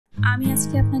আমি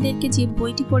আজকে আপনাদেরকে যে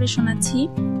বইটি পড়ে শোনাচ্ছি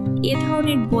এ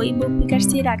ধরনের বই বুকপিকার্স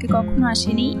এর আগে কখনো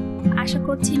আসেনি। আশা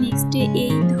করছি নেক্সটে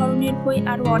এই ধরনের বই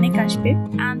আরো অনেক আসবে।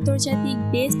 আন্তর্জাতিক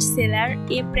best seller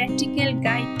a practical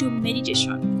guide to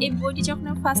meditation. এই বইটি যখন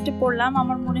আমি ফার্স্টে পড়লাম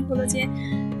আমার মনে হলো যে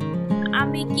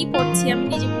আমি কি পড়ছি আমি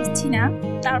নিজে বুঝছি না।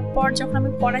 তারপর যখন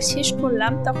আমি পড়া শেষ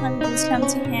করলাম তখন আমি বুঝলাম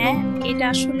যে হ্যাঁ, এটা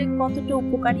আসলে কতটা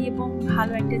উপকারী এবং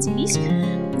ভালো একটা জিনিস।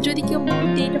 যদি কেউ মন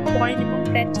দিয়ে এটা পড়েন এবং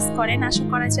প্র্যাকটিস করেন, আশা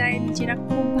করা যায় নিজেরা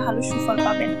খুব ভালো সুফল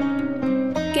পাবেন।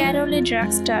 ক্যারলে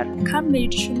ড্রাগস্টার খাম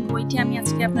মেডিটেশন বইটি আমি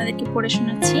আজকে আপনাদেরকে পড়ে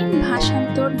শোনাচ্ছি।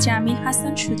 ভাষান্তর জামিল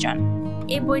হাসান সুজন।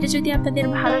 এই বইটা যদি আপনাদের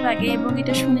ভালো লাগে এবং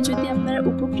এটা শুনে যদি আপনারা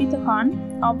উপকৃত হন,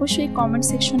 অবশ্যই কমেন্ট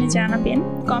সেকশনে জানাবেন,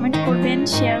 কমেন্ট করবেন,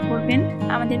 শেয়ার করবেন,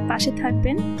 আমাদের পাশে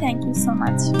থাকবেন। Thank you so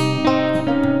much.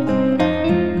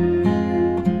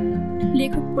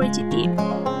 লেখক পরিচিতি।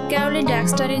 ক্যারলে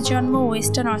ড্রাগস্টারের জন্ম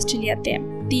ওয়েস্টার্ন অস্ট্রেলিয়াতে।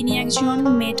 তিনি একজন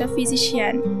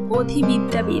মেটাফিজিশিয়ান,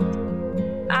 অধিবিদ্যাবিদ,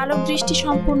 আলোকদৃষ্টি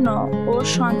সম্পন্ন ও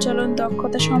সঞ্চালন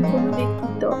দক্ষতা সম্পন্ন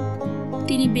ব্যক্তিত্ব।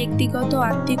 তিনি ব্যক্তিগত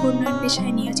আত্মিক উন্নয়ন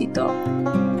পেশায় নিয়োজিত।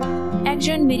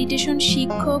 একজন মেডিটেশন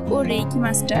শিক্ষক ও রেইকি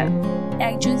মাস্টার,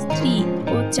 একজন স্ত্রী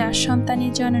ও 4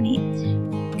 সন্তানের জননী।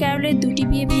 ক্যারলের 2টি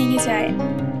বিয়ে ভেঙে যায়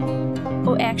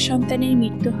ও 1 সন্তানের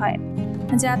মৃত্যু হয়,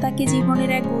 যা তাকে জীবনের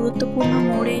এক গুরুত্বপূর্ণ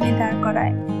মোড়ে এনে দাঁড়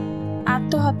করায়: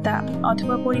 আত্মহত্যা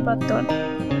অথবা পরিবর্তন।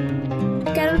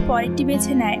 ক্যারল পরেরটি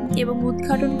বেছে নেয় এবং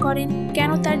উদ্ঘাটন করেন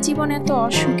কেন তার জীবন এত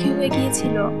অসুখী হয়ে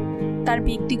গিয়েছিল। তার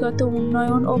ব্যক্তিগত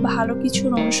উন্নয়ন ও ভালো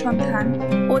কিছুর অনুসন্ধান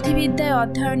অধিবিদ্যায়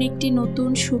অধ্যয়ন একটি নতুন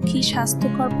সুখী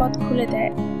স্বাস্থ্যকর পথ খুলে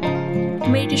দেয়।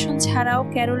 মেডিটেশন ছাড়াও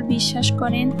ক্যারল বিশ্বাস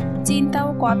করেন চিন্তা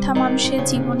ও কথা মানুষের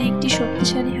জীবনে একটি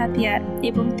শক্তিশালী হাতিয়ার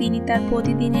এবং তিনি তার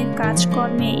প্রতিদিনের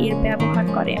কাজকর্মে এর ব্যবহার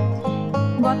করে।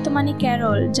 বর্তমানে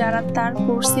ক্যারল যারা তার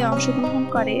কোর্সে অংশগ্রহণ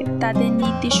করে তাদের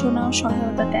নির্দেশনা ও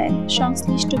সহায়তা দেয়।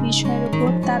 সংশ্লিষ্ট বিষয়ের উপর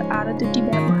তার আরও 2টি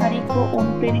ব্যবহারিক ও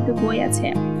অনুপ্রেরিত বই আছে।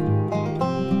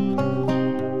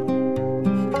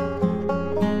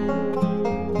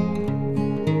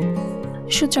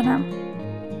 সূচনা।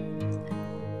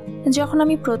 যখন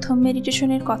আমি প্রথম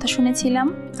মেডিটেশনের কথা শুনেছিলাম,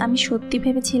 আমি সত্যি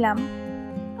ভেবেছিলাম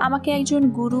আমাকে একজন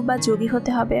গুরু বা যোগী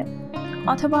হতে হবে,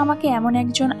 অথবা আমাকে এমন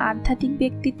একজন আধ্যাত্মিক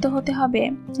ব্যক্তিত্ব হতে হবে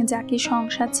যাকে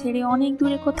সংসার ছেড়ে অনেক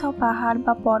দূরে কোথাও পাহাড়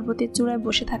বা পর্বতের চূড়ায়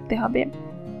বসে থাকতে হবে।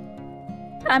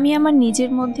 আমি আমার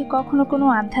নিজের মধ্যে কখনো কোনো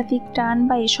আধ্যাত্মিক টান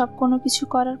বা এসব কোনো কিছু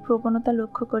করার প্রবণতা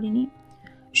লক্ষ্য করিনি।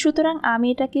 সুতরাং আমি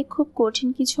এটাকে খুব কঠিন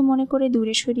কিছু মনে করে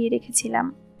দূরে সরিয়ে রেখেছিলাম।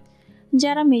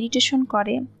 যারা মেডিটেশন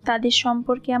করে তাদের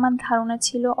সম্পর্কে আমার ধারণা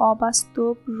ছিল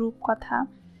অবাস্তব রূপকথা।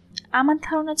 আমার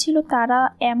ধারণা ছিল তারা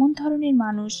এমন ধরনের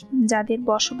মানুষ যাদের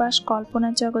বসবাস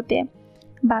কল্পনার জগতে,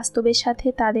 বাস্তবের সাথে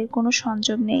তাদের কোনো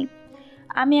সংযোগ নেই।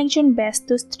 আমি একজন ব্যস্ত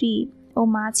স্ত্রী ও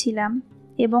মা ছিলাম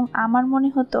এবং আমার মনে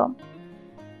হতো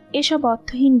এসব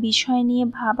অর্থহীন বিষয় নিয়ে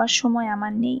ভাবার সময়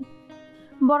আমার নেই।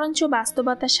 বরঞ্চ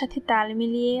বাস্তবতার সাথে তাল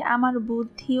মিলিয়ে আমার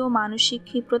বুদ্ধি ও মানসিক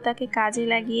ক্ষিপ্রতাকে কাজে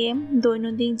লাগিয়ে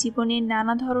দৈনন্দিন জীবনের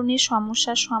নানা ধরনের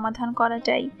সমস্যার সমাধান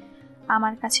করাটাই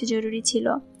আমার কাছে জরুরি ছিল।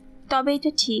 তবে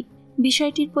এটা ঠিক,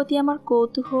 বিষয়টির প্রতি আমার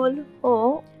কৌতূহল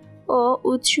ও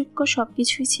উৎসুক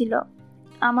সবকিছুই ছিল।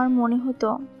 আমার মনে হতো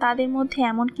তাদের মধ্যে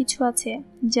এমন কিছু আছে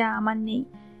যা আমার নেই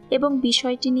এবং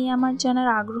বিষয়টি নিয়ে আমার জানার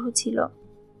আগ্রহ ছিল।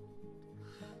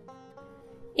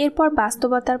 এরপর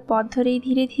বাস্তবতার পথ ধরেই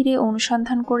ধীরে ধীরে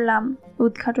অনুসন্ধান করলাম,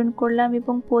 উদ্ঘাটন করলাম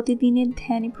এবং প্রতিদিনের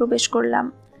ধ্যানে প্রবেশ করলাম।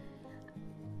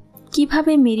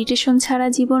 কিভাবে মেডিটেশন ছাড়া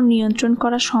জীবন নিয়ন্ত্রণ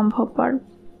করা সম্ভবপর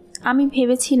আমি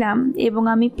ভেবেছিলাম এবং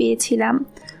আমি পেয়েছিলাম।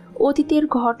 অতীতের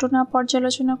ঘটনা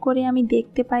পর্যালোচনা করে আমি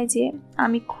দেখতে পাই যে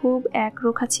আমি খুব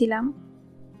একরোখা ছিলাম।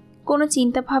 কোনো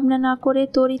চিন্তা ভাবনা না করে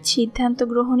তড়িৎ সিদ্ধান্ত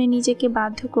গ্রহণে নিজেকে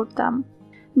বাধ্য করতাম,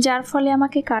 যার ফলে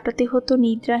আমাকে কাটাতে হতো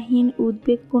নিদ্রাহীন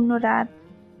উদ্বেগপূর্ণ রাত।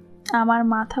 আমার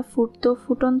মাথা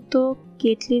ফুটন্ত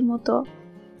কেটলির মতো।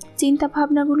 চিন্তা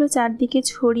ভাবনাগুলো চারদিকে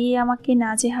ছড়িয়ে আমাকে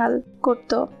নাজেহাল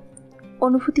করত।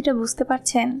 অনুভূতিটা বুঝতে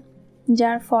পারছেন?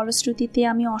 যার ফলশ্রুতিতে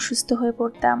আমি অসুস্থ হয়ে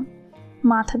পড়তাম।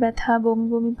 মাথা ব্যথা, বমি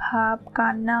বমি ভাব,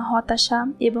 কান্না, হতাশা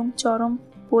এবং চরম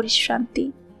পরিশ্রান্তি।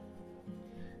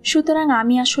 সুতরাং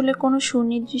আমি আসলে কোনো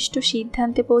সুনির্দিষ্ট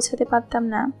সিদ্ধান্তে পৌঁছাতে পারতাম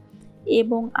না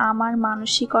এবং আমার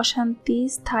মানসিক অশান্তি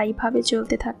স্থায়ীভাবে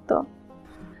চলতে থাকতো।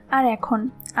 আর এখন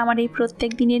আমার এই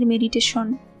প্রত্যেক দিনের মেডিটেশন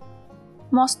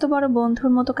মস্ত বড়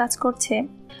বন্ধুর মতো কাজ করছে।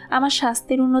 আমার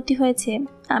স্বাস্থ্যের উন্নতি হয়েছে,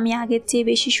 আমি আগের চেয়ে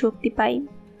বেশি শক্তি পাই,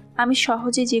 আমি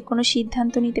সহজে যে কোনো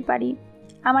সিদ্ধান্ত নিতে পারি,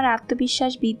 আমার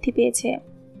আত্মবিশ্বাস বৃদ্ধি পেয়েছে,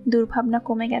 দুর্ভাবনা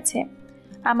কমে গেছে,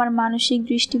 আমার মানসিক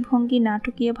দৃষ্টিভঙ্গি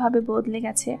নাটকীয়ভাবে বদলে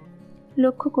গেছে।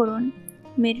 লক্ষ্য করুন,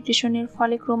 মেডিটেশনের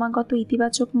ফলে ক্রমাগত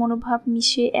ইতিবাচক মনোভাব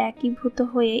মিশে একীভূত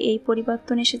হয়ে এই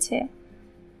পরিবর্তন এসেছে।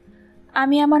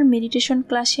 আমি আমার মেডিটেশন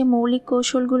ক্লাসে মৌলিক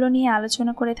কৌশলগুলো নিয়ে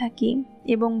আলোচনা করে থাকি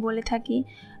এবং বলে থাকি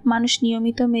মানুষ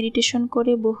নিয়মিত মেডিটেশন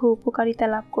করে বহু উপকারিতা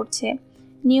লাভ করছে।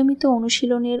 নিয়মিত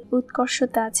অনুশীলনের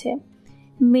উৎকর্ষতা আছে।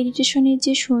 মেডিটেশনের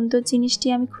যে সুন্দর জিনিসটি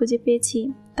আমি খুঁজে পেয়েছি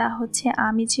তা হচ্ছে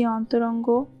আমি যে অন্তরঙ্গ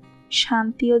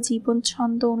শান্তি ও জীবন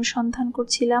ছন্দ অনুসন্ধান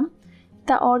করছিলাম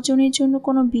তা অর্জনের জন্য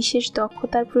কোনো বিশেষ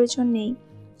দক্ষতার প্রয়োজন নেই।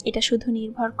 এটা শুধু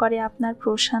নির্ভর করে আপনার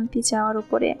প্রশান্তি চাওয়ার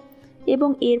উপরে এবং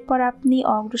এরপর আপনি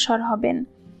অগ্রসর হবেন।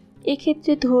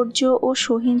 এক্ষেত্রে ধৈর্য ও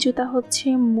সহিষ্ণুতা হচ্ছে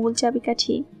মূল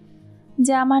চাবিকাঠি,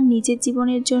 যা আমার নিজের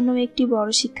জীবনের জন্য একটি বড়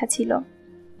শিক্ষা ছিল।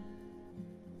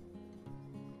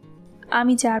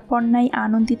 আমি যার পণ্যায়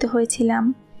আনন্দিত হয়েছিলাম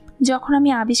যখন আমি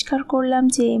আবিষ্কার করলাম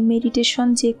যে মেডিটেশন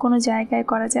যে কোনো জায়গায়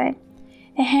করা যায়।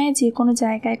 হ্যাঁ, যে কোনো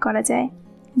জায়গায় করা যায়,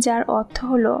 যার অর্থ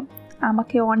হলো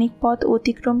আমাকে অনেক পথ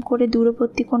অতিক্রম করে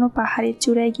দূরবর্তী কোনো পাহাড়ের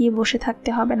চূড়ায় গিয়ে বসে থাকতে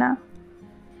হবে না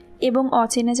এবং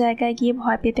অচেনা জায়গায় গিয়ে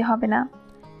ভয় পেতে হবে না।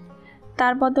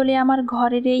 তার বদলে আমার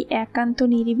ঘরের এই একান্ত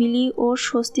নিরিবিলি ও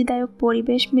স্বস্তিদায়ক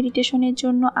পরিবেশ মেডিটেশনের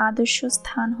জন্য আদর্শ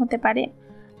স্থান হতে পারে।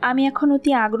 আমি এখন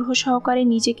অতি আগ্রহ সহকারে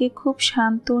নিজেকে খুব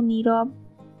শান্ত, নীরব,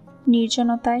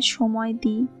 নির্জনতায় সময়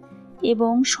দিই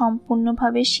এবং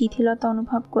সম্পূর্ণভাবে শিথিলতা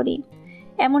অনুভব করি।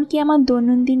 এমনকি আমার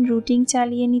দৈনন্দিন রুটিন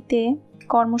চালিয়ে নিতে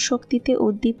কর্মশক্তিতে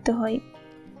উদ্দীপ্ত হই।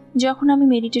 যখন আমি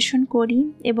মেডিটেশন করি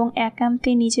এবং একান্তে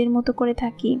নিজের মতো করে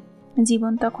থাকি,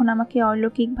 জীবন তখন আমাকে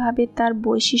অলৌকিকভাবে তার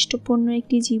বৈশিষ্ট্যপূর্ণ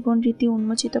একটি জীবন রীতি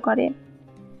উন্মোচিত করে।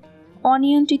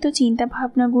 অনিয়ন্ত্রিত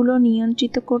চিন্তাভাবনাগুলো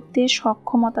নিয়ন্ত্রিত করতে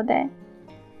সক্ষমতা দেয়,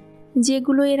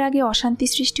 যেগুলো এর আগে অশান্তি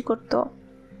সৃষ্টি করত।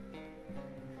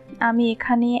 আমি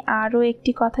এখানে আরও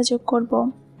একটি কথা যোগ করব।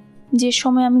 যে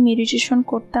সময় আমি মেডিটেশন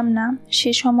করতাম না,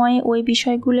 সে সময়ে ওই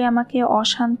বিষয়গুলো আমাকে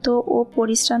অশান্ত ও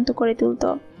পরিশ্রান্ত করে তুলত।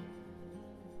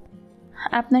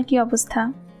 আপনার কি অবস্থা?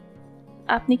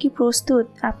 আপনি কি প্রস্তুত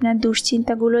আপনার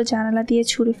দুশ্চিন্তাগুলো জানালা দিয়ে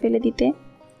ছুঁড়ে ফেলে দিতে?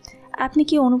 আপনি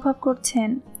কি অনুভব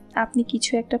করছেন আপনি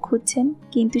কিছু একটা খুঁজছেন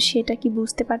কিন্তু সেটা কি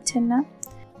বুঝতে পারছেন না?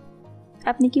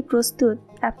 আপনি কি প্রস্তুত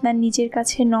আপনার নিজের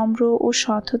কাছে নম্র ও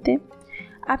সৎ হতে?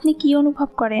 আপনি কি অনুভব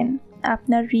করেন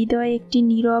আপনার হৃদয়ে একটি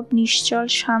নীরব, নিশ্চল,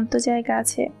 শান্ত জায়গা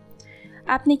আছে?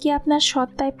 আপনি কি আপনার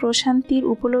সত্তায় প্রশান্তির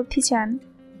উপলব্ধি চান?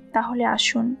 তাহলে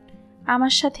আসুন আমার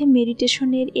সাথে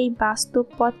মেডিটেশনের এই বাস্তব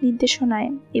পথ নির্দেশনায়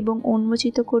এবং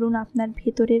উন্মোচিত করুন আপনার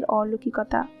ভেতরের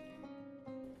অলৌকিকতা।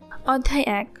 অধ্যায়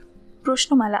 1,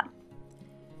 প্রশ্নমালা।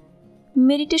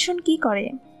 মেডিটেশন কি করে?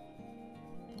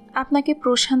 আপনাকে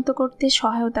প্রশান্ত করতে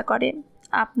সহায়তা করে,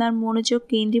 আপনার মনোযোগ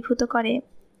কেন্দ্রীভূত করে।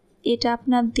 এটা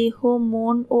আপনার দেহ,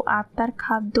 মন ও আত্মার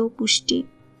খাদ্য ও পুষ্টি।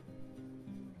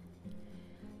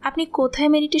 আপনি কোথায়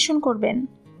মেডিটেশন করবেন?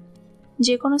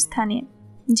 যে কোনো স্থানে,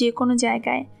 যে কোনো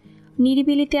জায়গায়,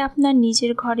 নিরিবিলিতে, আপনার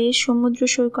নিজের ঘরে, সমুদ্র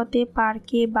সৈকতে,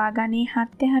 পার্কে, বাগানে,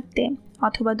 হাঁটতে হাঁটতে,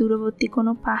 অথবা দূরবর্তী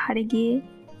কোনো পাহাড়ে গিয়ে,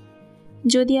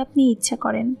 যদি আপনি ইচ্ছা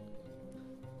করেন।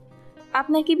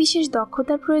 আপনার কি বিশেষ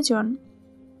দক্ষতার প্রয়োজন?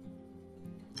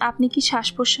 আপনি কি শ্বাস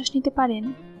প্রশ্বাস নিতে পারেন?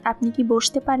 আপনি কি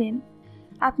বসতে পারেন?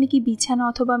 আপনি কি বিছানা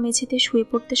অথবা মেঝেতে শুয়ে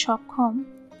পড়তে সক্ষম?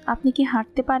 আপনি কি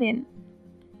হাঁটতে পারেন?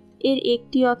 এর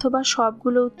একটি অথবা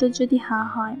সবগুলো উত্তর যদি হ্যাঁ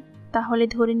হয়, তাহলে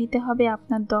ধরে নিতে হবে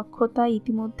আপনার দক্ষতা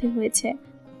ইতিমধ্যে হয়েছে।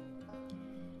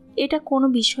 এটা কোনো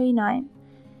বিষয়ই নয়।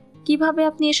 কিভাবে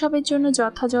আপনি এসবের জন্য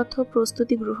যথাযথ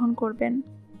প্রস্তুতি গ্রহণ করবেন?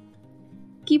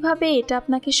 কিভাবে এটা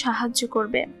আপনাকে সাহায্য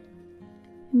করবে?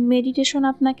 মেডিটেশন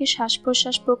আপনাকে শ্বাস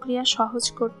প্রশ্বাস প্রক্রিয়া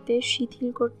সহজ করতে,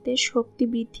 শিথিল করতে, শক্তি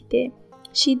বৃদ্ধিতে,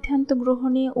 সিদ্ধান্ত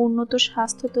গ্রহণে, উন্নত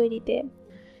স্বাস্থ্য তৈরিতে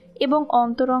এবং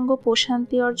অন্তরঙ্গ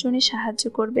প্রশান্তি অর্জনে সাহায্য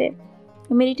করবে।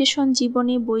 মেডিটেশন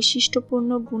জীবনে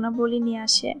বৈশিষ্ট্যপূর্ণ গুণাবলী নিয়ে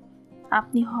আসে।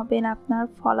 আপনি হবেন আপনার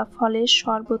ফলাফলের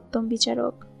সর্বোত্তম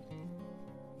বিচারক।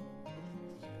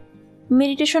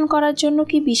 মেডিটেশন করার জন্য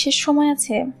কি বিশেষ সময়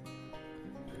আছে?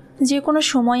 যে কোনো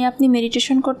সময় আপনি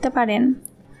মেডিটেশন করতে পারেন,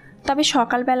 তবে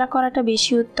সকালবেলা করাটা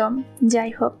বেশি উত্তম।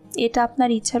 যাই হোক, এটা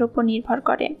আপনার ইচ্ছার উপর নির্ভর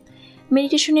করে।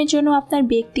 মেডিটেশনের জন্য আপনার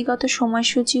ব্যক্তিগত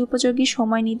সময়সূচি উপযোগী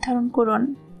সময় নির্ধারণ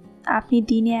করুন। আপনি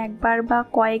দিনে একবার বা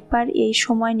কয়েকবার এই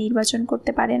সময় নির্বাচন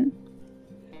করতে পারেন।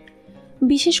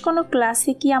 বিশেষ কোনো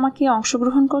ক্লাসে কি আমাকে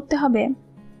অংশগ্রহণ করতে হবে?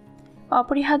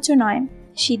 অপরিহার্য নয়,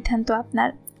 সিদ্ধান্ত আপনার।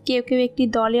 কেউ কেউ একটি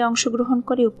দলে অংশগ্রহণ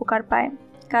করে উপকার পায়,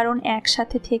 কারণ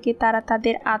একসাথে থেকে তারা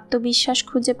তাদের আত্মবিশ্বাস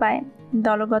খুঁজে পায়।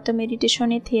 দলগত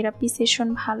মেডিটেশনে থেরাপি সেশন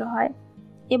ভালো হয়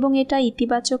এবং এটা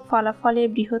ইতিবাচক ফলাফলের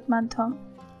বৃহৎ মাধ্যম।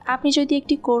 আপনি যদি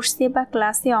একটি কোর্সে বা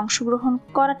ক্লাসে অংশগ্রহণ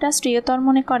করাটা শ্রেয়তর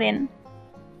মনে করেন,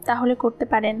 তাহলে করতে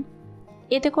পারেন।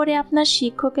 এতে করে আপনার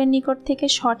শিক্ষকের নিকট থেকে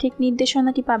সঠিক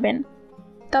নির্দেশনাটি পাবেন।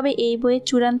 তবে এই বইয়ের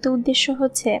চূড়ান্ত উদ্দেশ্য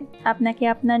হচ্ছে আপনাকে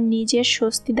আপনার নিজের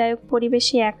স্বস্তিদায়ক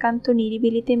পরিবেশে একান্ত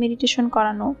নিরিবিলিতে মেডিটেশন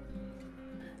করানো।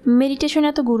 মেডিটেশন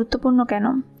এত গুরুত্বপূর্ণ কেন?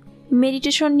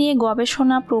 মেডিটেশন নিয়ে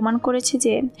গবেষণা প্রমাণ করেছে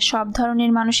যে সব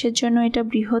ধরনের মানুষের জন্য এটা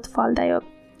বৃহৎ ফলদায়ক।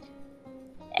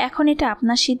 এখন এটা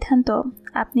আপনার সিদ্ধান্ত,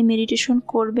 আপনি মেডিটেশন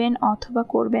করবেন অথবা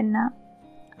করবেন না।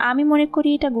 আমি মনে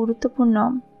করি এটা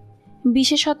গুরুত্বপূর্ণ,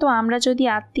 বিশেষত আমরা যদি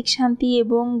আত্মিক শান্তি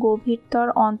এবং গভীরতর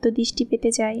অন্তর্দৃষ্টি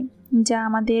পেতে যাই, যা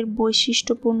আমাদের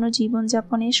বৈশিষ্ট্যপূর্ণ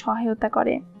জীবনযাপনে সহায়তা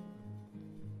করে।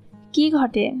 কি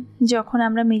ঘটে যখন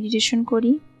আমরা মেডিটেশন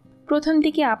করি? প্রথম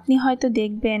দিকে আপনি হয়তো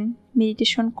দেখবেন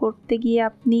মেডিটেশন করতে গিয়ে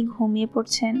আপনি ঘুমিয়ে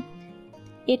পড়ছেন।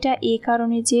 এটা এ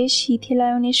কারণে যে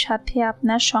শিথিলায়নের সাথে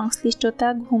আপনার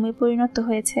সংশ্লিষ্টতা ঘুমে পরিণত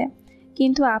হয়েছে।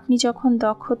 কিন্তু আপনি যখন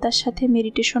দক্ষতার সাথে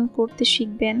মেডিটেশন করতে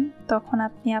শিখবেন, তখন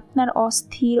আপনি আপনার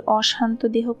অস্থির অশান্ত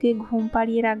দেহকে ঘুম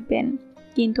পাড়িয়ে রাখবেন,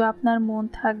 কিন্তু আপনার মন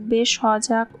থাকবে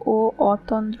সজাগ ও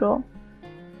অতন্দ্র।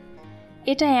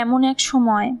 এটা এমন এক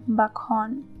সময় বা ক্ষণ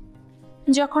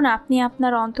যখন আপনি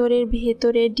আপনার অন্তরের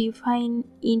ভেতরে ডিভাইন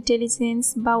ইন্টেলিজেন্স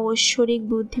বা ঐশ্বরিক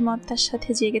বুদ্ধিমত্তার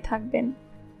সাথে জেগে থাকবেন।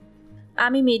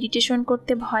 আমি মেডিটেশন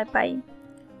করতে ভয় পাই।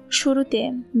 শুরুতে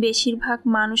বেশিরভাগ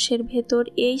মানুষের ভেতর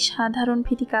এই সাধারণ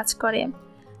ভীতি কাজ করে।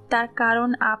 তার কারণ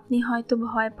আপনি হয়তো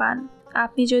ভয় পান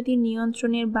আপনি যদি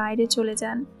নিয়ন্ত্রণের বাইরে চলে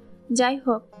যান। যাই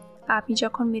হোক, আপনি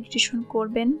যখন মেডিটেশন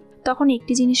করবেন তখন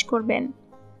একটি জিনিস করবেন,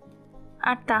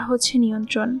 আর তা হচ্ছে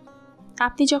নিয়ন্ত্রণ।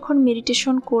 আপনি যখন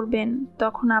মেডিটেশন করবেন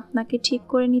তখন আপনাকে ঠিক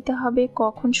করে নিতে হবে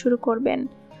কখন শুরু করবেন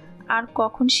আর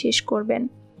কখন শেষ করবেন,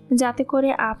 যাতে করে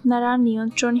আপনার আর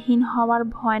নিয়ন্ত্রণহীন হওয়ার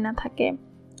ভয় না থাকে।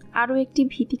 আরও একটি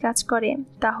ভীতি কাজ করে,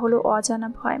 তা হলো অজানা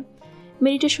ভয়।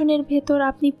 মেডিটেশনের ভেতর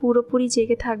আপনি পুরোপুরি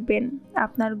জেগে থাকবেন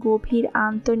আপনার গভীর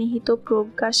আন্তর্নিহিত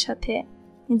প্রজ্ঞার সাথে,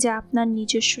 যা আপনার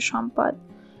নিজস্ব সম্পদ।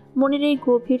 মনের এই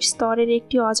গভীর স্তরের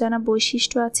একটি অজানা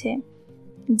বৈশিষ্ট্য আছে,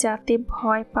 যাতে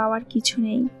ভয় পাওয়ার কিছু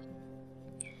নেই,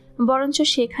 বরঞ্চ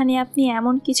সেখানে আপনি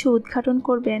এমন কিছু উদ্ঘাটন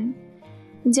করবেন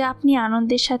যা আপনি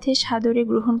আনন্দের সাথে সাদরে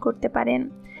গ্রহণ করতে পারেন।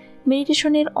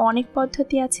 মেডিটেশনের অনেক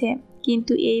পদ্ধতি আছে,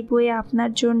 কিন্তু এই বইয়ে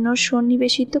আপনার জন্য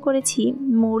সন্নিবেশিত করেছি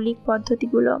মৌলিক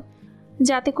পদ্ধতিগুলো,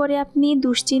 যাতে করে আপনি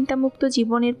দুশ্চিন্তামুক্ত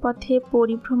জীবনের পথে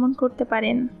পরিভ্রমণ করতে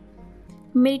পারেন।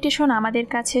 মেডিটেশন আমাদের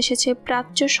কাছে এসেছে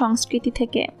প্রাচ্য সংস্কৃতি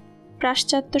থেকে।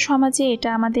 পাশ্চাত্য সমাজে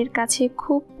এটা আমাদের কাছে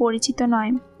খুব পরিচিত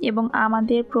নয় এবং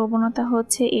আমাদের প্রবণতা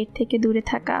হচ্ছে এর থেকে দূরে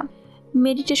থাকা।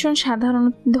 মেডিটেশন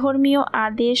সাধারণত ধর্মীয়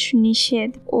আদেশ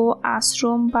নিষেধ ও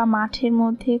আশ্রম বা মাঠের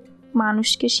মধ্যে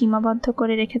মানুষকে সীমাবদ্ধ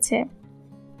করে রেখেছে।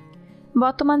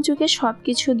 বর্তমান যুগে সব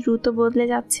কিছু দ্রুত বদলে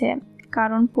যাচ্ছে,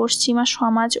 কারণ পশ্চিমা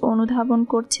সমাজ অনুধাবন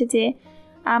করছে যে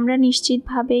আমরা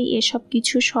নিশ্চিতভাবেই এসব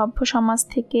কিছু সভ্য সমাজ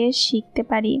থেকে শিখতে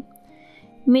পারি।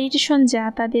 মেডিটেশন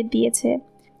যা তাদের দিয়েছে।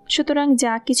 সুতরাং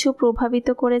যা কিছু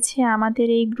প্রভাবিত করেছে আমাদের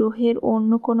এই গ্রহের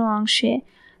অন্য কোনো অংশে,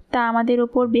 তা আমাদের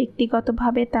ওপর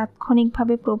ব্যক্তিগতভাবে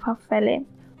তাৎক্ষণিকভাবে প্রভাব ফেলে।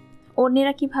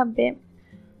 অন্যেরা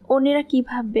কি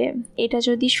ভাববে এটা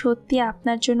যদি সত্যি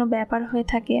আপনার জন্য ব্যাপার হয়ে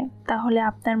থাকে, তাহলে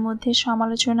আপনার মধ্যে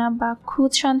সমালোচনা বা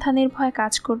খুঁত সন্ধানের ভয়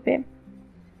কাজ করবে।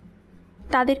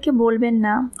 তাদেরকে বলবেন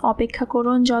না, অপেক্ষা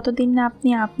করুন যতদিন না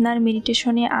আপনি আপনার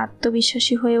মেডিটেশনে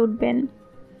আত্মবিশ্বাসী হয়ে উঠবেন।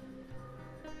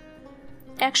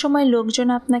 একসময় লোকজন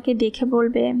আপনাকে দেখে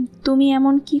বলবে, তুমি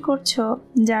এমন কি করছো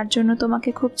যার জন্য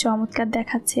তোমাকে খুব চমৎকার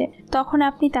দেখাচ্ছে। তখন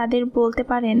আপনি তাদের বলতে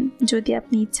পারেন, যদি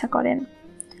আপনি ইচ্ছা করেন।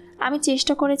 আমি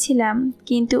চেষ্টা করেছিলাম,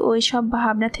 কিন্তু ওই সব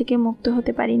ভাবনা থেকে মুক্ত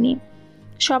হতে পারিনি।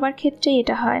 সবার ক্ষেত্রেই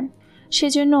এটা হয়।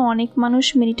 সেজন্য অনেক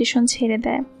মানুষ মেডিটেশন ছেড়ে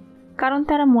দেয়, কারণ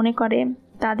তারা মনে করে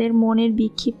তাদের মনের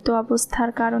বিক্ষিপ্ত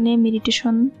অবস্থার কারণে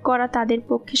মেডিটেশন করা তাদের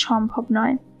পক্ষে সম্ভব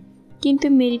নয়। কিন্তু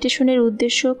মেডিটেশনের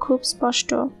উদ্দেশ্য খুব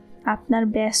স্পষ্ট। আপনার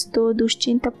ব্যস্ত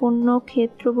দুশ্চিন্তাপূর্ণ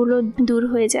ক্ষেত্রগুলো দূর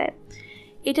হয়ে যায়।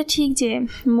 এটা ঠিক যে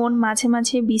মন মাঝে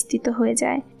মাঝে বিস্তৃত হয়ে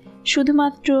যায়।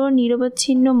 শুধুমাত্র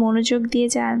নিরবচ্ছিন্ন মনোযোগ দিয়ে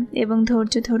যান এবং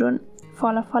ধৈর্য ধরুন,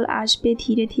 ফলাফল আসবে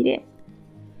ধীরে ধীরে।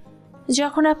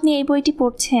 যখন আপনি এই বইটি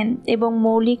পড়ছেন এবং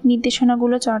মৌলিক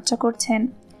নির্দেশনাগুলো চর্চা করছেন,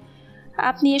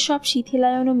 আপনি এসব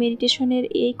শিথিলায়ন ও মেডিটেশনের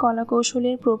এই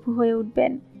কলাকৌশলের প্রভু হয়ে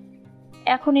উঠবেন।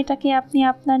 এখন এটাকে আপনি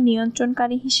আপনার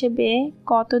নিয়ন্ত্রণকারী হিসেবে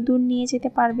কত দূর নিয়ে যেতে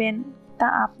পারবেন তা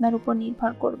আপনার উপর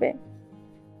নির্ভর করবে।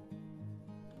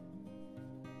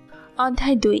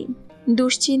 অধ্যায় 2,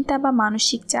 দুশ্চিন্তা বা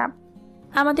মানসিক চাপ।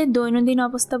 আমাদের দৈনন্দিন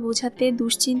অবস্থা বোঝাতে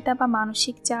দুশ্চিন্তা বা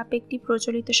মানসিক চাপ একটি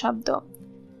প্রচলিত শব্দ।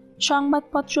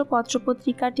 সংবাদপত্র,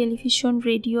 পত্রপত্রিকা, টেলিভিশন,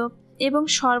 রেডিও এবং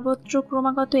সর্বত্র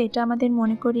ক্রমাগত এটা আমাদের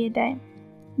মনে করিয়ে দেয়।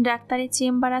 ডাক্তারের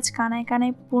চেম্বার আজ কানায়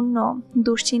কানায় পূর্ণ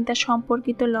দুশ্চিন্তা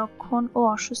সম্পর্কিত লক্ষণ ও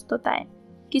অসুস্থতায়।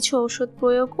 কিছু ঔষধ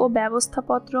প্রয়োগ ও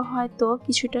ব্যবস্থাপত্র হয়তো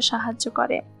কিছুটা সাহায্য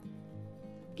করে,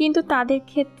 কিন্তু তাদের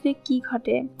ক্ষেত্রে কি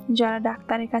ঘটে যারা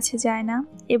ডাক্তারের কাছে যায় না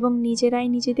এবং নিজেরাই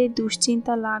নিজেদের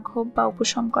দুশ্চিন্তা লাঘব বা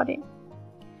উপশম করে?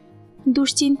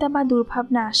 দুশ্চিন্তা বা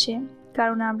দুর্ভাবনা আসে,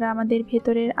 কারণ আমরা আমাদের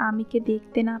ভেতরের আমিকে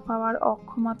দেখতে না পাওয়ার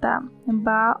অক্ষমতা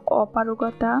বা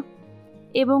অপারগতা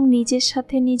এবং নিজের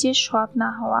সাথে নিজের সৎ না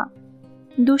হওয়া।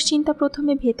 দুশ্চিন্তা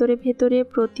প্রথমে ভেতরে ভেতরে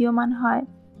প্রতীয়মান হয়,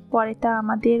 পরে তা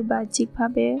আমাদের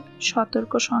বাহ্যিকভাবে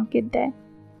সতর্ক সংকেত দেয়।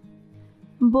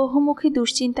 বহুমুখী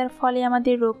দুশ্চিন্তার ফলে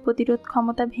আমাদের রোগ প্রতিরোধ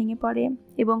ক্ষমতা ভেঙে পড়ে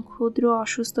এবং ক্ষুদ্র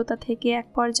অসুস্থতা থেকে এক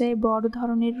পর্যায়ে বড়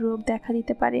ধরনের রোগ দেখা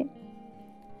দিতে পারে।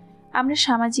 আমরা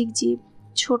সামাজিক জীব।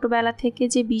 ছোটবেলা থেকে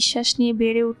যে বিশ্বাস নিয়ে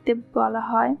বেড়ে উঠতে বলা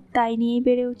হয় তাই নিয়েই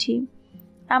বেড়ে উঠি।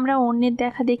 আমরা অন্যের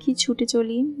দেখা দেখি ছুটে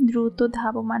চলি, দ্রুত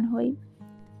ধাবমান হই।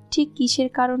 ঠিক কিসের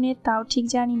কারণে তাও ঠিক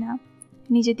জানি না,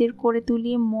 নিজেদের করে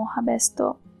তুলি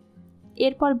মহাব্যস্ত।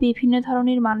 এরপর বিভিন্ন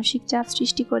ধরনের মানসিক চাপ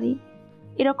সৃষ্টি করি।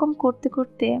 এরকম করতে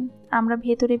করতে আমরা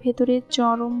ভেতরে ভেতরে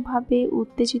চরমভাবে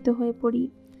উত্তেজিত হয়ে পড়ি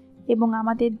এবং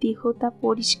আমাদের দেহ তা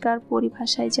পরিষ্কার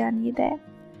পরিভাষায় জানিয়ে দেয়।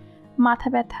 মাথা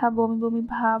ব্যথা, বমি বমি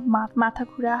ভাব, মাথা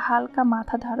ঘোরা, হালকা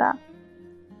মাথা ধরা,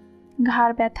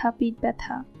 ঘাড় ব্যথা, পিঠ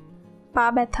ব্যথা, পা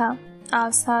ব্যথা,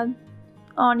 আলসার,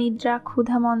 অনিদ্রা,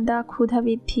 ক্ষুধামন্দা, ক্ষুধা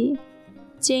বৃদ্ধি,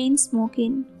 চেইন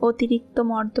স্মোকিং, অতিরিক্ত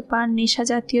মদ্যপান,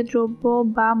 নেশাজাতীয় দ্রব্য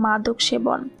বা মাদক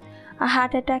সেবন,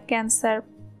 হার্ট অ্যাটাক, ক্যান্সার,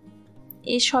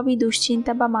 এসবই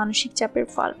দুশ্চিন্তা বা মানসিক চাপের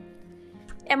ফল।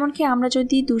 এমনকি আমরা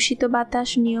যদি দূষিত বাতাস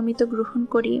নিয়মিত গ্রহণ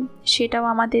করি, সেটাও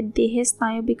আমাদের দেহে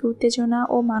স্নায়বিক উত্তেজনা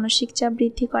ও মানসিক চাপ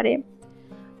বৃদ্ধি করে।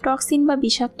 টক্সিন বা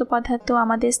বিষাক্ত পদার্থ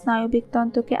আমাদের স্নায়বিক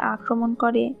তন্ত্রকে আক্রমণ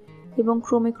করে এবং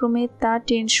ক্রমে ক্রমে তা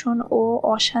টেনশন ও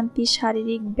অশান্তি,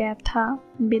 শারীরিক ব্যথা,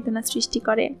 বেদনা সৃষ্টি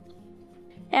করে।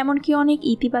 এমনকি অনেক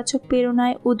ইতিবাচক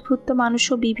প্রেরণায় উদ্বুদ্ধ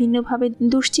মানুষও বিভিন্নভাবে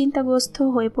দুশ্চিন্তাগ্রস্ত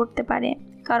হয়ে পড়তে পারে,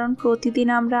 কারণ প্রতিদিন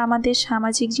আমরা আমাদের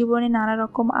সামাজিক জীবনে নানা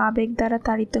রকম আবেগ দ্বারা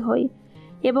তাড়িত হই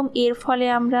এবং এর ফলে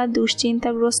আমরা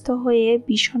দুশ্চিন্তাগ্রস্ত হয়ে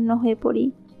বিষণ্ণ হয়ে পড়ি।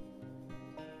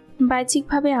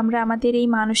 বাহ্যিকভাবে আমরা আমাদের এই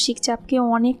মানসিক চাপকে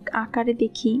অনেক আকারে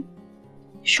দেখি।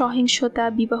 সহিংসতা,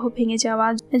 বিবাহ ভেঙে যাওয়া,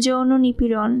 যৌন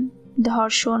নিপীড়ন,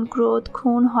 ধর্ষণ, ক্রোধ,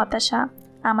 খুন, হতাশা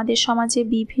আমাদের সমাজে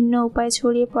বিভিন্ন উপায়ে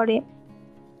ছড়িয়ে পড়ে।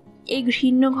 এই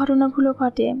ঘৃণ্য ঘটনাগুলো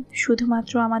ঘটে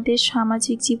শুধুমাত্র আমাদের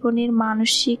সামাজিক জীবনের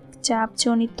মানসিক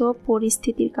চাপজনিত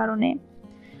পরিস্থিতির কারণে।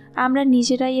 আমরা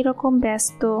নিজেরাই এরকম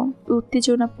ব্যস্ত,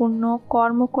 উত্তেজনাপূর্ণ,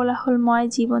 কর্মকোলাহলময়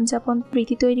জীবনযাপন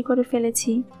প্রীতি তৈরি করে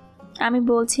ফেলেছি। আমি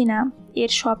বলছি না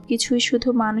এর সব কিছুই শুধু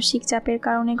মানসিক চাপের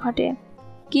কারণে ঘটে,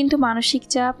 কিন্তু মানসিক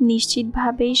চাপ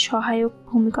নিশ্চিতভাবেই সহায়ক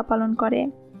ভূমিকা পালন করে।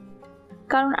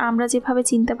 কারণ আমরা যেভাবে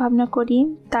চিন্তাভাবনা করি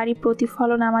তারই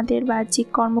প্রতিফলন আমাদের বাহ্যিক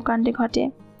কর্মকাণ্ডে ঘটে।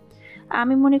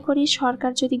 আমি মনে করি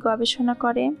সরকার যদি গবেষণা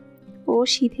করে ও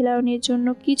শিথিলায়নের জন্য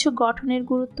কিছু গঠনের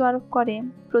গুরুত্ব আরোপ করে,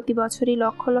 প্রতি বছরই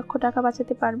লক্ষ লক্ষ টাকা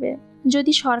বাঁচাতে পারবে।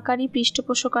 যদি সরকারি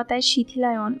পৃষ্ঠপোষকতায়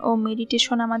শিথিলায়ন ও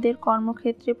মেডিটেশন আমাদের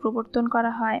কর্মক্ষেত্রে প্রবর্তন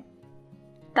করা হয়,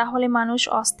 তাহলে মানুষ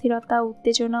অস্থিরতা,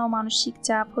 উত্তেজনা ও মানসিক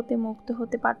চাপ হতে মুক্ত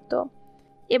হতে পারত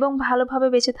এবং ভালোভাবে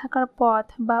বেঁচে থাকার পথ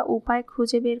বা উপায়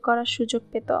খুঁজে বের করার সুযোগ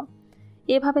পেত।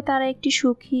 এভাবে তারা একটি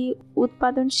সুখী,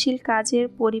 উৎপাদনশীল কাজের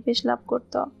পরিবেশ লাভ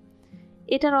করত।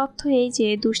 এটার অর্থ এই যে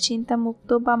দুশ্চিন্তা মুক্ত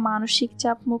বা মানসিক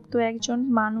চাপ মুক্ত একজন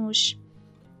মানুষ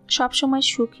সবসময়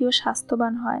সুখী ও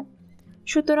স্বাস্থ্যবান হয়।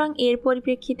 সুতরাং এর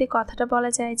পরিপ্রেক্ষিতে কথাটা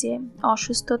বলা যায় যে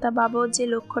অসুস্থতা বাবদ যে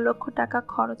লক্ষ লক্ষ টাকা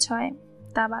খরচ হয়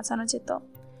তা বাঁচানো যেত।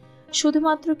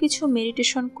 শুধুমাত্র কিছু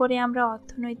মেডিটেশন করে আমরা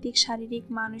অর্থনৈতিক, শারীরিক,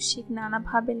 মানসিক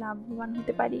নানাভাবে লাভবান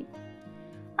হতে পারি।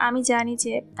 আমি জানি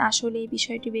যে আসলে এই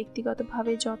বিষয়টি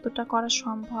ব্যক্তিগতভাবে যতটা করা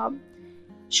সম্ভব,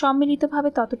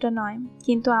 সম্মিলিতভাবে ততটা নয়,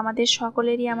 কিন্তু আমাদের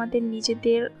সকলেরই আমাদের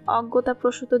নিজেদের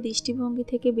অজ্ঞতাপ্রসূত দৃষ্টিভঙ্গি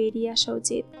থেকে বেরিয়ে আসা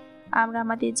উচিত। আমরা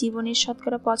আমাদের জীবনের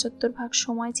শতকরা 75%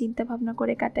 সময় চিন্তাভাবনা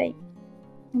করে কাটাই।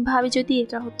 ভাবি যদি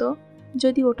এটা হতো,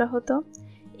 যদি ওটা হতো।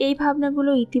 এই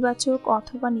ভাবনাগুলো ইতিবাচক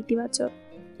অথবা নেতিবাচক।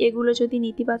 এগুলো যদি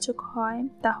নেতিবাচক হয়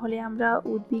তাহলে আমরা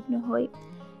উদ্বিগ্ন হই।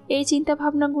 এই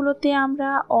চিন্তাভাবনাগুলোতে আমরা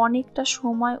অনেকটা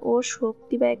সময় ও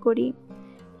শক্তি ব্যয় করি।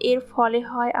 এর ফলে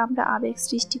হয় আমরা আবেগ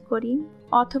সৃষ্টি করি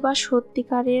অথবা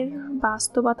সত্যিকারের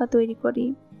বাস্তবতা তৈরি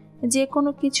করি। যে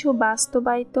কোনো কিছু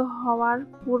বাস্তবায়িত হওয়ার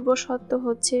পূর্বশর্ত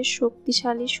হচ্ছে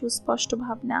শক্তিশালী, সুস্পষ্ট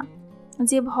ভাবনা।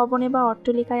 যে ভবনে বা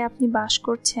অট্টালিকায় আপনি বাস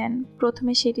করছেন,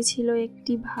 প্রথমে সেটি ছিল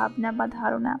একটি ভাবনা বা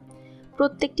ধারণা।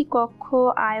 প্রত্যেকটি কক্ষ,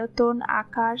 আয়তন,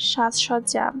 আকার,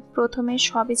 সাজসজ্জা প্রথমে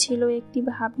সবই ছিল একটি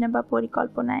ভাবনা বা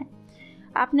পরিকল্পনায়।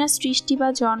 আপনার সৃষ্টি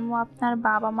বা জন্ম আপনার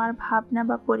বাবা মার ভাবনা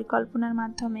বা পরিকল্পনার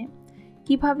মাধ্যমে।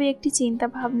 কিভাবে একটি চিন্তা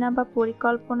ভাবনা বা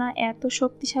পরিকল্পনা এত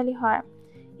শক্তিশালী হয়,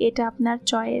 এটা আপনার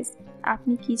চয়েস।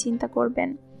 আপনি কি চিন্তা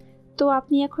করবেন। তো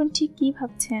আপনি এখন ঠিক কি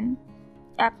ভাবছেন?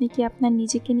 আপনি কি আপনার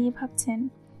নিজেকে নিয়ে ভাবছেন?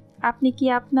 আপনি কি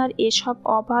আপনার এসব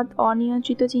অবাধ,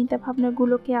 অনিয়ন্ত্রিত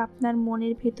চিন্তাভাবনাগুলোকে আপনার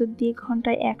মনের ভেতর দিয়ে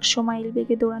ঘন্টায় 100 মাইল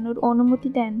বেগে দৌড়ানোর অনুমতি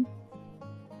দেন?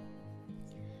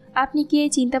 আপনি কি এই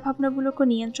চিন্তাভাবনাগুলোকে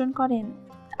নিয়ন্ত্রণ করেন?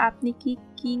 আপনি কি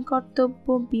কিংকর্তব্য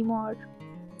বিমর,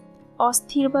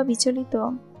 অস্থির বা বিচলিত?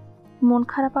 মন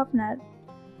খারাপ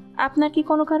আপনার কি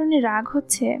কোনো কারণে রাগ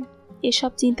হচ্ছে?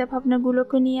 এসব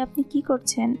চিন্তাভাবনাগুলোকে নিয়ে আপনি কি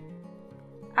করছেন?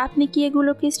 আপনি কি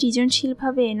এগুলোকে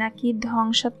সৃজনশীলভাবে নাকি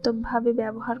ধ্বংসাত্মকভাবে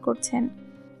ব্যবহার করছেন?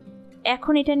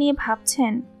 এখন এটা নিয়ে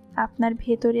ভাবছেন? আপনার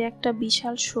ভেতরে একটা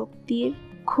বিশাল শক্তির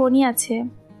খনি আছে।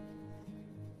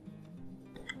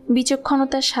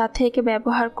 বিচক্ষণতার সাথে একে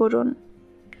ব্যবহার করুন।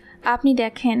 আপনি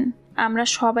দেখেন, আমরা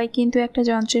সবাই কিন্তু একটা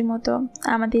যন্ত্রের মতো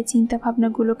আমাদের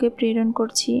চিন্তাভাবনাগুলোকে প্রেরণ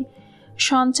করছি,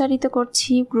 সঞ্চারিত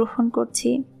করছি, গ্রহণ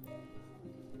করছি।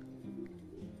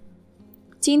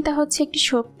 চিন্তা হচ্ছে একটি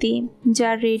শক্তি, যা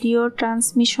রেডিও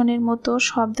ট্রান্সমিশনের মতো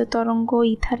শব্দ তরঙ্গ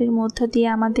ইথারের মধ্য দিয়ে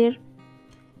আমাদের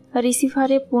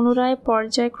রিসিভারে পুনরায়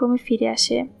পর্যায়ক্রমে ফিরে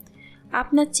আসে।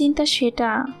 আপনার চিন্তা, সেটা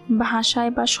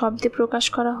ভাষায় বা শব্দে প্রকাশ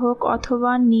করা হোক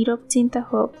অথবা নীরব চিন্তা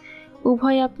হোক,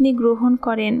 উভয় আপনি গ্রহণ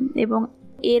করেন এবং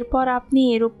এরপর আপনি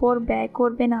এর উপর ব্যয়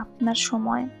করবেন আপনার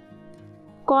সময়।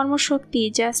 কর্মশক্তি,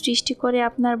 যা সৃষ্টি করে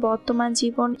আপনার বর্তমান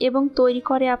জীবন এবং তৈরি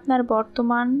করে আপনার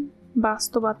বর্তমান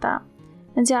বাস্তবতা,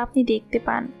 যা আপনি দেখতে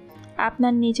পান।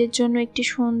 আপনার নিজের জন্য একটি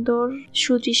সুন্দর,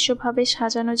 সুদৃশ্যভাবে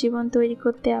সাজানো জীবন তৈরি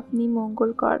করতে আপনি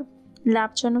মঙ্গলকর,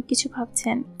 লাভজনক কিছু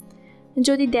ভাবছেন।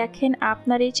 যদি দেখেন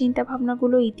আপনার এই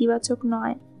চিন্তাভাবনাগুলো ইতিবাচক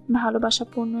নয়,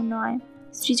 ভালোবাসাপূর্ণ নয়,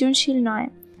 সৃজনশীল নয়,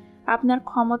 আপনার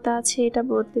ক্ষমতা আছে এটা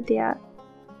বদলে দেওয়ার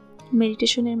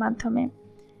মেডিটেশনের মাধ্যমে।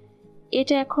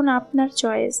 এটা এখন আপনার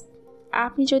চয়েস।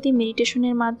 আপনি যদি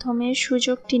মেডিটেশনের মাধ্যমে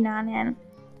সুযোগটি না নেন,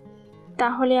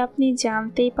 তাহলে আপনি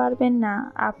জানতেই পারবেন না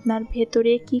আপনার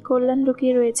ভেতরে কি কল্যাণ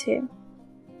লুকিয়ে রয়েছে।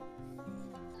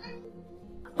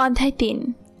 অধ্যায় 3,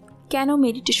 কেন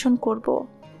মেডিটেশন করব?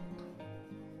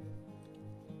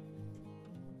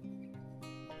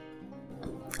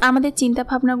 আমাদের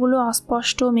চিন্তাভাবনাগুলো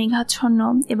অস্পষ্ট, মেঘাচ্ছন্ন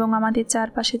এবং আমাদের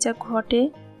চারপাশে যা ঘটে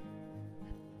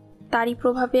তারই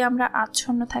প্রভাবে আমরা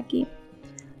আচ্ছন্ন থাকি।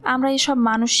 আমরা এসব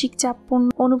মানসিক চাপপূর্ণ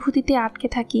অনুভূতিতে আটকে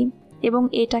থাকি এবং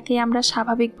এটাকে আমরা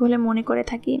স্বাভাবিক বলে মনে করে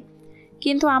থাকি।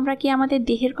 কিন্তু আমরা কি আমাদের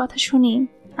দেহের কথা শুনি?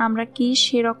 আমরা কি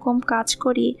সেরকম কাজ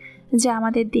করি যা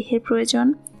আমাদের দেহের প্রয়োজন?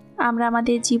 আমরা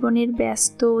আমাদের জীবনের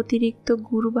ব্যস্ত, অতিরিক্ত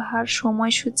গুরুবাহার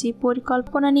সময়সূচি,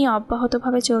 পরিকল্পনা নিয়ে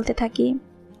অব্যাহতভাবে চলতে থাকি।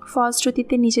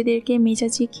 ফলশ্রুতিতে নিজেদেরকে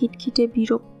মেজাজি, খিটখিটে,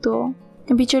 বিরক্ত,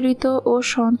 বিচলিত ও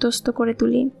সন্তুষ্ট করে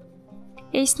তুলি।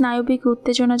 এই স্নায়বিক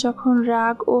উত্তেজনা যখন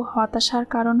রাগ ও হতাশার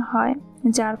কারণ হয়,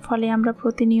 যার ফলে আমরা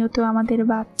প্রতিনিয়ত আমাদের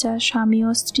বাচ্চা, স্বামী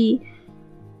ও স্ত্রী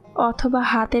অথবা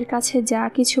হাতের কাছে যা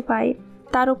কিছু পাই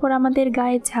তার উপর আমাদের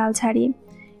গায়ে ঝাল ঝাড়ি,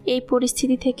 এই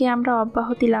পরিস্থিতি থেকে আমরা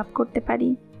অব্যাহতি লাভ করতে পারি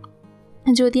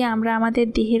যদি আমরা আমাদের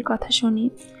দেহের কথা শুনি,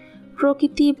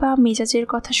 প্রকৃতি বা মেজাজের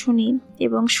কথা শুনি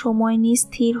এবং সময় নিয়ে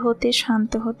স্থির হতে,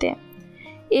 শান্ত হতে।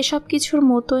 এসব কিছুর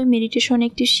মতোই মেডিটেশন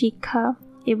একটি শিক্ষা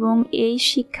এবং এই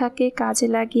শিক্ষাকে কাজে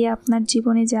লাগিয়ে আপনার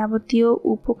জীবনে যাবতীয়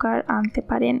উপকার আনতে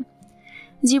পারেন।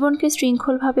 জীবনকে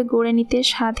শৃঙ্খলভাবে গড়ে নিতে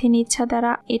স্বাধীন ইচ্ছা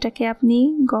দ্বারা এটাকে আপনি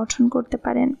গঠন করতে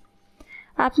পারেন।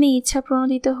 আপনি ইচ্ছা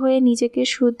প্রণোদিত হয়ে নিজেকে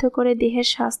শুদ্ধ করে দেহের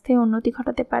স্বাস্থ্যে উন্নতি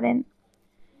ঘটাতে পারেন।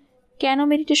 কেন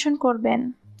মেডিটেশন করবেন?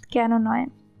 কেন নয়?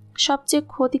 সবচেয়ে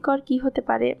ক্ষতিকর কি হতে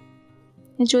পারে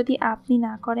যদি আপনি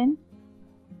না করেন?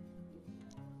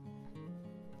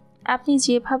 আপনি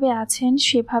যেভাবে আছেন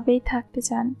সেভাবেই থাকতে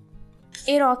চান।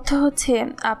 এর অর্থ হচ্ছে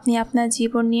আপনি আপনার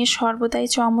জীবন নিয়ে সর্বদাই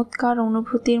চমৎকার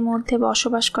অনুভূতির মধ্যে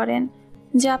বসবাস করেন,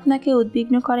 যা আপনাকে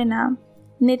উদ্বিগ্ন করে না,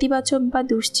 নেতিবাচক বা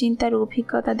দুশ্চিন্তার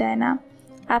অভিজ্ঞতা দেয় না।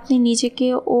 আপনি নিজেকে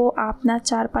ও আপনার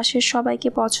চারপাশের সবাইকে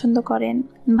পছন্দ করেন,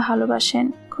 ভালোবাসেন।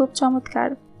 খুব চমৎকার।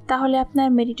 তাহলে আপনার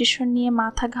মেডিটেশন নিয়ে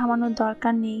মাথা ঘামানোর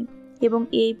দরকার নেই এবং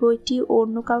এই বইটি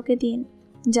অন্য কাউকে দিন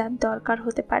যার দরকার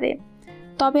হতে পারে।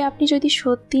 তবে আপনি যদি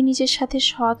সত্যি নিজের সাথে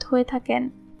সৎ হয়ে থাকেন,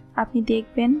 আপনি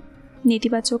দেখবেন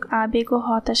নেতিবাচক আবেগ ও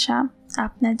হতাশা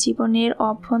আপনার জীবনের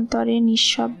অভ্যন্তরে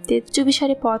নিঃশব্দে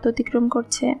চুপিসারে পথ অতিক্রম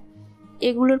করছে।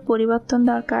 এগুলোর পরিবর্তন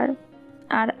দরকার,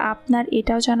 আর আপনার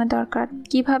এটাও জানা দরকার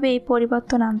কিভাবে এই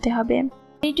পরিবর্তন আনতে হবে।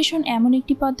 মেডিটেশন এমন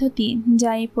একটি পদ্ধতি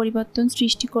যা এই পরিবর্তন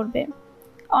সৃষ্টি করবে।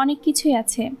 অনেক কিছুই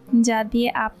আছে যা দিয়ে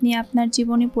আপনি আপনার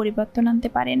জীবনে পরিবর্তন আনতে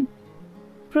পারেন।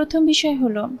 প্রথম বিষয়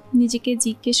হলো নিজেকে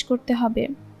জিজ্ঞেস করতে হবে,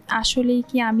 আসলেই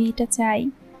কি আমি এটা চাই?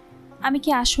 আমি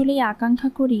কি আসলেই আকাঙ্ক্ষা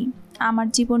করি? আমার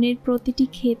জীবনের প্রতিটি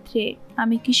ক্ষেত্রে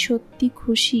আমি কি সত্যি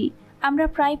খুশি? আমরা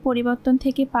প্রায় পরিবর্তন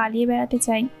থেকে পালিয়ে বেড়াতে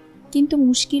চাই, কিন্তু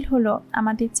মুশকিল হলো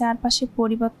আমাদের চারপাশে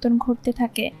পরিবর্তন ঘটতে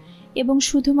থাকে এবং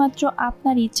শুধুমাত্র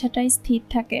আপনার ইচ্ছাটাই স্থির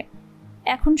থাকে।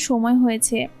 এখন সময়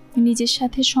হয়েছে নিজের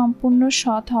সাথে সম্পূর্ণ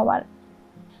সৎ হওয়ার।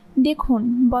 দেখুন,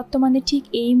 বর্তমানে ঠিক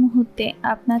এই মুহূর্তে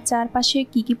আপনার চারপাশে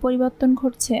কি কি পরিবর্তন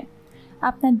ঘটছে।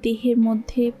 আপনার দেহের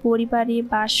মধ্যে, পরিবারে,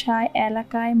 বাসায়,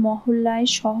 এলাকায়, মহল্লায়,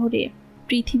 শহরে,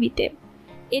 পৃথিবীতে।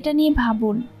 এটা নিয়ে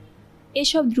ভাবুন।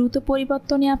 এসব দ্রুত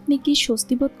পরিবর্তনে আপনি কি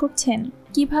স্বস্তি বোধ করছেন?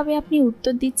 কিভাবে আপনি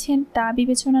উত্তর দিচ্ছেন তা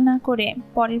বিবেচনা না করে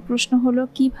পরের প্রশ্ন হলো,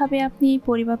 কিভাবে আপনি এই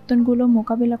পরিবর্তনগুলো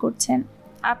মোকাবেলা করছেন?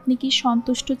 আপনি কি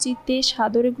সন্তুষ্ট চিত্তে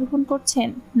সাদরে গ্রহণ করছেন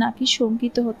নাকি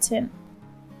শঙ্কিত হচ্ছেন?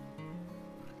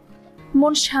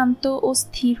 মন শান্ত ও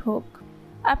স্থির হোক।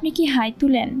 আপনি কি হাই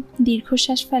তুলেন,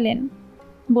 দীর্ঘশ্বাস ফেলেন?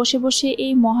 বসে বসে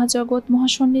এই মহাজগৎ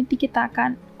মহাশূন্যের দিকে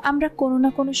তাকান। আমরা কোনো না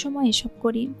কোনো সময় এসব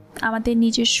করি। আমাদের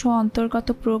নিজস্ব অন্তর্গত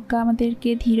প্রজ্ঞা আমাদেরকে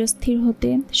ধীরস্থির হতে,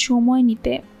 সময়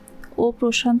নিতে ও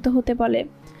প্রশান্ত হতে বলে।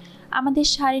 আমাদের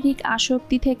শারীরিক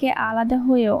আসক্তি থেকে আলাদা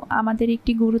হয়েও আমাদের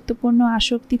একটি গুরুত্বপূর্ণ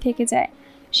আসক্তি থেকে যায়।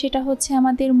 সেটা হচ্ছে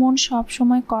আমাদের মন সব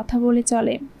সময় কথা বলে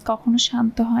চলে, কখনো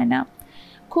শান্ত হয় না।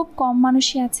 খুব কম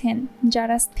মানুষই আছেন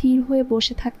যারা স্থির হয়ে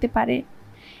বসে থাকতে পারে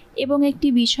এবং একটি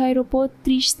বিষয়ের ওপর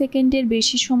 30 সেকেন্ডের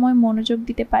বেশি সময় মনোযোগ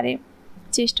দিতে পারে।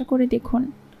 চেষ্টা করে দেখুন।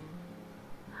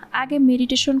 আগে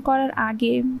মেডিটেশন করার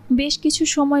আগে বেশ কিছু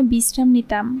সময় বিশ্রাম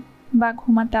নিতাম বা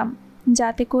ঘুমাতাম,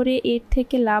 যাতে করে এর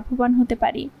থেকে লাভবান হতে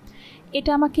পারি।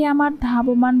 এটা আমাকে আমার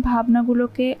ধাবমান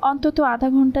ভাবনাগুলোকে অন্তত আধা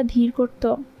ঘন্টা ধীর করত,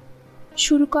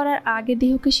 শুরু করার আগে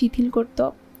দেহকে শিথিল করত।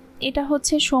 এটা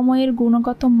হচ্ছে সময়ের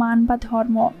গুণগত মান বা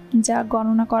ধর্ম, যা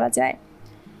গণনা করা যায়।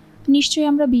 নিশ্চয়ই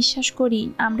আমরা বিশ্বাস করি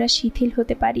আমরা শিথিল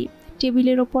হতে পারি।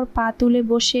 টেবিলের ওপর পা তুলে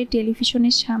বসে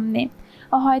টেলিভিশনের সামনে,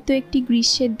 হয়তো একটি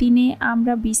গ্রীষ্মের দিনে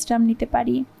আমরা বিশ্রাম নিতে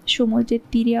পারি সমুদ্রের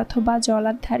তীরে অথবা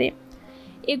জলার ধারে।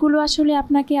 এগুলো আসলে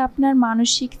আপনাকে আপনার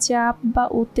মানসিক চাপ বা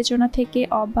উত্তেজনা থেকে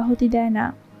অব্যাহতি দেয় না,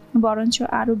 বরঞ্চ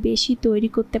আরও বেশি তৈরি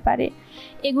করতে পারে।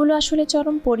 এগুলো আসলে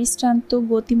চরম পরিশ্রান্ত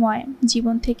গতিময়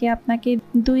জীবন থেকে আপনাকে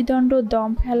দুই দণ্ড দম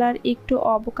ফেলার একটু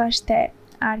অবকাশ দেয়,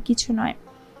 আর কিছু নয়।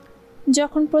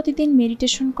 যখন প্রতিদিন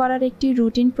মেডিটেশন করার একটি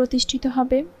রুটিন প্রতিষ্ঠিত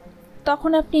হবে,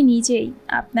 তখন আপনি নিজেই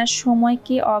আপনার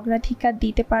সময়কে অগ্রাধিকার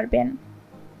দিতে পারবেন।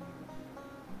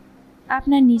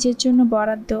 আপনার নিজের জন্য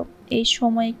বরাদ্দ এই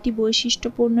সময় একটি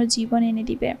বৈশিষ্ট্যপূর্ণ জীবন এনে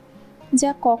দিবে,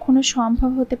 যা কখনো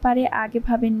সম্ভব হতে পারে আগে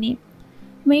ভাবেননি।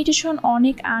 মেডিটেশন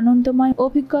অনেক আনন্দময়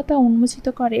অভিজ্ঞতা উন্মোচিত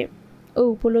করে ও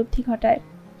উপলব্ধি ঘটায়।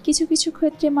 কিছু কিছু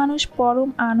ক্ষেত্রে মানুষ পরম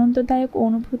আনন্দদায়ক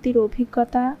অনুভূতির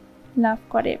অভিজ্ঞতা লাভ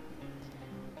করে,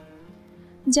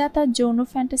 যা তার যৌন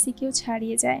ফ্যান্টাসিকেও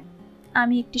ছাড়িয়ে যায়।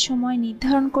 আমি একটি সময়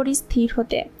নির্ধারণ করি স্থির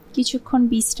হতে, কিছুক্ষণ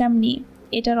বিশ্রাম নিই।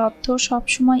 এটার অর্থ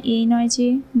সবসময় এই নয় যে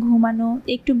ঘুমানো,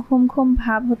 একটু ঘুম ঘুম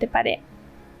ভাব হতে পারে।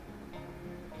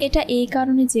 এটা এই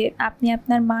কারণে যে আপনি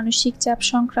আপনার মানসিক চাপ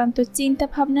সংক্রান্ত চিন্তা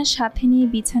ভাবনার সাথে নিয়ে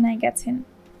বিছানায় গেছেন।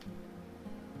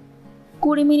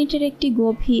 20 মিনিটের একটি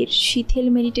গভীর শিথিল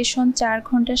মেডিটেশন 4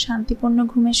 ঘন্টা শান্তিপূর্ণ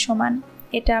ঘুমের সমান।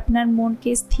 এটা আপনার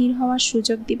মনকে স্থির হওয়ার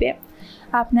সুযোগ দিবে,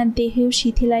 আপনার দেহেও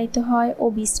শিথিলায়িত হয় ও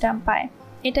বিশ্রাম পায়।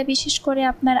 এটা বিশেষ করে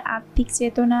আপনার আত্মিক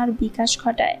চেতনার বিকাশ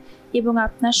ঘটায় এবং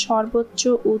আপনার সর্বোচ্চ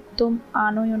উত্তম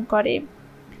আনয়ন করে।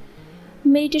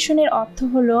 মেডিটেশনের অর্থ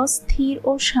হলো স্থির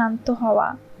ও শান্ত হওয়া,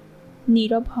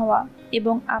 নীরব হওয়া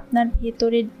এবং আপনার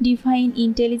ভেতরের ডিভাইন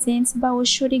ইন্টেলিজেন্স বা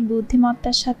ঐশ্বরিক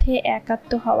বুদ্ধিমত্তার সাথে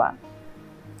একাত্ম হওয়া।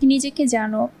 নিজেকে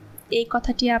জানো, এই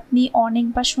কথাটি আপনি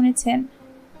অনেকবার শুনেছেন,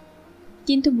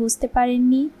 কিন্তু বুঝতে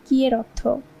পারেননি কি এর অর্থ।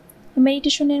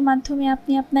 মেডিটেশনের মাধ্যমে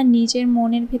আপনি আপনার নিজের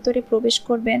মনের ভেতরে প্রবেশ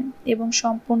করবেন এবং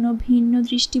সম্পূর্ণ ভিন্ন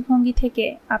দৃষ্টিভঙ্গি থেকে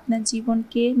আপনার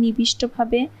জীবনকে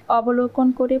নিবিষ্টভাবে অবলোকন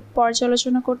করে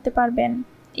পর্যালোচনা করতে পারবেন।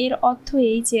 এর অর্থ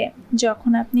এই যে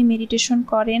যখন আপনি মেডিটেশন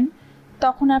করেন,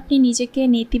 তখন আপনি নিজেকে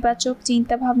নেতিবাচক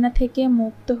চিন্তাভাবনা থেকে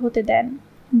মুক্ত হতে দেন,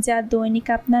 যা দৈনিক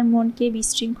আপনার মনকে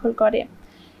বিশৃঙ্খল করে।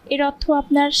 এর অর্থ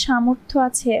আপনার সামর্থ্য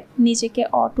আছে নিজেকে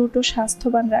অটুট ও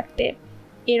স্বাস্থ্যবান রাখতে।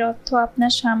 এর অর্থ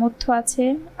আপনার সামর্থ্য আছে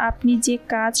আপনি যে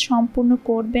কাজ সম্পূর্ণ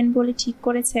করবেন বলে ঠিক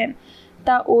করেছেন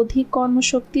তা অধিক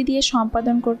কর্মশক্তি দিয়ে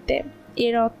সম্পাদন করতে।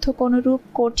 এর অর্থ কোনোরূপ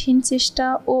কঠিন চেষ্টা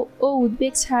ও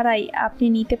উদ্বেগ ছাড়াই আপনি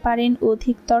নিতে পারেন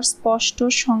অধিকতর স্পষ্ট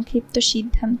সংক্ষিপ্ত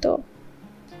সিদ্ধান্ত।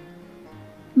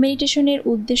 মেডিটেশনের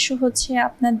উদ্দেশ্য হচ্ছে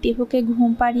আপনার দেহকে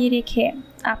ঘুম পাড়িয়ে রেখে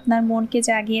আপনার মনকে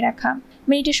জাগিয়ে রাখা।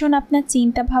 মেডিটেশন আপনার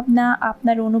চিন্তা ভাবনা,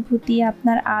 আপনার অনুভূতি,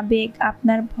 আপনার আবেগ,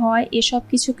 আপনার ভয় এসব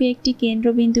কিছুকে একটি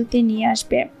কেন্দ্রবিন্দুতে নিয়ে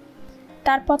আসবে,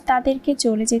 তারপর তাদেরকে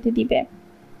চলে যেতে দিবে।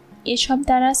 এসব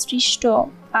দ্বারা সৃষ্ট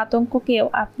আতঙ্ককেও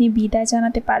আপনি বিদায়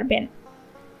জানাতে পারবেন।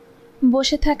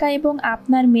 বসে থাকা এবং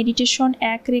আপনার মেডিটেশন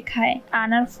এক রেখায়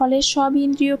আনার ফলে সব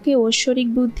ইন্দ্রিয়কে ঐশ্বরিক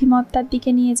বুদ্ধিমত্তার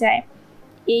দিকে নিয়ে যায়।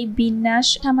 এই বিন্যাস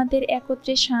আমাদের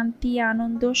একত্রে শান্তি,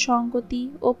 আনন্দ, সংগতি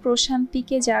ও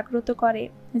প্রশান্তিকে জাগ্রত করে,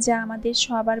 যা আমাদের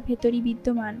সবার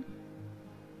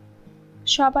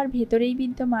ভেতরেই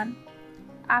বিদ্যমান।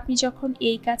 আপনি যখন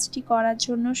এই কাজটি করার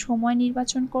জন্য সময়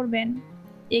নির্বাচন করবেন,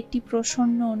 একটি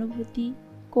প্রসন্ন অনুভূতি,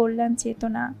 কল্যাণ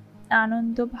চেতনা,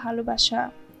 আনন্দ, ভালোবাসা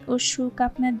ও সুখ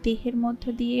আপনার দেহের মধ্য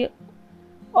দিয়ে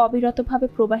অবিরতভাবে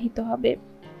প্রবাহিত হবে।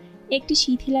 একটি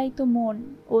শিথিলায়িত মন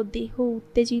ও দেহ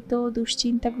উত্তেজিত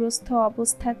দুশ্চিন্তাগ্রস্ত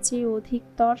অবস্থার চেয়ে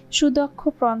অধিকতর সুদক্ষ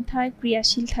পন্থায়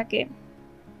ক্রিয়াশীল থাকে।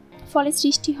 ফলে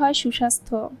সৃষ্টি হয়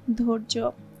সুস্বাস্থ্য, ধৈর্য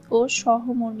ও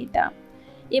সহমর্মিতা,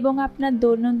 এবং আপনার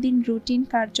দৈনন্দিন রুটিন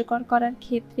কার্যকর করার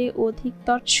ক্ষেত্রে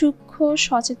অধিকতর সূক্ষ্ম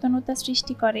সচেতনতা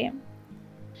সৃষ্টি করে।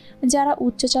 যারা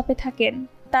উচ্চচাপে থাকেন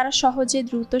তারা সহজে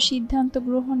দ্রুত সিদ্ধান্ত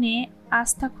গ্রহণে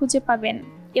আস্থা খুঁজে পাবেন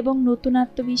এবং নতুন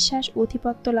আত্মবিশ্বাস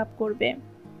আধিপত্য লাভ করবে।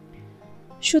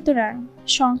 সুতরাং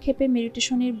সংক্ষেপে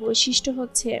মেডিটেশনের বৈশিষ্ট্য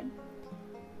হচ্ছে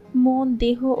মন,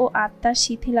 দেহ ও আত্মার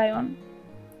শিথিলায়ন,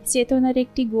 চেতনার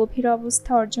একটি গভীর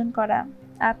অবস্থা অর্জন করা,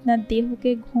 আপনার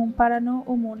দেহকে ঘুম পাড়ানো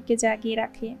ও মনকে জাগিয়ে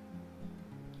রাখে,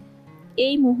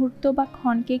 এই মুহূর্ত বা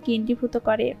ক্ষণকে কেন্দ্রীভূত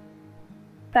করে,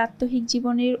 প্রাত্যহিক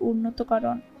জীবনের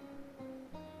উন্নতকরণ,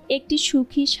 একটি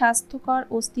সুখী স্বাস্থ্যকর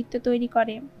অস্তিত্ব তৈরি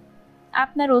করে,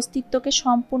 আপনার অস্তিত্বকে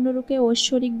সম্পূর্ণরূপে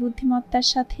ঐশ্বরিক বুদ্ধিমত্তার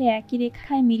সাথে একই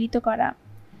রেখায় মিলিত করা,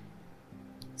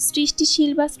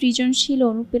 সৃষ্টিশীল বা সৃজনশীল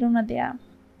অনুপ্রেরণা দেয়া।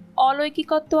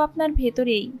 অলৌকিকত্ব আপনার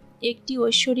ভেতরেই একটি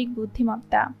ঐশ্বরিক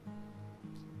বুদ্ধিমত্তা।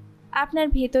 আপনার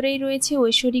ভেতরেই রয়েছে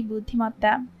ঐশ্বরিক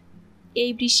বুদ্ধিমত্তা।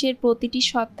 এই বিশ্বের প্রতিটি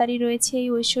সত্তারই রয়েছে এই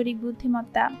ঐশ্বরিক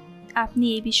বুদ্ধিমত্তা। আপনি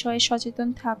এই বিষয়ে সচেতন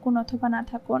থাকুন অথবা না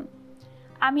থাকুন,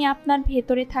 আমি আপনার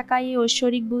ভেতরে থাকা এই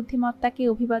ঐশ্বরিক বুদ্ধিমত্তাকে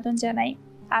অভিবাদন জানাই।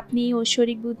 আপনি এই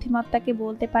ঐশ্বরিক বুদ্ধিমত্তাকে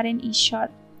বলতে পারেন ঈশ্বর,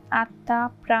 আত্মা,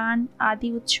 প্রাণ, আদি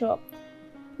উৎস।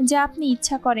 যা আপনি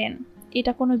ইচ্ছা করেন,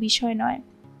 এটা কোনো বিষয় নয়।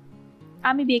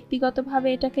 আমি ব্যক্তিগতভাবে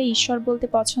এটাকে ঈশ্বর বলতে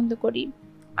পছন্দ করি।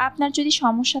 আপনার যদি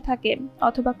সমস্যা থাকে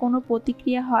অথবা কোনো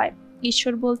প্রতিক্রিয়া হয়,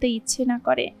 ঈশ্বর বলতে ইচ্ছে না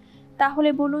করে, তাহলে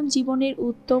বলুন জীবনের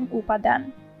উত্তম উপাদান।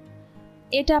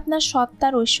 এটা আপনার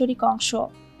সত্তার ঐশ্বরিক অংশ।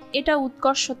 এটা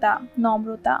উৎকর্ষতা,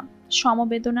 নম্রতা,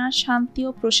 সমবেদনা, শান্তি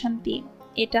ও প্রশান্তি।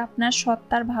 এটা আপনার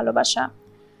সত্তার ভালোবাসা।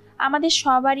 আমাদের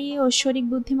সবারই ঐশ্বরিক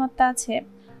বুদ্ধিমত্তা আছে।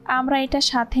 আমরা এটা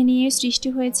সাথে নিয়ে সৃষ্টি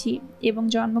হয়েছি এবং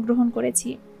জন্মগ্রহণ করেছি।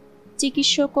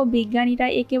 চিকিৎসক ও বিজ্ঞানীরা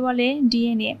একে বলে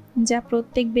ডিএনএ, যা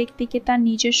প্রত্যেক ব্যক্তিকে তার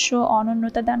নিজস্ব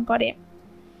অনন্যতা দান করে।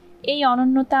 এই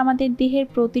অনন্যতা আমাদের দেহের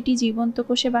প্রতিটি জীবন্ত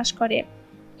কোষে বাস করে।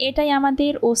 এটাই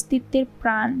আমাদের অস্তিত্বের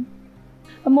প্রাণ।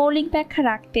 মৌলিক ব্যাখ্যা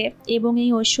রাখতে এবং এই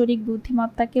ঐশ্বরিক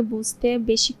বুদ্ধিমত্তাকে বুঝতে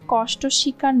বেশি কষ্ট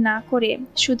স্বীকার না করে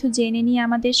শুধু জেনে নিয়ে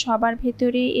আমাদের সবার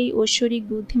ভেতরে এই ঐশ্বরিক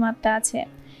বুদ্ধিমত্তা আছে।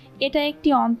 এটা একটি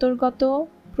অন্তর্গত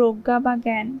প্রজ্ঞা বা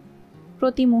জ্ঞান,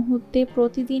 প্রতি মুহূর্তে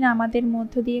প্রতিদিন আমাদের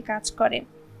মধ্য দিয়ে কাজ করে।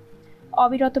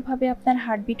 অবিরতভাবে আপনার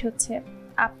হার্টবিট হচ্ছে।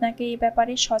 আপনাকে এই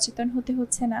ব্যাপারে সচেতন হতে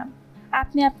হচ্ছে না।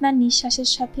 আপনি আপনার নিঃশ্বাসের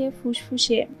সাথে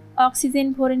ফুসফুসে অক্সিজেন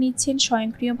ভরে নিচ্ছেন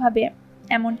স্বয়ংক্রিয়ভাবে।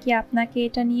 এমনকি আপনাকে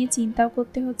এটা নিয়ে চিন্তাও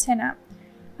করতে হচ্ছে না।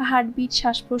 হার্টবিট,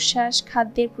 শ্বাস প্রশ্বাস,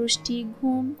 খাদ্যের পুষ্টি,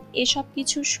 ঘুম, এসব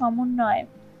কিছুর সমন্বয়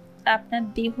আপনার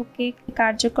দেহকে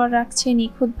কার্যকর রাখছে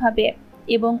নিখুঁতভাবে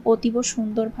এবং অতীব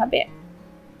সুন্দরভাবে।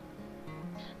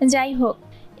 যাই হোক,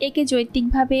 একে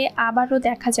যৌক্তিকভাবে আবারও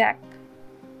দেখা যাক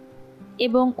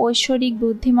এবং ঐশ্বরিক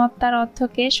বুদ্ধিমত্তার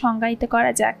অর্থকে সংজ্ঞায়িত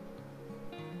করা যাক।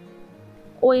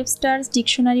 ওয়েবস্টার্স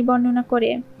ডিকশনারি বর্ণনা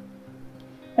করে,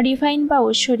 রিভাইন বা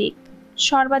ঐশ্বরিক,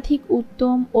 সর্বাধিক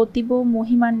উত্তম, অতীব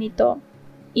মহিমান্বিত,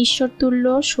 ঈশ্বরতুল্য,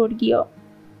 স্বর্গীয়।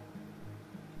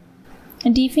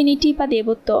 ডিভিনিটি বা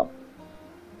দেবত্ব,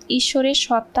 ঈশ্বরের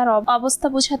সত্তার অবস্থা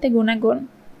বোঝাতে গুণাগুণ।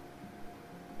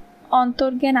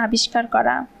 অন্তর্জ্ঞান আবিষ্কার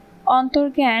করা,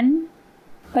 অন্তর্জ্ঞান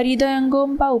হৃদয়ঙ্গম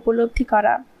বা উপলব্ধি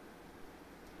করা।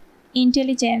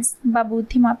 ইন্টেলিজেন্স বা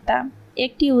বুদ্ধিমত্তা,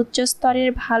 একটি উচ্চ স্তরের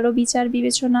ভালো বিচার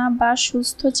বিবেচনা বা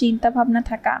সুস্থ চিন্তাভাবনা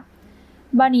থাকা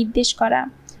বা নির্দেশ করা।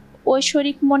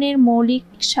 ঐশ্বরিক মনের মৌলিক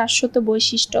শাশ্বত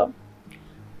বৈশিষ্ট্য।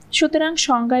 সুতরাং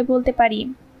সংজ্ঞায় বলতে পারি,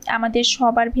 আমাদের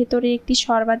সবার ভেতরে একটি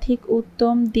সর্বাধিক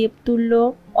উত্তম, দেবতুল্য,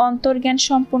 অন্তর্জ্ঞান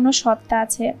সম্পন্ন সত্তা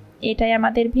আছে। এটাই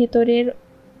আমাদের ভেতরের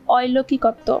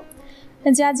অলৌকিকত্ব,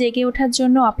 যা জেগে ওঠার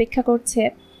জন্য অপেক্ষা করছে।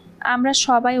 আমরা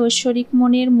সবাই ঐশ্বরিক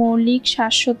মনের মৌলিক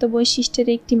শাশ্বত বৈশিষ্ট্যের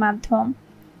একটি মাধ্যম।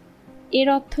 এর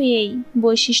অর্থ এই,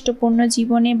 বৈশিষ্ট্যপূর্ণ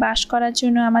জীবনে বাস করার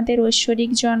জন্য আমাদের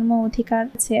ঐশ্বরিক জন্ম অধিকার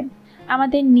আছে।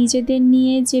 আমাদের নিজেদের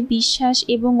নিয়ে যে বিশ্বাস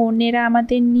এবং অন্যেরা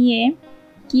আমাদের নিয়ে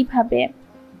কিভাবে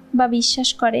বা বিশ্বাস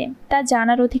করে তা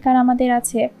জানার অধিকার আমাদের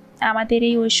আছে। আমাদের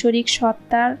এই ঐশ্বরিক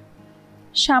সত্তার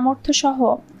সামর্থ্য সহ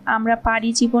আমরা পারি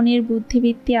জীবনের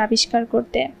বুদ্ধিবৃত্তি আবিষ্কার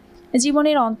করতে,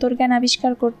 জীবনের অন্তর্জ্ঞান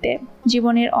আবিষ্কার করতে,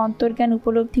 জীবনের অন্তর্জ্ঞান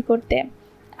উপলব্ধি করতে।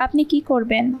 আপনি কি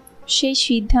করবেন সেই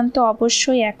সিদ্ধান্ত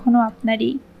অবশ্যই এখনও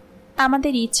আপনারই।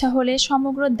 আমাদের ইচ্ছা হলে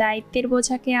সমগ্র দায়িত্বের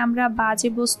বোঝাকে আমরা বাজে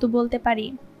বস্তু বলতে পারি,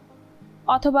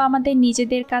 অথবা আমাদের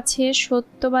নিজেদের কাছে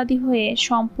সত্যবাদী হয়ে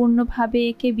সম্পূর্ণভাবে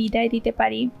একে বিদায় দিতে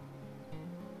পারি।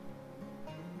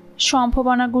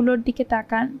 সম্ভাবনাগুলোর দিকে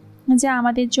তাকান যা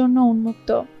আমাদের জন্য উন্মুক্ত।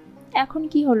 এখন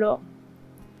কি হলো?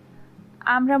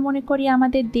 আমরা মনে করি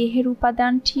আমাদের দেহের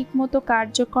উপাদান ঠিকমতো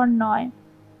কার্যকর নয়,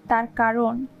 তার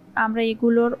কারণ আমরা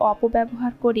এগুলোর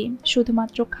অপব্যবহার করি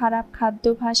শুধুমাত্র খারাপ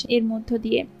খাদ্যাভ্যাস এর মধ্য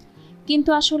দিয়ে।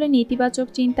 কিন্তু আসলে নেতিবাচক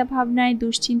চিন্তাভাবনায়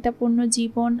দুশ্চিন্তাপূর্ণ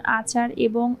জীবন, আচার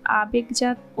এবং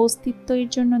আবেগজাত অস্তিত্ব এর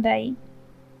জন্য দায়ী।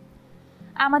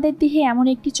 আমাদের দেহে এমন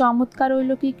একটি চমৎকার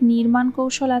অলৌকিক নির্মাণ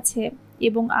কৌশল আছে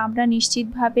এবং আমরা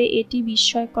নিশ্চিতভাবে একটি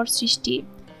বিস্ময়কর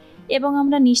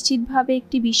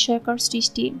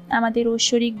সৃষ্টি। আমাদের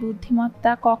ঐশ্বরিক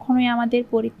বুদ্ধিমত্তা কখনোই আমাদের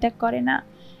পরিত্যাগ করে না,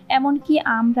 এমনকি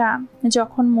আমরা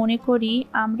যখন মনে করি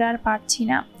আমরা আর পারছি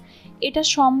না, এটা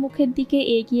সম্মুখের দিকে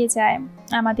এগিয়ে যায়।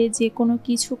 আমাদের যে কোনো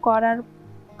কিছু করার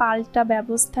পাল্টা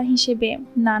ব্যবস্থা হিসেবে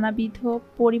নানাবিধ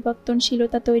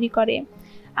পরিবর্তনশীলতা তৈরি করে।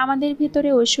 আমাদের ভেতরে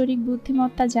ঐশ্বরিক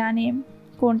বুদ্ধিমত্তা জানে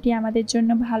কোনটি আমাদের জন্য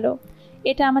ভালো।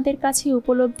 এটা আমাদের কাছে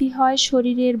উপলব্ধি হয়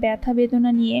শরীরের ব্যথা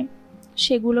বেদনা নিয়ে।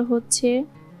 সেগুলো হচ্ছে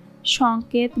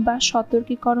সংকেত বা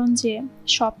সতর্কীকরণ যে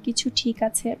সব কিছু ঠিক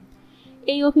আছে।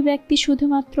 এই অভিব্যক্তি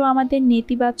শুধুমাত্র আমাদের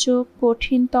নেতিবাচক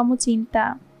কঠিনতম চিন্তা,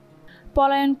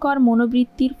 পলায়নকর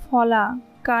মনোবৃত্তির ফলা,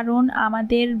 কারণ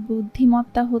আমাদের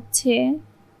বুদ্ধিমত্তা হচ্ছে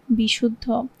বিশুদ্ধ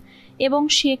এবং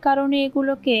সে কারণে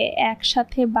এগুলোকে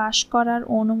একসাথে বাস করার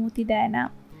অনুমতি দেয় না।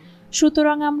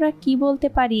 সুতরাং আমরা কি বলতে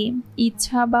পারি?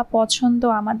 ইচ্ছা বা পছন্দ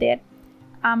আমাদের।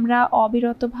 আমরা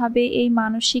অবিরতভাবে এই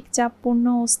মানসিক চাপপূর্ণ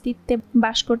অস্তিত্বে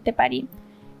বাস করতে পারি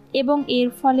এবং এর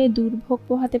ফলে দুর্ভোগ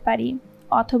পোহাতে পারি,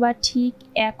 অথবা ঠিক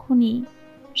এখনই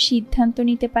সিদ্ধান্ত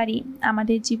নিতে পারি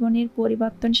আমাদের জীবনের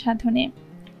পরিবর্তন সাধনে।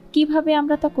 কিভাবে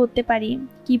আমরা তা করতে পারি?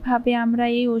 কিভাবে আমরা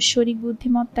এই ঐশ্বরিক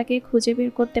বুদ্ধিমত্তাকে খুঁজে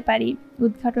বের করতে পারি,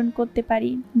 উদ্ঘাটন করতে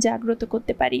পারি, জাগ্রত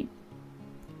করতে পারি?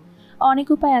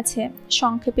 অনেক উপায় আছে।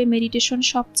 সংক্ষেপে, মেডিটেশন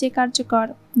সবচেয়ে কার্যকর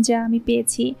যা আমি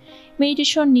পেয়েছি।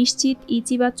 মেডিটেশন নিশ্চিত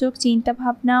ইতিবাচক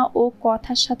চিন্তাভাবনা ও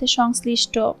কথার সাথে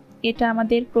সংশ্লিষ্ট। এটা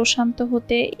আমাদের প্রশান্ত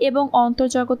হতে এবং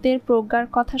অন্তর্জগতের প্রজ্ঞার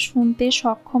কথা শুনতে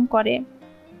সক্ষম করে।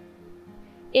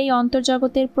 এই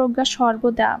অন্তর্জগতের প্রজ্ঞা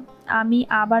সর্বদা, আমি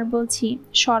আবার বলছি,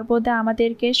 সর্বদা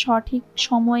আমাদেরকে সঠিক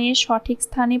সময়ে সঠিক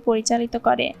স্থানে পরিচালিত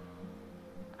করে।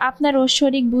 আপনার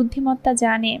ঐশ্বরিক বুদ্ধিমত্তা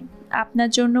জানে আপনার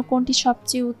জন্য কোনটি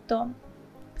সবচেয়ে উত্তম।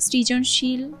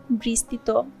 সৃজনশীল, বিস্তৃত,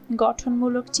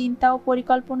 গঠনমূলক চিন্তা ও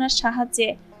পরিকল্পনার সাহায্যে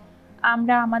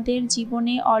আমরা আমাদের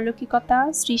জীবনে অলৌকিকতা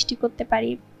সৃষ্টি করতে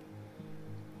পারি।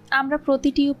 আমরা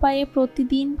প্রতিটি উপায়ে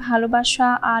প্রতিদিন ভালোবাসা,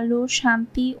 আলো,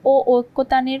 শান্তি ও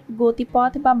ঐক্যতানের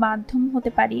গতিপথ বা মাধ্যম হতে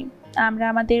পারি। আমরা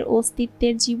আমাদের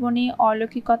অস্তিত্বের জীবনে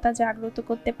অলৌকিকতা জাগ্রত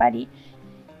করতে পারি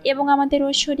এবং আমাদের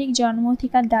ঐশ্বরিক জন্ম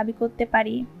অধিকার দাবি করতে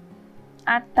পারি।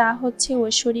 আর তা হচ্ছে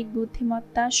ঐশ্বরিক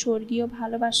বুদ্ধিমত্তা, স্বর্গীয়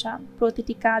ভালোবাসা।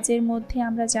 প্রতিটি কাজের মধ্যে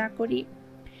আমরা যা করি,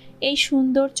 এই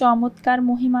সুন্দর, চমৎকার,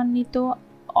 মহিমান্বিত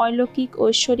অলৌকিক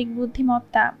ঐশ্বরিক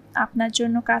বুদ্ধিমত্তা আপনার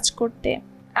জন্য কাজ করতে,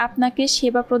 আপনাকে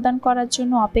সেবা প্রদান করার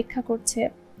জন্য অপেক্ষা করছে।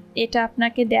 এটা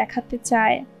আপনাকে দেখাতে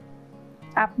চায়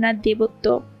আপনার দেবত্ব,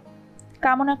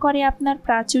 কামনা করে আপনার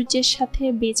প্রাচুর্যের সাথে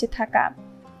বেঁচে থাকা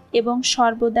এবং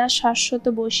সর্বদা শাশ্বত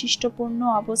বৈশিষ্ট্যপূর্ণ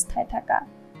অবস্থায় থাকা।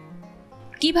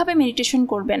 কিভাবে মেডিটেশন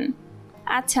করবেন?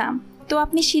 আচ্ছা, তো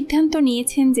আপনি সিদ্ধান্ত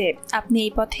নিয়েছেন যে আপনি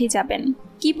এই পথেই যাবেন।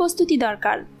 কি প্রস্তুতি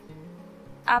দরকার?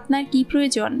 আপনার কি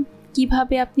প্রয়োজন?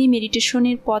 কিভাবে আপনি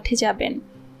মেডিটেশনের পথে যাবেন?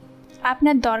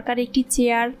 আপনার দরকার একটি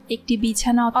চেয়ার, একটি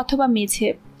বিছানা অথবা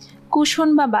মেঝে, কুশন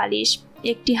বা বালিশ,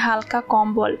 একটি হালকা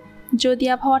কম্বল যদি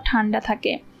আবহাওয়া ঠান্ডা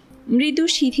থাকে, মৃদু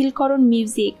শিথিলকরণ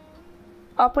মিউজিক।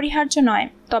 অপরিহার্য নয়,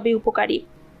 তবে উপকারী।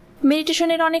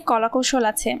 মেডিটেশনের অনেক কলাকৌশল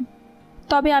আছে,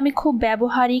 তবে আমি খুব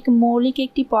ব্যবহারিক, মৌলিক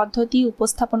একটি পদ্ধতি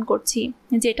উপস্থাপন করছি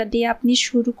যেটা দিয়ে আপনি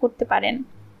শুরু করতে পারেন।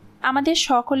 আমাদের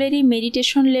সকলেরই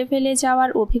মেডিটেশন লেভেলে যাওয়ার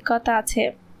অভিজ্ঞতা আছে।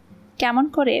 কেমন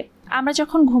করে? আমরা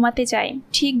যখন ঘুমাতে যাই,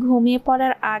 ঠিক ঘুমিয়ে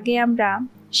পড়ার আগে আমরা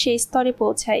সেই স্তরে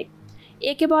পৌঁছাই।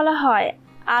 একে বলা হয়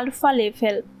আলফা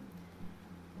লেভেল।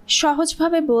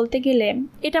 সহজভাবে বলতে গেলে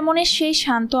এটা মনের সেই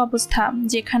শান্ত অবস্থা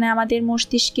যেখানে আমাদের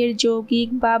মস্তিষ্কের যৌগিক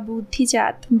বা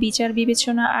বুদ্ধিজাত বিচার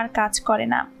বিবেচনা আর কাজ করে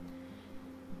না।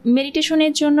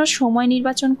 মেডিটেশনের জন্য সময়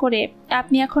নির্বাচন করে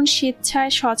আপনি এখন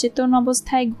স্বেচ্ছায় সচেতন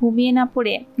অবস্থায় ঘুমিয়ে না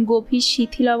পড়ে গভীর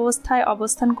শিথিল অবস্থায়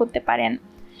অবস্থান করতে পারেন।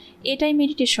 এটাই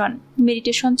মেডিটেশন।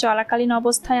 মেডিটেশন চলাকালীন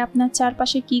অবস্থায় আপনার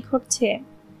চারপাশে কি ঘটছে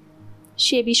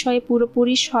সে বিষয়ে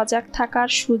পুরোপুরি সজাগ থাকার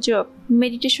সুযোগ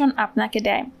মেডিটেশন আপনাকে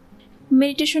দেয়।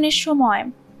 মেডিটেশনের সময়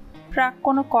প্রাক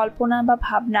কোনো কল্পনা বা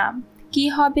ভাবনা, কি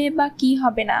হবে বা কি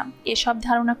হবে না, এসব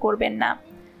ধারণা করবেন না।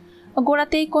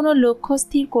 গোড়াতেই কোনো লক্ষ্য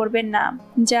স্থির করবেন না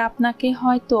যা আপনাকে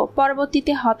হয়তো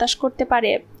পরবর্তীতে হতাশ করতে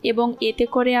পারে এবং এতে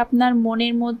করে আপনার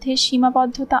মনের মধ্যে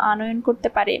সীমাবদ্ধতা আনয়ন করতে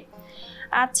পারে।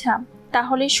 আচ্ছা,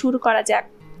 তাহলে শুরু করা যাক।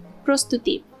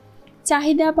 প্রস্তুতি,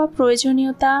 চাহিদা বা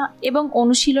প্রয়োজনীয়তা এবং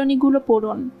অনুশীলনীগুলো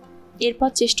পড়ুন, এরপর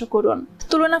চেষ্টা করুন।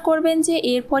 তুলনা করবেন যে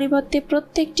এর পরিবর্তে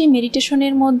প্রত্যেকটি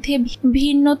মেডিটেশনের মধ্যে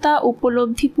ভিন্নতা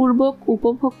উপলব্ধিপূর্বক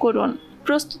উপভোগ করুন।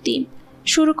 প্রস্তুতি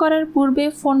শুরু করার পূর্বে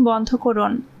ফোন বন্ধ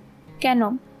করুন। কেন?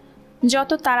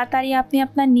 যত তাড়াতাড়ি আপনি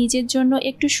আপনার নিজের জন্য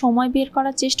একটু সময় বের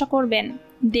করার চেষ্টা করবেন,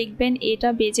 দেখবেন এটা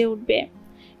বেজে উঠবে।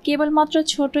 কেবলমাত্র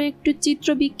ছোট একটু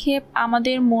চিত্রবিক্ষেপ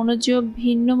আমাদের মনোযোগ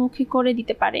ভিন্নমুখী করে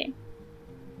দিতে পারে।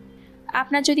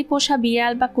 আপনার যদি পোষা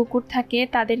বিড়াল বা কুকুর থাকে,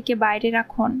 তাদেরকে বাইরে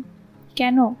রাখুন।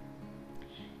 কেন?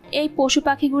 এই পশু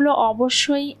পাখিগুলো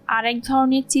অবশ্যই আরেক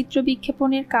ধরনের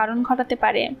চিত্রবিক্ষেপণের কারণ ঘটাতে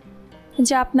পারে,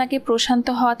 যা আপনাকে প্রশান্ত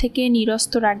হওয়া থেকে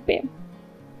নিরস্ত রাখবে।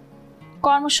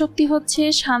 কর্মশক্তি হচ্ছে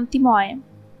শান্তিময়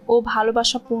ও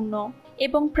ভালোবাসাপূর্ণ,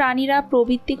 এবং প্রাণীরা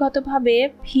প্রবৃত্তিগতভাবে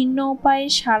ভিন্ন উপায়ে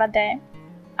সাড়া দেয়।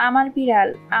 আমার বিড়াল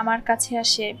আমার কাছে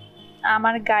আসে,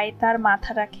 আমার গায়ে তার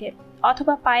মাথা রাখে,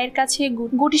 অথবা পায়ের কাছে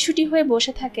গুটিসুটি হয়ে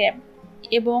বসে থাকে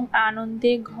এবং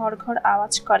আনন্দে ঘর ঘর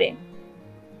আওয়াজ করে।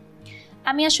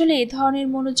 আমি আসলে এ ধরনের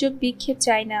মনোযোগ বিক্ষেপ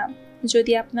চাই না।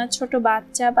 যদি আপনার ছোট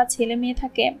বাচ্চা বা ছেলে মেয়ে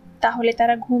থাকে, তাহলে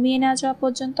তারা ঘুমিয়ে না যাওয়া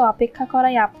পর্যন্ত অপেক্ষা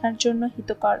করাই আপনার জন্য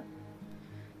হিতকর।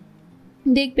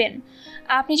 দেখবেন,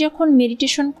 আপনি যখন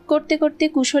মেডিটেশন করতে করতে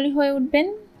কুশলী হয়ে উঠবেন,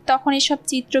 তখন এসব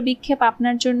চিত্র বিক্ষেপ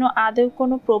আপনার জন্য আদৌ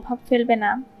কোনো প্রভাব ফেলবে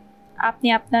না। আপনি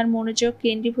আপনার মনোযোগ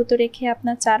কেন্দ্রীভূত রেখে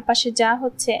আপনার চারপাশে যা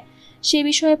হচ্ছে সে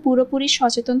বিষয়ে পুরোপুরি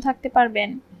সচেতন থাকতে পারবেন।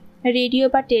 রেডিও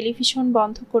বা টেলিভিশন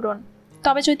বন্ধ করুন।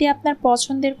 তবে যদি আপনার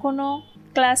পছন্দের কোনো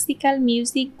ক্লাসিক্যাল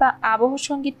মিউজিক বা আবহ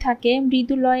সঙ্গীত থাকে,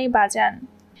 মৃদু লয়ে বাজান।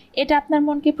 এটা আপনার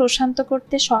মনকে প্রশান্ত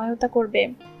করতে সহায়তা করবে।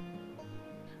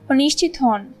 নিশ্চিত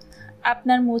হন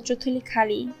আপনার মূত্রথলি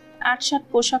খালি। আটসাট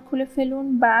পোশাক খুলে ফেলুন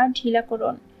বা ঢিলা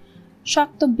করুন।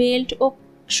 শক্ত বেল্ট ও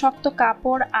শক্ত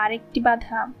কাপড় আরেকটি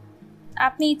বাধা।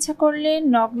 আপনি ইচ্ছা করলে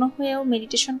নগ্ন হয়েও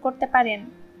মেডিটেশন করতে পারেন।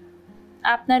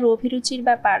 আপনার অভিরুচির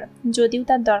ব্যাপার, যদিও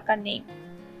তার দরকার নেই।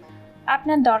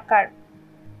 আপনার দরকার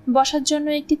বসার জন্য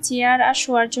একটি চেয়ার আর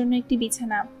শোয়ার জন্য একটি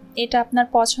বিছানা। এটা আপনার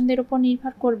পছন্দের উপর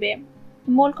নির্ভর করবে।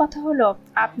 মূল কথা হলো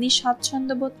আপনি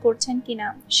স্বাচ্ছন্দ্য বোধ করছেন কিনা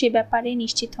সে ব্যাপারে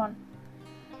নিশ্চিত হন।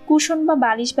 কুশন বা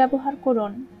বালিশ ব্যবহার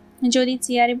করুন। যদি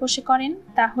চেয়ারে বসে করেন,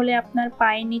 তাহলে আপনার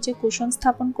পায়ের নিচে কুশন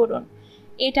স্থাপন করুন।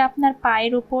 এটা আপনার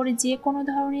পায়ের ওপর যে কোনো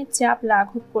ধরনের চাপ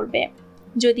লাঘব করবে।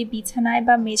 যদি বিছানায়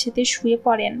বা মেঝেতে শুয়ে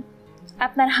পড়েন,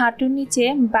 আপনার হাঁটুর নিচে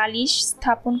বালিশ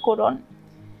স্থাপন করুন।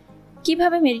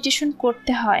 কিভাবে মেডিটেশন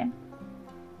করতে হয়?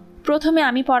 প্রথমে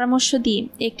আমি পরামর্শ দিই,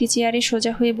 একটি চেয়ারে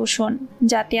সোজা হয়ে বসুন,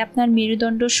 যাতে আপনার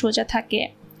মেরুদণ্ড সোজা থাকে,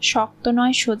 শক্ত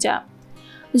নয়, সোজা।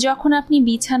 যখন আপনি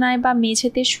বিছানায় বা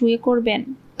মেঝেতে শুয়ে করবেন,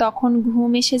 তখন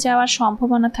ঘুম এসে যাওয়ার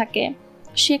সম্ভাবনা থাকে।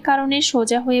 সে কারণে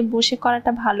সোজা হয়ে বসে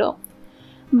করাটা ভালো।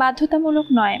 বাধ্যতামূলক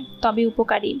নয়, তবে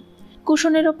উপকারী।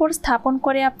 কুশনের ওপর স্থাপন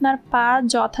করে আপনার পা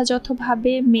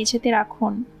যথাযথভাবে মেঝেতে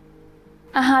রাখুন।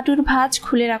 হাঁটুর ভাঁজ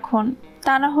খুলে রাখুন,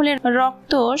 তা না হলে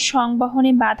রক্ত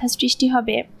সংবহনে বাধা সৃষ্টি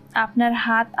হবে। আপনার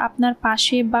হাত আপনার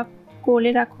পাশে বা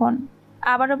কোলে রাখুন।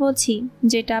 আবারও বলছি,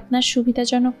 যেটা আপনার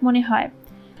সুবিধাজনক মনে হয়।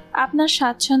 আপনার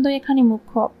স্বাচ্ছন্দ্য এখানে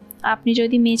মুখ্য। আপনি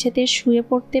যদি মেঝেতে শুয়ে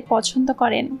পড়তে পছন্দ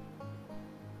করেন,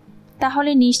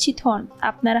 তাহলে নিশ্চিত হন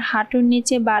আপনার হাঁটুর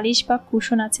নিচে বালিশ বা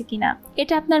কুশন আছে কিনা।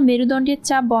 এটা আপনার মেরুদণ্ডের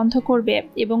চাপ বন্ধ করবে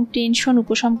এবং টেনশন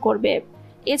উপশম করবে।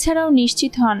 এছাড়াও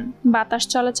নিশ্চিত হন বাতাস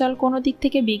চলাচল কোনো দিক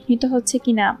থেকে বিঘ্নিত হচ্ছে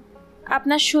কিনা।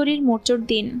 আপনার শরীর মোচড়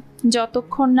দিন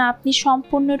যতক্ষণ না আপনি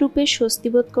সম্পূর্ণরূপে স্বস্তি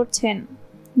বোধ করছেন।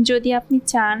 যদি আপনি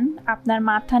চান, আপনার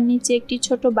মাথার নিচে একটি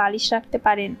ছোট বালিশ রাখতে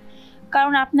পারেন,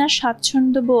 কারণ আপনার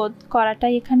স্বাচ্ছন্দ্য বোধ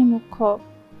করাটাই এখানে মুখ্য।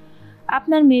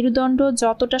 আপনার মেরুদণ্ড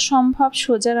যতটা সম্ভব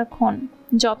সোজা রাখুন,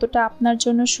 যতটা আপনার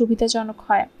জন্য সুবিধাজনক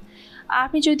হয়।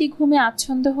 আপনি যদি ঘুমে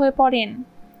আচ্ছন্ন হয়ে পড়েন,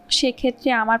 সেক্ষেত্রে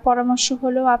আমার পরামর্শ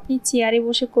হলো আপনি চেয়ারে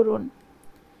বসে করুন।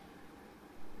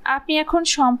 আপনি এখন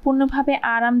সম্পূর্ণভাবে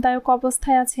আরামদায়ক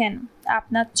অবস্থায় আছেন।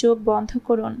 আপনার চোখ বন্ধ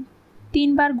করুন। 3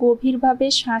 বার গভীরভাবে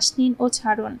শ্বাস নিন ও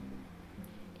ছাড়ুন।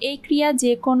 এই ক্রিয়া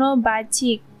যে কোনো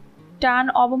বাহ্যিক টান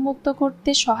অবমুক্ত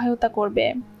করতে সহায়তা করবে।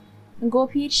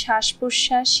 গভীর শ্বাস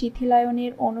প্রশ্বাস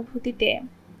শিথিলায়নের অনুভূতিতে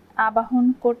আবাহন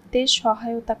করতে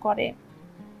সহায়তা করে।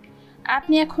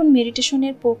 আপনি এখন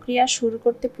মেডিটেশনের প্রক্রিয়া শুরু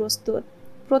করতে প্রস্তুত।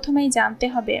 প্রথমেই জানতে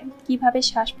হবে কিভাবে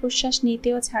শ্বাস প্রশ্বাস নিতে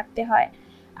ও ছাড়তে হয়।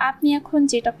 আপনি এখন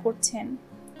যেটা করছেন,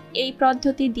 এই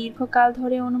পদ্ধতি দীর্ঘকাল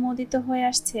ধরে অনুমোদিত হয়ে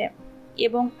আসছে,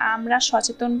 এবং আমরা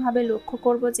সচেতনভাবে লক্ষ্য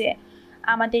করব যে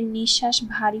আমাদের নিঃশ্বাস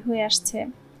ভারী হয়ে আসছে।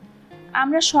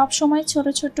 আমরা সব সময় ছোট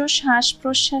ছোট শ্বাস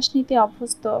প্রশ্বাস নিতে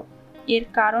অভ্যস্ত। এর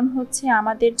কারণ হচ্ছে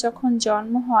আমাদের যখন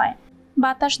জন্ম হয়,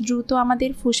 বাতাস দ্রুত আমাদের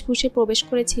ফুসফুসে প্রবেশ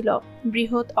করেছিল,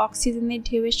 বৃহৎ অক্সিজেনের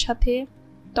ঢেউয়ের সাথে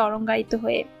তরঙ্গায়িত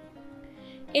হয়ে।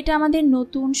 এটা আমাদের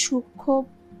নতুন সূক্ষ্ম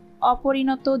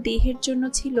অপরিণত দেহের জন্য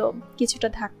ছিল কিছুটা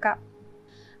ধাক্কা।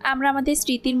 আমরা আমাদের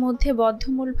স্মৃতির মধ্যে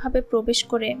বদ্ধমূলভাবে প্রবেশ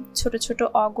করে ছোট ছোট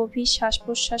অগভীর শ্বাস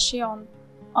প্রশ্বাসে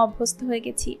অভ্যস্ত হয়ে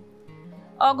গেছি।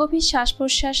 অগভীর শ্বাস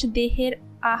প্রশ্বাস দেহের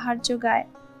আহার যোগায়,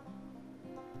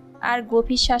 আর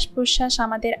গভীর শ্বাস প্রশ্বাস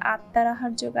আমাদের আত্মার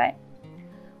আহার যোগায়।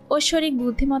 ঐশ্বরিক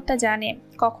বুদ্ধিমত্তা জানে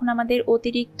কখন আমাদের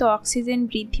অতিরিক্ত অক্সিজেন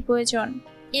বৃদ্ধি প্রয়োজন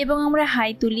এবং আমরা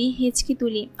হাই তুলি, হেঁচকি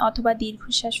তুলি অথবা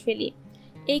দীর্ঘশ্বাস ফেলি।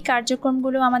 এই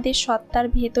কার্যক্রমগুলো আমাদের সত্তার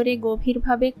ভেতরে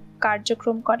গভীরভাবে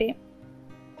কার্যক্রম করে,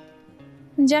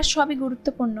 যা সবই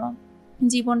গুরুত্বপূর্ণ।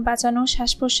 জীবন বাঁচানো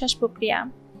শ্বাস প্রশ্বাস প্রক্রিয়া।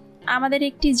 আমাদের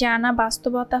একটি জানা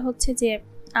বাস্তবতা হচ্ছে যে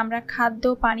আমরা খাদ্য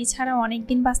পানি ছাড়া অনেক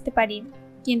দিন বাঁচতে পারি,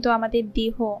 কিন্তু আমাদের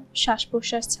দেহ শ্বাস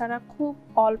প্রশ্বাস ছাড়া খুব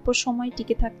অল্প সময়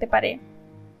টিকে থাকতে পারে।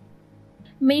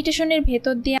 মেডিটেশনের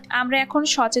ভেতর দিয়ে আমরা এখন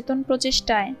সচেতন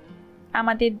প্রচেষ্টায়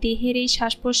আমাদের দেহের এই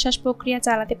শ্বাস প্রশ্বাস প্রক্রিয়া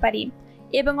চালাতে পারি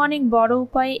এবং অনেক বড়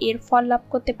উপায়ে এর ফল লাভ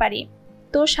করতে পারি।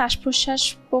 তো শ্বাস প্রশ্বাস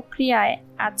প্রক্রিয়ায়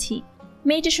আছি।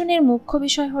 মেডিটেশনের মুখ্য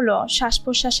বিষয় হলো শ্বাস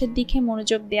প্রশ্বাসের দিকে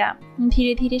মনোযোগ দেয়া।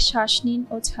 ধীরে ধীরে শ্বাস নিন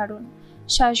ও ছাড়ুন।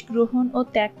 শ্বাস গ্রহণ ও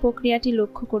ত্যাগ প্রক্রিয়াটি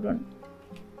লক্ষ্য করুন।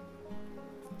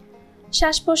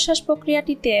 শ্বাস প্রশ্বাস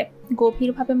প্রক্রিয়াটিতে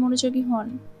গভীরভাবে মনোযোগী হন।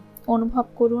 অনুভব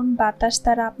করুন বাতাস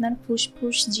দ্বারা আপনার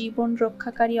ফুসফুস জীবন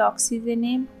রক্ষাকারী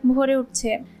অক্সিজেনে ভরে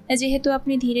উঠছে। যেহেতু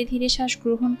আপনি ধীরে ধীরে শ্বাস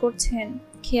গ্রহণ করছেন,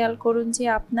 খেয়াল করুন যে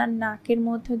আপনার নাকের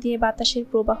মধ্য দিয়ে বাতাসের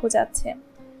প্রবাহ যাচ্ছে।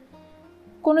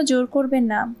 কোনো জোর করবেন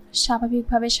না,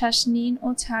 স্বাভাবিকভাবে শ্বাস নিন ও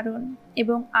ছাড়ুন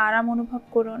এবং আরাম অনুভব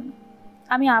করুন।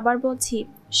 আমি আবার বলছি,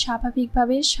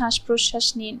 স্বাভাবিকভাবে শ্বাস প্রশ্বাস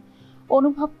নিন।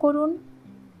 অনুভব করুন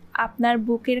আপনার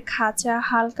বুকের খাঁচা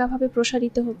হালকাভাবে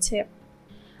প্রসারিত হচ্ছে।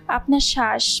 আপনার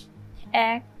শ্বাস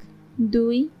 1,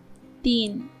 2,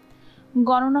 3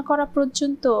 গণনা করা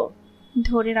পর্যন্ত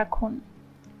ধরে রাখুন।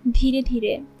 ধীরে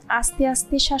ধীরে আস্তে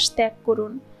আস্তে শ্বাস ত্যাগ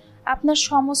করুন। আপনার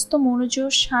সমস্ত মনোযোগ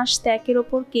শ্বাস ত্যাগের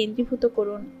ওপর কেন্দ্রীভূত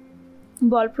করুন।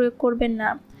 বল প্রয়োগ করবেন না।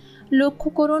 লক্ষ্য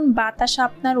করুন বাতাস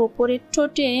আপনার ওপরের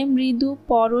ঠোঁটে মৃদু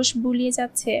পরশ বুলিয়ে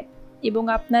যাচ্ছে এবং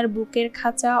আপনার বুকের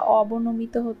খাঁচা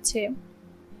অবনমিত হচ্ছে।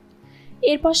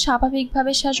 এরপর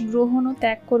স্বাভাবিকভাবে শ্বাস গ্রহণ ও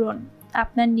ত্যাগ করুন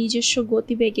আপনার নিজস্ব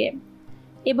গতিবেগে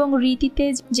এবং রীতিতে,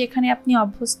 যেখানে আপনি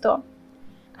অভ্যস্ত।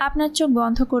 আপনার চোখ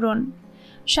বন্ধ করুন।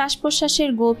 শ্বাস প্রশ্বাসের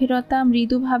গভীরতা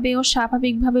মৃদুভাবে ও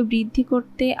স্বাভাবিকভাবে বৃদ্ধি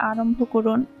করতে আরম্ভ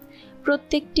করুন।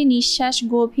 প্রত্যেকটি নিঃশ্বাস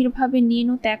গভীরভাবে নিন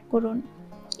ও ত্যাগ করুন।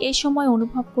 এই সময়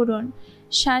অনুভব করুন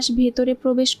শ্বাস ভেতরে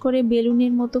প্রবেশ করে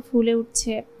বেলুনের মতো ফুলে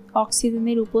উঠছে।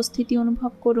 অক্সিজেনের উপস্থিতি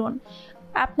অনুভব করুন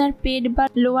আপনার পেট বা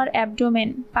লোয়ার অ্যাবডোমেন,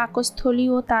 পাকস্থলী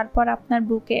ও তারপর আপনার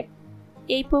বুকে।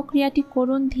 এই প্রক্রিয়াটি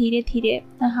করুন ধীরে ধীরে,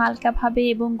 হালকাভাবে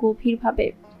এবং গভীরভাবে।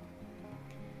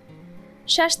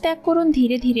 শ্বাস ত্যাগ করুন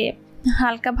ধীরে ধীরে,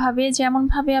 হালকাভাবে,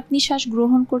 যেমনভাবে আপনি শ্বাস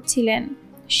গ্রহণ করছিলেন।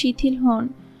 শিথিল হন।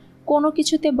 কোনো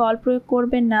কিছুতে বল প্রয়োগ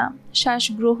করবেন না। শ্বাস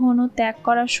গ্রহণ ও ত্যাগ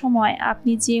করার সময়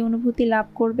আপনি যে অনুভূতি লাভ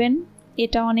করবেন,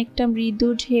 এটা অনেকটা মৃদু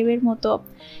ঢেউয়ের মতো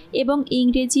এবং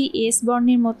ইংরেজি এস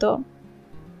বর্ণের মতো।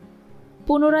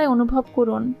 পুনরায় অনুভব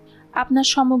করুন আপনার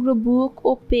সমগ্র বুক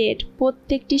ও পেট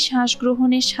প্রত্যেকটি শ্বাস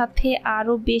গ্রহণের সাথে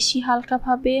আরও বেশি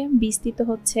হালকাভাবে বিস্তৃত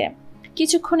হচ্ছে।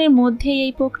 কিছুক্ষণের মধ্যেই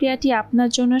এই প্রক্রিয়াটি আপনার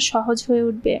জন্য সহজ হয়ে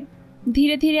উঠবে।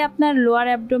 ধীরে ধীরে আপনার লোয়ার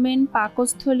অ্যাবডোমেন,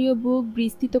 পাকস্থলীয় বুক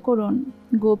বিস্তৃত করুন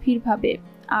গভীরভাবে,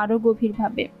 আরও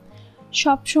গভীরভাবে।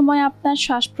 সবসময় আপনার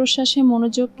শ্বাস প্রশ্বাসে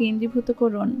মনোযোগ কেন্দ্রীভূত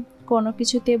করুন। কোনো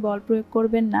কিছুতে বল প্রয়োগ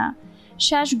করবেন না।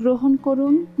 শ্বাস গ্রহণ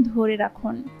করুন, ধরে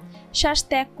রাখুন। শ্বাস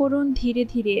ত্যাগ করুন ধীরে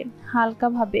ধীরে,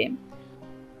 হালকাভাবে।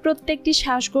 প্রত্যেকটি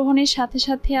শ্বাস গ্রহণের সাথে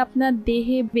সাথে আপনার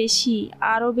দেহে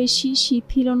আরও বেশি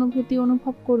শিথিল অনুভূতি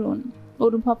অনুভব করুন।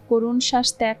 অনুভব করুন শ্বাস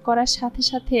ত্যাগ করার সাথে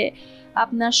সাথে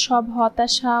আপনার সব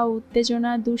হতাশা,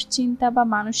 উত্তেজনা, দুশ্চিন্তা বা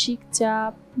মানসিক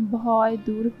চাপ, ভয়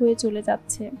দূর হয়ে চলে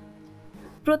যাচ্ছে।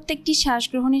 প্রত্যেকটি শ্বাস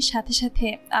গ্রহণের সাথে সাথে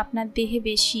আপনার দেহে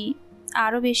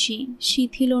আরও বেশি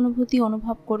শিথিল অনুভূতি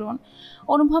অনুভব করুন।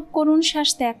 অনুভব করুন শ্বাস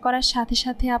ত্যাগ করার সাথে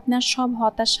সাথে আপনার সব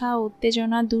হতাশা,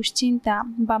 উত্তেজনা, দুশ্চিন্তা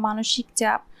বা মানসিক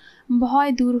চাপ, ভয়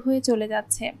দূর হয়ে চলে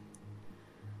যাচ্ছে।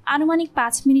 আনুমানিক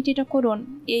 5 মিনিট এটা করুন।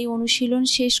 এই অনুশীলন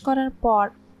শেষ করার পর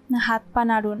হাত পা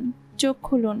নাড়ুন, চোখ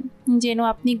খুলুন, যেন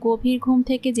আপনি গভীর ঘুম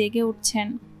থেকে জেগে উঠছেন।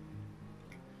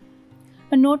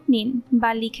 নোট নিন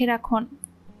বা লিখে রাখুন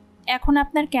এখন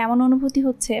আপনার কেমন অনুভূতি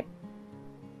হচ্ছে।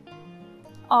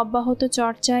 অব্যাহত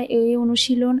চর্চায় এই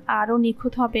অনুশীলন আরও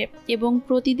নিখুঁত হবে এবং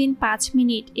প্রতিদিন 5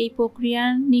 মিনিট এই প্রক্রিয়া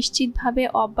নিশ্চিতভাবে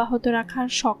অব্যাহত রাখার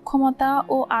সক্ষমতা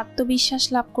ও আত্মবিশ্বাস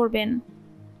লাভ করবেন।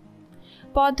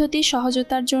 পদ্ধতির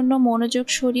সহজতার জন্য মনোযোগ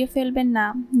সরিয়ে ফেলবেন না।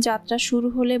 যাত্রা শুরু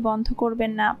হলে বন্ধ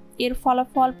করবেন না। এর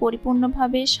ফলাফল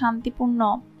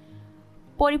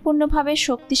পরিপূর্ণভাবে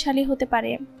শক্তিশালী হতে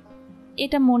পারে।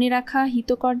 এটা মনে রাখা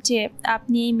হিতকর যে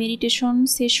আপনি এই মেডিটেশন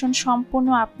সেশন সম্পূর্ণ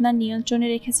আপনার নিয়ন্ত্রণে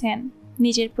রেখেছেন।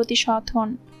 নিজের প্রতি সৎ হন।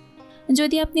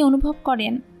 যদি আপনি অনুভব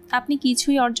করেন আপনি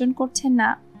কিছুই অর্জন করছেন না,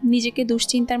 নিজেকে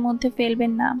দুশ্চিন্তার মধ্যে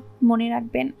ফেলবেন না। মনে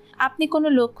রাখবেন, আপনি কোনো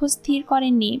লক্ষ্য স্থির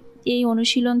করেননি। এই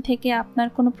অনুশীলন থেকে আপনার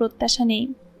কোনো প্রত্যাশা নেই।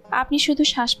 আপনি শুধু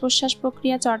শ্বাস প্রশ্বাস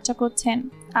প্রক্রিয়া চর্চা করছেন,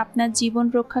 আপনার জীবন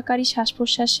রক্ষাকারী শ্বাস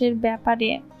প্রশ্বাসের ব্যাপারে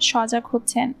সজাগ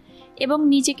হচ্ছেন এবং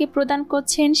নিজেকে প্রদান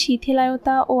করছেন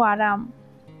শিথিলতা ও আরাম।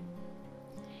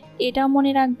 এটাও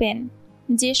মনে রাখবেন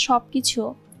যে সব কিছু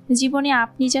জীবনে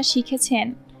আপনি যা শিখেছেন,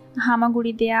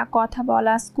 হামাগুড়ি দেয়া, কথা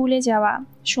বলা, স্কুলে যাওয়া,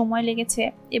 সময় লেগেছে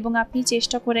এবং আপনি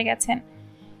চেষ্টা করে গেছেন।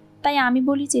 তাই আমি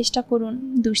বলি, চেষ্টা করুন,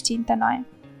 দুশ্চিন্তা নয়।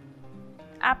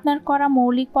 আপনার করা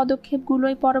মৌলিক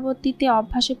পদক্ষেপগুলোই পরবর্তীতে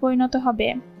অভ্যাসে পরিণত হবে,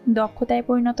 দক্ষতায়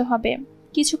পরিণত হবে।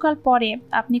 কিছুকাল পরে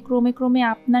আপনি ক্রমে ক্রমে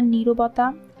আপনার নীরবতা,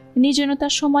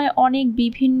 নির্জনতার সময় অনেক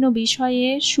বিভিন্ন বিষয়ে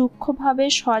সূক্ষ্মভাবে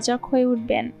সজাগ হয়ে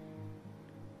উঠবেন,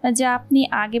 যা আপনি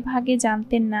আগে ভাগে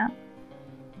জানতেন না,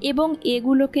 এবং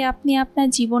এগুলোকে আপনি আপনার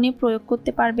জীবনে প্রয়োগ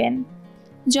করতে পারবেন।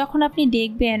 যখন আপনি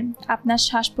দেখবেন আপনার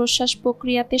শ্বাস প্রশ্বাস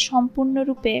প্রক্রিয়াতে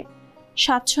সম্পূর্ণরূপে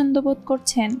স্বাচ্ছন্দ্য বোধ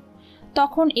করছেন,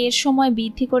 তখন এর সময়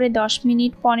বৃদ্ধি করে 10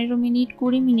 মিনিট, 15 মিনিট,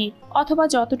 20 মিনিট অথবা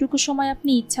যতটুকু সময়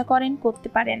আপনি ইচ্ছা করেন করতে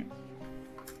পারেন।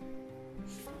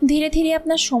 ধীরে ধীরে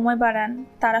আপনার সময় বাড়ান,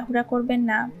 তাড়াহুড়া করবেন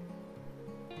না।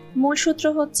 মূল সূত্র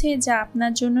হচ্ছে যা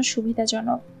আপনার জন্য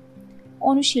সুবিধাজনক।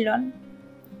 অনুশীলন: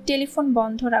 টেলিফোন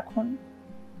বন্ধ রাখুন,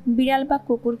 বিড়াল বা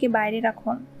কুকুরকে বাইরে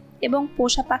রাখুন এবং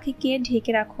পোষা পাখিকে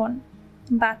ঢেকে রাখুন।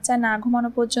 বাচ্চা না ঘুমানো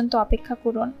পর্যন্ত অপেক্ষা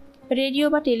করুন। রেডিও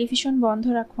বা টেলিভিশন বন্ধ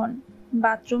রাখুন।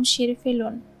 বাথরুম সেরে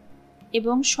ফেলুন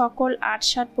এবং সকল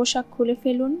আটসাট পোশাক খুলে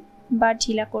ফেলুন বা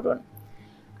ঢিলা করুন।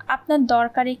 আপনার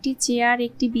দরকার একটি চেয়ার,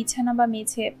 একটি বিছানা বা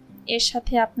মেঝে, এর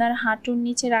সাথে আপনার হাঁটুর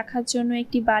নিচে রাখার জন্য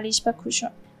একটি বালিশ বা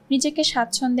কুশন। নিজেকে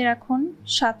স্বাচ্ছন্দ্যে রাখুন।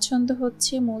 স্বাচ্ছন্দ্য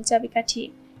হচ্ছে মূল চাবিকাঠি।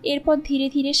 এরপর ধীরে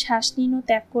ধীরে শ্বাস নিন ও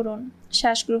ত্যাগ করুন।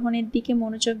 শ্বাস গ্রহণের দিকে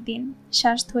মনোযোগ দিন।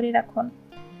 শ্বাস ধরে রাখুন।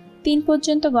 3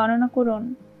 পর্যন্ত গণনা করুন।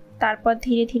 তারপর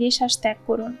ধীরে ধীরে শ্বাস ত্যাগ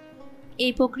করুন।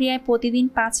 এই প্রক্রিয়ায় প্রতিদিন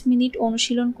 5 মিনিট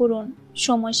অনুশীলন করুন।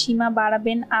 সময়সীমা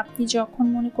বাড়াবেন আপনি যখন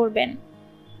মনে করবেন।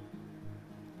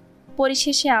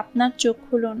 পরিশেষে আপনার চোখ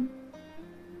খুলুন,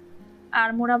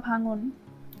 আড়মোড়া ভাঙুন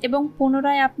এবং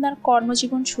পুনরায় আপনার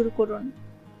কর্মজীবন শুরু করুন।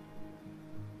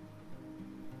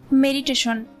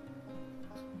 মেডিটেশন: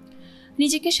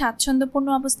 নিজেকে স্বাচ্ছন্দ্যপূর্ণ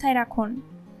অবস্থায় রাখুন।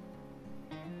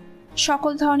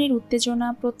 সকল ধরনের উত্তেজনা,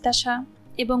 প্রত্যাশা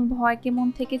এবং ভয়কে মন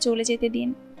থেকে চলে যেতে দিন।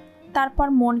 তারপর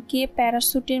মনকে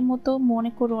প্যারাসুটের মতো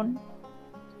মনে করুন,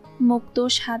 মুক্ত,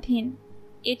 স্বাধীন।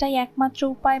 এটাই একমাত্র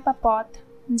উপায় বা পথ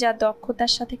যা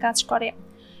দক্ষতার সাথে কাজ করে।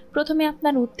 প্রথমে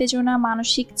আপনার উত্তেজনা,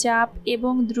 মানসিক চাপ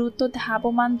এবং দ্রুত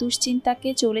ধাবমান দুশ্চিন্তাকে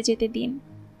চলে যেতে দিন।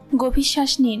 গভীর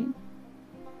শ্বাস নিন।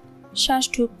 শ্বাস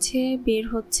ঢুকছে, বের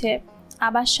হচ্ছে।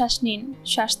 আবার শ্বাস নিন,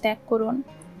 শ্বাস ত্যাগ করুন।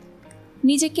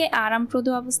 নিজেকে আরামপ্রদ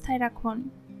অবস্থায় রাখুন।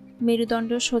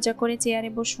 মেরুদণ্ড সোজা করে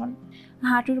চেয়ারে বসুন।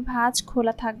 হাঁটুর ভাঁজ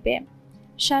খোলা থাকবে।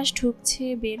 শ্বাস ঢুকছে,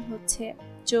 বের হচ্ছে।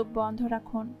 চোখ বন্ধ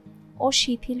রাখুন ও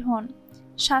শিথিল হন।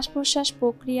 শ্বাস প্রশ্বাস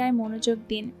প্রক্রিয়ায় মনোযোগ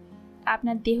দিন।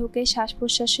 আপনার দেহকে শ্বাস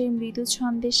প্রশ্বাসের মৃদু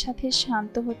ছন্দের সাথে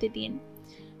শান্ত হতে দিন।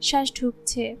 শ্বাস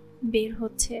ঢুকছে, বের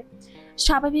হচ্ছে।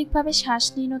 স্বাভাবিকভাবে শ্বাস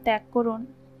নিন ও ত্যাগ করুন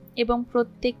এবং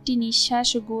প্রত্যেকটি নিঃশ্বাস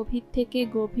গভীর থেকে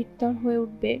গভীরতর হয়ে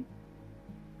উঠবে।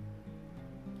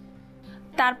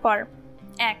 তারপর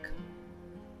 1.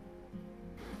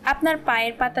 আপনার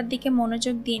পায়ের পাতার দিকে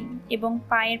মনোযোগ দিন এবং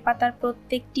পায়ের পাতার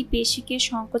প্রত্যেকটি পেশিকে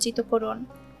সংকুচিত করুন।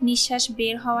 নিঃশ্বাস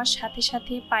বের হওয়ার সাথে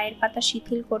সাথে পায়ের পাতা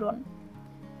শিথিল করুন।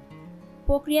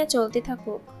 প্রক্রিয়া চলতে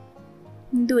থাকুক।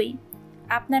 2.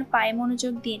 আপনার পায়ে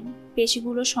মনোযোগ দিন।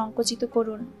 পেশিগুলো সংকুচিত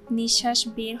করুন। নিঃশ্বাস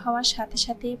বের হওয়ার সাথে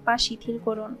সাথে পা শিথিল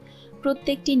করুন।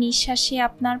 প্রত্যেকটি নিঃশ্বাসে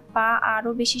আপনার পা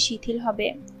আরও বেশি শিথিল হবে।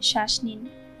 শ্বাস নিন।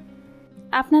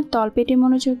 আপনার তলপেটে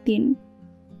মনোযোগ দিন।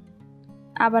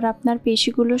 আবার আপনার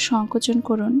পেশিগুলো সংকোচন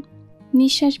করুন।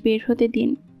 নিঃশ্বাস বের হতে দিন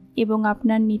এবং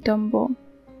আপনার নিতম্ব,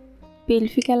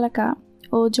 পেলভিক এলাকা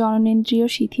ও জননেন্দ্রিয়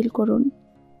শিথিল করুন।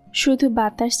 শুধু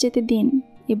বাতাস যেতে দিন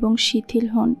এবং শিথিল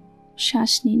হন।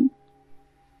 শ্বাস নিন।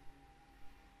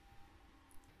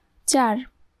 4.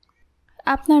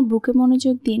 আপনার বুকে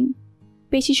মনোযোগ দিন।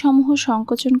 পেশিসমূহ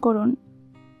সংকোচন করুন।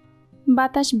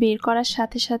 বাতাস বের করার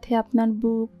সাথে সাথে আপনার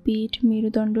বুক, পিঠ,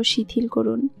 মেরুদণ্ড শিথিল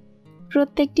করুন।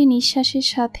 প্রত্যেকটি নিঃশ্বাসের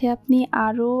সাথে আপনি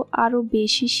আরও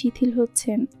বেশি শিথিল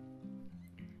হচ্ছেন।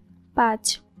 5.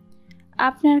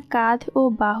 আপনার কাঁধ ও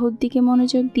বাহুর দিকে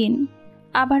মনোযোগ দিন।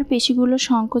 আবার পেশিগুলো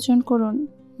সংকোচন করুন।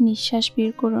 নিঃশ্বাস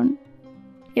বের করুন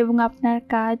এবং আপনার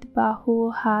কাঁধ, বাহু ও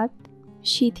হাত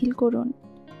শিথিল করুন।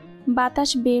 বাতাস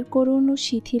বের করুন ও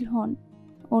শিথিল হন।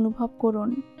 অনুভব করুন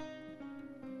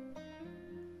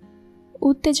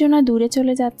উত্তেজনা দূরে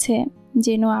চলে যাচ্ছে,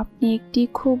 যেন আপনি একটি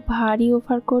খুব ভারী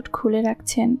ওভারকোট খুলে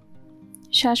রাখছেন।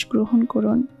 শ্বাস গ্রহণ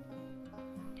করুন।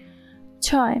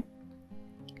 6.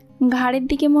 ঘাড়ের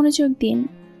দিকে মনোযোগ দিন।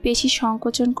 পেশি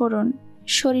সংকোচন করুন।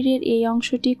 শরীরের এই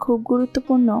অংশটি খুব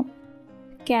গুরুত্বপূর্ণ,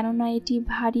 কেননা এটি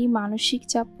ভারী মানসিক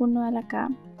চাপপূর্ণ এলাকা।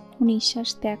 নিঃশ্বাস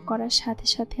ত্যাগ করার সাথে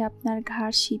সাথে আপনার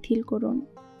ঘাড় শিথিল করুন।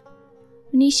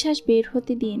 নিঃশ্বাস বের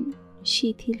হতে দিন,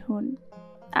 শিথিল হন।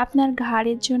 আপনার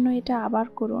ঘাড়ের জন্য এটা আবার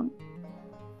করুন।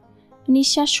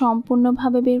 নিঃশ্বাস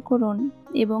সম্পূর্ণভাবে বের করুন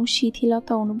এবং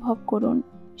শিথিলতা অনুভব করুন।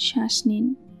 শ্বাস নিন।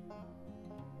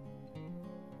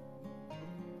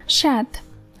 7.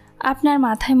 আপনার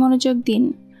মাথায় মনোযোগ দিন।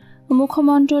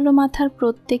 মুখমণ্ডল ও মাথার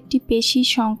প্রত্যেকটি পেশি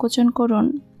সংকোচন করুন।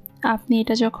 আপনি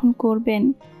এটা যখন করবেন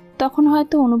তখন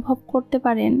হয়তো অনুভব করতে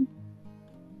পারেন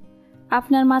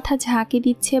আপনার মাথা ঝাঁকি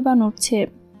দিচ্ছে বা নড়ছে।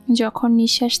 যখন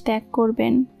নিঃশ্বাস ত্যাগ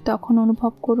করবেন তখন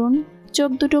অনুভব করুন চোখ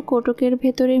দুটো কোটকের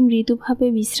ভেতরে মৃদুভাবে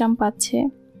বিশ্রাম পাচ্ছে।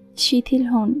 শিথিল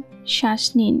হন। শ্বাস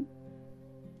নিন।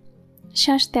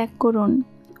 শ্বাস ত্যাগ করুন।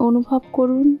 অনুভব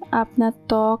করুন আপনার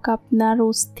ত্বক আপনার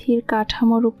অস্থির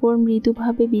কাঠামোর উপর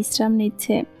মৃদুভাবে বিশ্রাম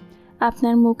নিচ্ছে।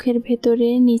 আপনার মুখের ভেতরে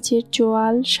নিচের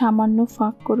চোয়াল সামান্য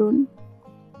ফাঁক করুন।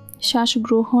 শ্বাস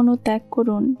গ্রহণ ও ত্যাগ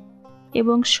করুন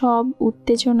এবং সব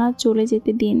উত্তেজনা চলে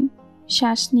যেতে দিন।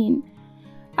 শ্বাস নিন।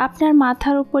 আপনার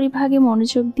মাথার উপরিভাগে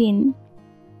মনোযোগ দিন।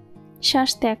 শ্বাস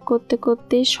ত্যাগ করতে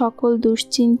করতে সকল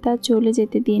দুশ্চিন্তা চলে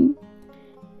যেতে দিন।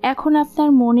 এখন আপনার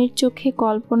মনের চোখে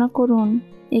কল্পনা করুন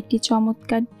একটি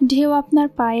চমৎকার ঢেউ আপনার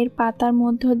পায়ের পাতার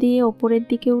মধ্য দিয়ে ওপরের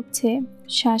দিকে উঠছে।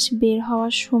 শ্বাস বের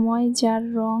হওয়ার সময় যার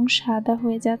রং সাদা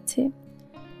হয়ে যাচ্ছে,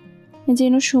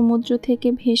 যেন সমুদ্র থেকে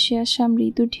ভেসে আসা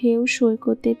মৃদু ঢেউ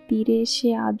সৈকতের তীরে এসে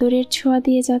আদরের ছোঁয়া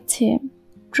দিয়ে যাচ্ছে।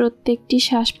 প্রত্যেকটি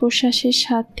শ্বাস প্রশ্বাসের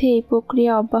সাথে এই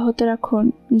প্রক্রিয়া অব্যাহত রাখুন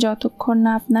যতক্ষণ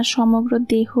না আপনার সমগ্র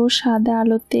দেহ সাদা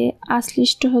আলোতে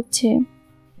আশ্লিষ্ট হচ্ছে।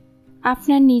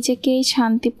 আপনার নিজেকে এই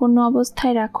শান্তিপূর্ণ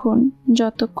অবস্থায় রাখুন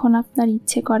যতক্ষণ আপনার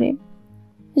ইচ্ছে করে।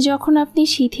 যখন আপনি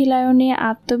শিথিলায়নে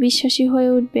আত্মবিশ্বাসী হয়ে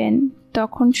উঠবেন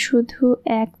তখন শুধু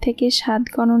 1 থেকে 7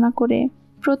 গণনা করে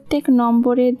প্রত্যেক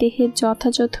নম্বরে দেহের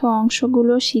যথাযথ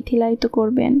অংশগুলো শিথিলায়িত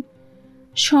করবেন।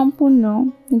 সম্পূর্ণ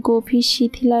গভীর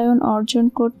শিথিলায়ন অর্জন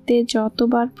করতে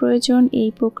যতবার প্রয়োজন এই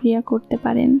প্রক্রিয়া করতে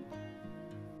পারেন।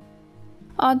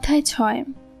 অধ্যায় 6।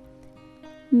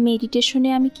 মেডিটেশনে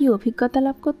আমি কি অভিজ্ঞতা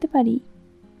লাভ করতে পারি?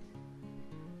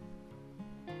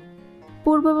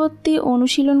 পূর্ববর্তী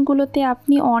অনুশীলনগুলোতে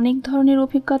আপনি অনেক ধরনের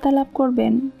অভিজ্ঞতা লাভ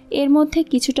করবেন। এর মধ্যে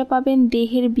কিছুটা পাবেন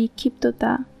দেহের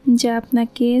বিক্ষিপ্ততা, যা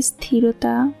আপনাকে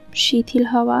স্থিরতা, শিথিল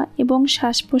হওয়া এবং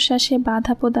শ্বাস প্রশ্বাসে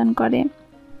বাধা প্রদান করে।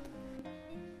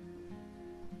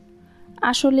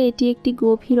 আসলে এটি একটি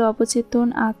গভীর অবচেতন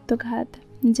আত্মঘাত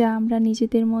যা আমরা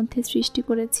নিজেদের মধ্যে সৃষ্টি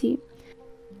করেছি।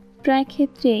 প্রায়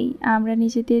ক্ষেত্রেই আমরা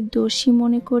নিজেদের দোষী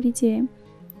মনে করি যে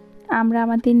আমরা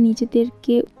আমাদের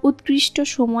নিজেদেরকে উৎকৃষ্ট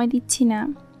সময় দিচ্ছি না।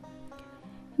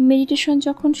 মেডিটেশন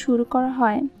যখন শুরু করা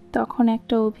হয় তখন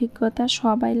একটা অভিজ্ঞতা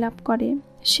সবাই লাভ করে,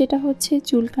 সেটা হচ্ছে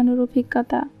চুলকানোর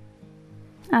অভিজ্ঞতা।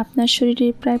 আপনার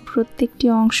শরীরের প্রায় প্রত্যেকটি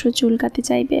অংশ চুলকাতে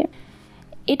চাইবে।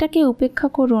 এটাকে উপেক্ষা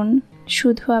করুন,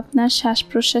 শুধু আপনার শ্বাস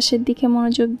প্রশ্বাসের দিকে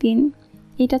মনোযোগ দিন।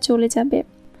 এটা চলে যাবে।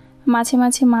 মাঝে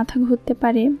মাঝে মাথা ঘুরতে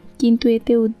পারে, কিন্তু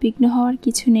এতে উদ্বিগ্ন হওয়ার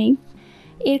কিছু নেই।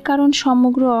 এর কারণ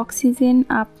সমগ্র অক্সিজেন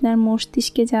আপনার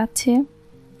মস্তিষ্কে যাচ্ছে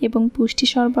এবং পুষ্টি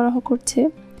সরবরাহ করছে।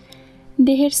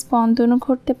 দেহের স্পন্দনও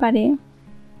ঘটতে পারে,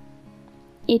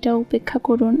 এটা উপেক্ষা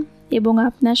করুন এবং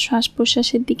আপনার শ্বাস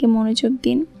প্রশ্বাসের দিকে মনোযোগ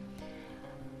দিন।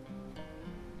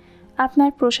 আপনার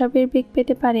প্রস্রাবের বেগ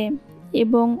পেতে পারে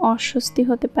এবং অস্বস্তি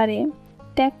হতে পারে।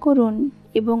 ত্যাগ করুন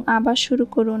এবং আবার শুরু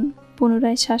করুন।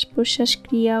 পুনরায় শ্বাস প্রশ্বাস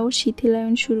ক্রিয়া ও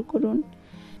শিথিলায়ন শুরু করুন।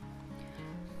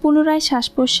 পুনরায় শ্বাস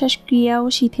প্রশ্বাস ক্রিয়া ও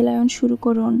শিথিলায়ন শুরু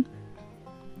করুন।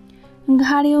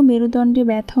 ঘাড়ে ও মেরুদণ্ডে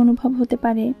ব্যথা অনুভব হতে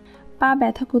পারে, পা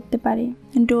ব্যথা করতে পারে,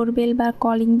 ডোরবেল বা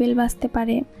কলিং বেল বাজতে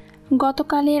পারে।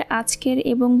 গতকালের, আজকের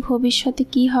এবং ভবিষ্যতে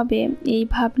কি হবে এই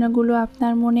ভাবনাগুলো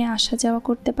আপনার মনে আসা যাওয়া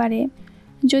করতে পারে।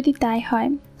 যদি তাই হয়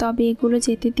তবে এগুলো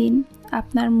যেতে দিন,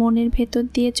 আপনার মনের ভেতর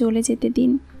দিয়ে চলে যেতে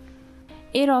দিন।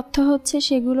 এর অর্থ হচ্ছে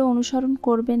সেগুলো অনুসরণ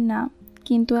করবেন না,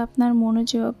 কিন্তু আপনার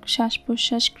মনোযোগ শ্বাস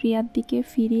প্রশ্বাস ক্রিয়ার দিকে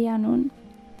ফিরিয়ে আনুন।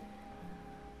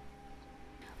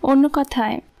 অন্য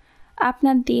কথায়,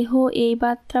 আপনার দেহ এই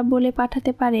বার্তা বলে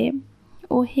পাঠাতে পারে,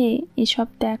 ও হে, এসব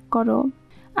ত্যাগ করো।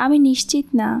 আমি নিশ্চিত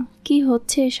না কি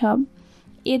হচ্ছে এসব।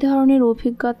 এ ধরনের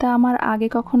অভিজ্ঞতা আমার আগে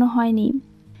কখনো হয়নি।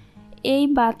 এই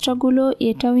বার্তাগুলো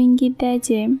এটাও ইঙ্গিত দেয়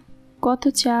যে কত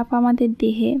চাপ আমাদের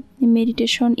দেহে।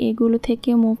 মেডিটেশন এগুলো থেকে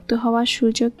মুক্ত হওয়ার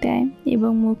সুযোগ দেয়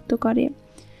এবং মুক্ত করে।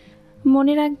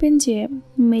 মনে রাখবেন যে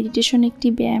মেডিটেশন একটি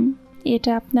ব্যায়াম।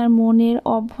 এটা আপনার মনের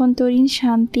অভ্যন্তরীণ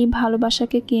শান্তি,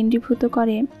 ভালোবাসাকে কেন্দ্রীভূত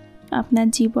করে, আপনার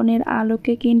জীবনের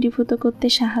আলোকে কেন্দ্রীভূত করতে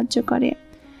সাহায্য করে।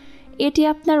 এটি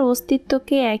আপনার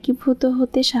অস্তিত্বকে একীভূত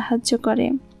হতে সাহায্য করে।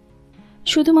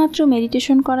 শুধুমাত্র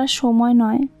মেডিটেশন করার সময়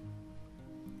নয়,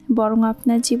 বরং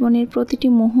আপনার জীবনের প্রতিটি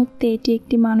মুহূর্তে এটি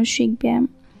একটি মানসিক ব্যায়াম,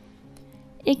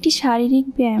 একটি শারীরিক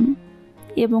ব্যায়াম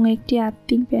এবং একটি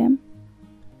আত্মিক ব্যায়াম।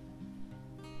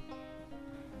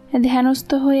 ধ্যানস্থ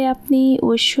হয়ে আপনি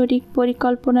ঐশ্বরিক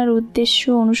পরিকল্পনার উদ্দেশ্য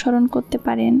অনুসরণ করতে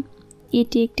পারেন।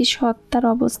 এটি একটি সত্তার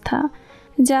অবস্থা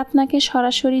যা আপনাকে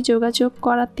সরাসরি যোগাযোগ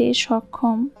করাতে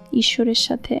সক্ষম ঈশ্বরের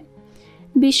সাথে,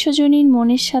 বিশ্বজনীন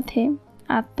মনের সাথে,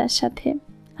 আত্মার সাথে।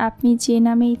 আপনি যে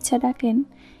নামে ইচ্ছা ডাকেন,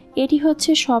 এটি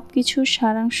হচ্ছে সব কিছুর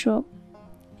সারাংশ,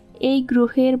 এই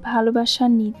গ্রহের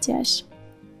ভালোবাসার নির্যাস।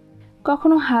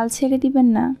 কখনো হাল ছেড়ে দিবেন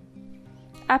না।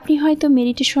 আপনি হয়তো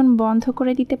মেডিটেশন বন্ধ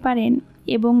করে দিতে পারেন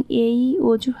এবং এই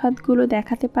অজুহাতগুলো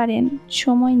দেখাতে পারেন,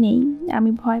 সময় নেই,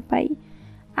 আমি ভয় পাই,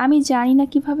 আমি জানি না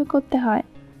কিভাবে করতে হয়।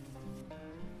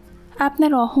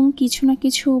 আপনার অহং কিছু না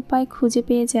কিছু উপায় খুঁজে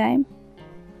পেয়ে যায়।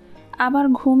 আবার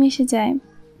ঘুম এসে যায়,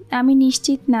 আমি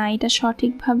নিশ্চিত না এটা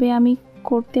সঠিকভাবে আমি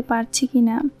করতে পারছি কি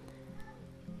না।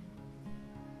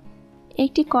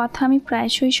 একটি কথা আমি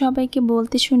প্রায়শই সবাইকে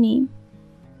বলতে শুনি,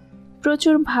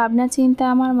 প্রচুর ভাবনা চিন্তা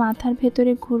আমার মাথার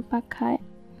ভেতরে ঘুরপাক খায়।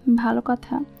 ভালো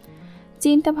কথা,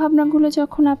 চিন্তা ভাবনাগুলো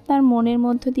যখন আপনার মনের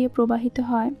মধ্য দিয়ে প্রবাহিত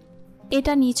হয়,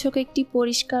 এটা নিছক একটি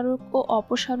পরিষ্কারক ও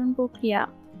অপসারণ প্রক্রিয়া।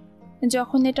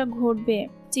 যখন এটা ঘটবে,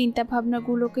 চিন্তা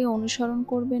ভাবনাগুলোকে অনুসরণ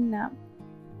করবেন না।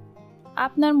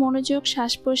 আপনার মনোযোগ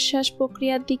শ্বাস প্রশ্বাস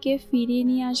প্রক্রিয়ার দিকে ফিরিয়ে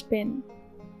নিয়ে আসবেন।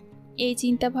 এই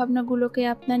চিন্তা ভাবনাগুলোকে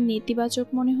আপনার নেতিবাচক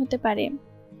মনে হতে পারে,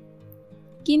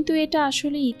 কিন্তু এটা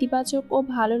আসলে ইতিবাচক ও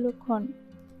ভালো লক্ষণ,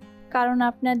 কারণ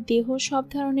আপনার দেহ সব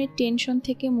ধরনের টেনশন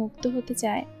থেকে মুক্ত হতে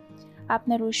চায়।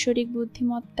 আপনার ঐশ্বরিক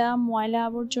বুদ্ধিমত্তা ময়লা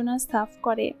আবর্জনা সাফ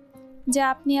করে, যা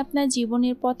আপনি আপনার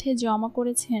জীবনের পথে জমা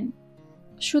করেছেন।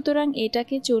 সুতরাং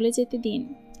এটাকে চলে যেতে দিন।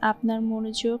 আপনার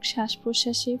মনোযোগ শ্বাস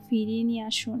প্রশ্বাসে ফিরিয়ে নিয়ে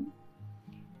আসুন।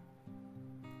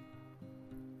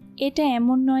 এটা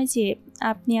এমন নয় যে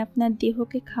আপনি আপনার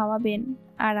দেহকে খাওয়াবেন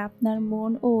আর আপনার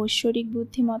মন ও ঐশ্বরিক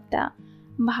বুদ্ধিমত্তা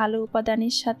ভালো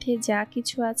উপাদানের সাথে যা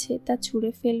কিছু আছে তা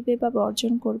ছুঁড়ে ফেলবে বা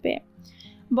বর্জন করবে।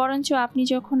 বরঞ্চ আপনি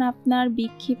যখন আপনার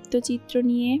বিক্ষিপ্ত চিত্র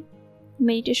নিয়ে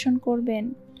মেডিটেশন করবেন,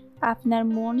 আপনার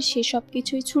মন সেসব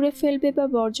কিছুই ছুঁড়ে ফেলবে বা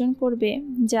বর্জন করবে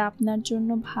যা আপনার জন্য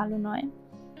ভালো নয়।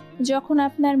 যখন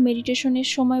আপনার মেডিটেশনের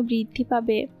সময় বৃদ্ধি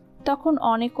পাবে, তখন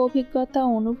অনেক অভিজ্ঞতা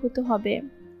অনুভূত হবে,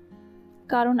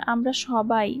 কারণ আমরা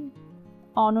সবাই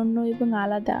অনন্য এবং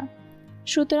আলাদা।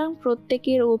 সুতরাং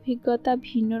প্রত্যেকের অভিজ্ঞতা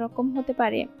ভিন্ন রকম হতে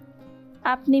পারে।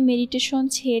 আপনি মেডিটেশন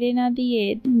ছেড়ে না দিয়ে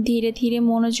ধীরে ধীরে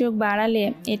মনোযোগ বাড়ালে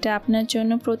এটা আপনার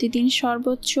জন্য প্রতিদিন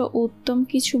সর্বোচ্চ উত্তম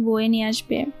কিছু বয়ে নিয়ে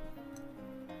আসবে।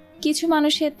 কিছু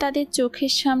মানুষের তাদের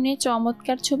চোখের সামনে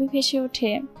চমৎকার ছবি ভেসে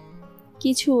ওঠে,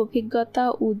 কিছু অভিজ্ঞতা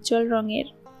উজ্জ্বল রঙের।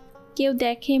 কেউ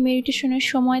দেখে মেডিটেশনের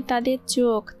সময় তাদের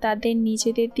চোখ তাদের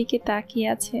নিজেদের দিকে তাকিয়ে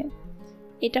আছে।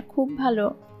 এটা খুব ভালো।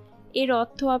 এর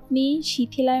অর্থ আপনি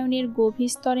শিথিলায়নের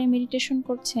গভীর স্তরে মেডিটেশন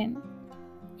করছেন।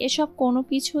 এসব কোনো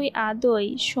কিছুই আদৌ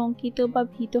শঙ্কিত বা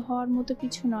ভীত হওয়ার মতো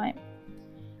কিছু নয়।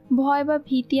 ভয় বা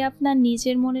ভীতি আপনার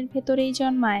নিজের মনের ভেতরেই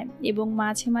জন্মায় এবং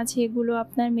মাঝে মাঝে এগুলো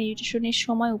আপনার মেডিটেশনের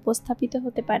সময় উপস্থাপিত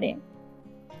হতে পারে।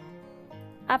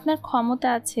 আপনার ক্ষমতা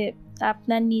আছে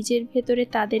আপনার নিজের ভেতরে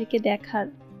তাদেরকে দেখার।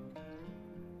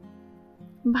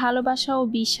 ভালোবাসা ও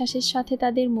বিশ্বাসের সাথে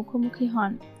তাদের মুখোমুখি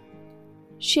হন।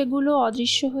 সেগুলো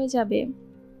অদৃশ্য হয়ে যাবে।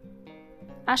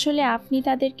 আসলে আপনি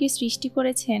তাদেরকে সৃষ্টি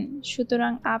করেছেন,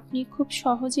 সুতরাং আপনি খুব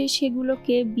সহজেই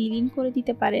সেগুলোকে বিলীন করে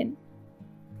দিতে পারেন।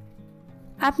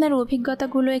 আপনার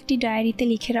অভিজ্ঞতাগুলো একটি ডায়েরিতে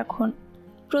লিখে রাখুন।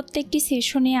 প্রত্যেকটি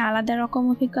সেশনে আলাদা রকম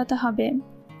অভিজ্ঞতা হবে,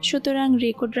 সুতরাং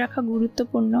রেকর্ড রাখা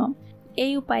গুরুত্বপূর্ণ।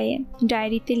 এই উপায়ে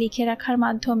ডায়েরিতে লিখে রাখার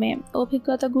মাধ্যমে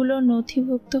অভিজ্ঞতাগুলো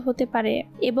নথিভুক্ত হতে পারে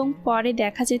এবং পরে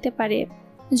দেখা যেতে পারে।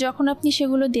 যখন আপনি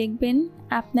সেগুলো দেখবেন,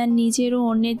 আপনার নিজের ও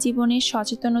অন্যের জীবনে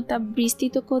সচেতনতা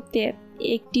বিস্তৃত করতে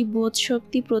একটি বোধ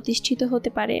শক্তি প্রতিষ্ঠিত হতে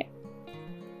পারে।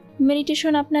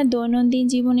 মেডিটেশন আপনার দৈনন্দিন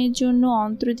জীবনের জন্য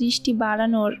অন্তর্দৃষ্টি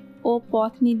বাড়ানোর ও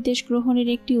পথ নির্দেশ গ্রহণের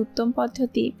একটি উত্তম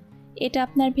পদ্ধতি। এটা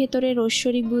আপনার ভেতরের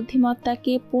ঐশ্বরিক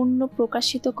বুদ্ধিমত্তাকে পূর্ণ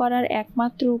প্রকাশিত করার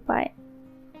একমাত্র উপায়।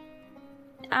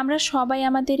 আমরা সবাই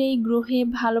আমাদের এই গ্রহে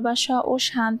ভালোবাসা ও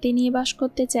শান্তি নিয়ে বাস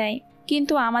করতে চাই,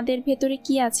 কিন্তু আমাদের ভেতরে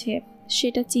কি আছে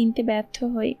সেটা চিনতে ব্যর্থ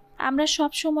হই। আমরা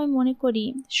সব সময় মনে করি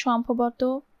সম্ভবত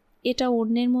এটা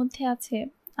অন্যের মধ্যে আছে,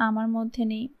 আমার মধ্যে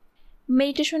নেই।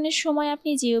 মেডিটেশনের সময়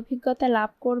আপনি যে অভিজ্ঞতা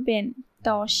লাভ করবেন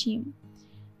তা অসীম।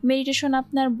 মেডিটেশন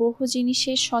আপনার বহু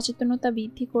জিনিসের সচেতনতা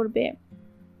বৃদ্ধি করবে।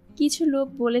 কিছু লোক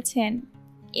বলেছেন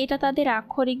এটা তাদের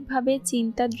আক্ষরিকভাবে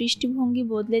চিন্তা দৃষ্টিভঙ্গি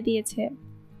বদলে দিয়েছে।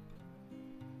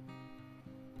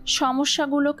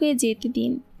 সমস্যাগুলোকে যেতে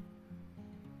দিন।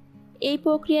 এই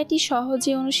প্রক্রিয়াটি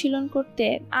সহজে অনুশীলন করতে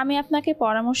আমি আপনাকে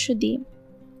পরামর্শ দিই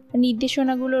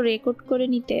নির্দেশনাগুলো রেকর্ড করে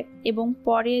নিতে এবং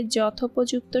পরে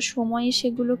যথোপযুক্ত সময়ে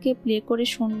সেগুলোকে প্লে করে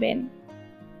শুনবেন।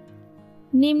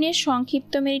 নিম্নের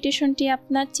সংক্ষিপ্ত মেডিটেশনটি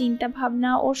আপনার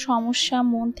চিন্তাভাবনা ও সমস্যা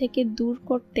মন থেকে দূর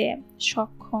করতে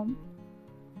সক্ষম।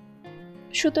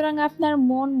 সুতরাং আপনার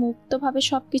মন মুক্তভাবে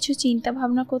সবকিছু চিন্তা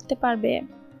ভাবনা করতে পারবে।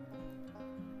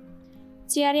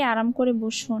 চেয়ারে আরাম করে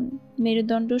বসুন,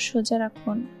 মেরুদণ্ড সোজা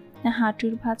রাখুন,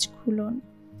 হাঁটুর ভাঁজ খুলুন।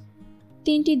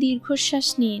 3টি দীর্ঘশ্বাস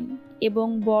নিন এবং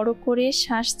বড় করে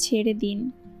শ্বাস ছেড়ে দিন।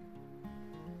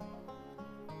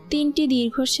 3টি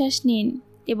দীর্ঘশ্বাস নিন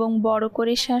এবং বড়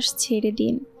করে শ্বাস ছেড়ে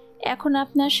দিন। এখন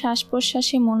আপনার শ্বাস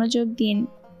প্রশ্বাসে মনোযোগ দিন।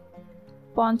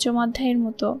 পঞ্চম অধ্যায়ের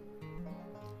মতো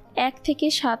 1 থেকে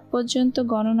 7 পর্যন্ত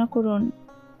গণনা করুন।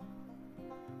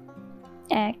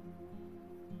 1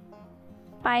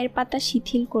 পায়ের পাতা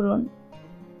শিথিল করুন।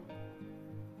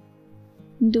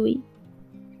 2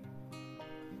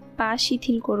 পা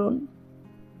শিথিল করুন।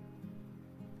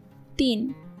 3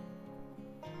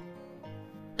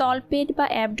 তলপেট বা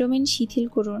অ্যাবডোমেন শিথিল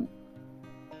করুন।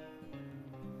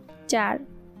 4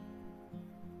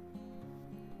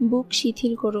 বুক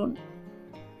শিথিল করুন।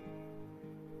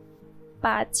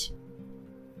 5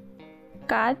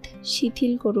 কাঁধ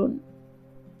শিথিল করুন।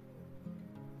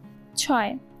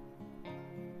 6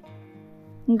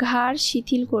 ঘাড়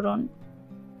শিথিল করুন।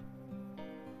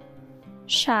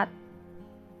 7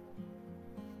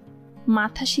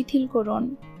 মাথা শিথিল করুন।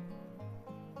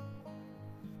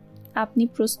 আপনি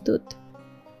প্রস্তুত।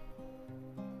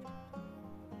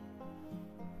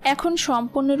 এখন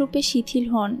সম্পূর্ণরূপে শিথিল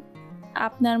হন।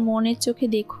 আপনার মনের চোখে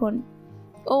দেখুন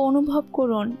ও অনুভব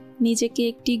করুন নিজেকে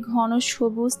একটি ঘন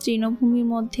সবুজ তৃণভূমির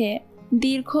মধ্যে।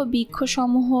 দীর্ঘ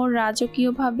বৃক্ষসমূহ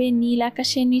রাজকীয়ভাবে নীল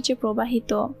আকাশের নিচে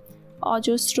প্রবাহিত।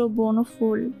 অজস্র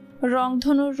বনফুল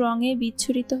রংধনুর রঙে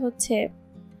বিচ্ছুরিত হচ্ছে।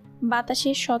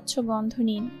 বাতাসের স্বচ্ছ গন্ধ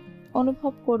নিন।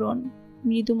 অনুভব করুন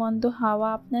মৃদুমন্দ হাওয়া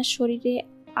আপনার শরীরে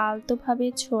আলতোভাবে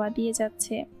ছোঁয়া দিয়ে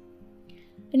যাচ্ছে।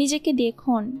 নিজেকে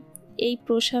দেখুন এই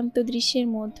প্রশান্ত দৃশ্যের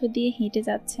মধ্য দিয়ে হেঁটে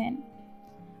যাচ্ছেন।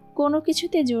 কোনো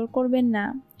কিছুতে জোর করবেন না,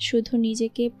 শুধু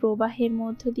নিজেকে প্রবাহের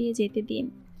মধ্য দিয়ে যেতে দিন।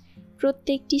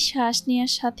 প্রত্যেকটি শ্বাস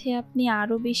নেওয়ার সাথে আপনি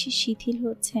আরও বেশি শিথিল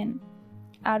হচ্ছেন,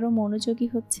 আরও মনোযোগী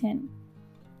হচ্ছেন,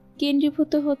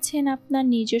 কেন্দ্রীভূত হচ্ছেন আপনার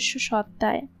নিজস্ব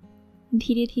সত্তায়।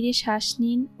 ধীরে ধীরে শ্বাস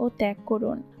নিন ও ত্যাগ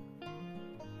করুন।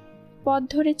 পথ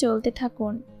ধরে চলতে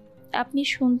থাকুন। আপনি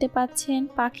শুনতে পাচ্ছেন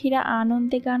পাখিরা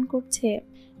আনন্দে গান করছে,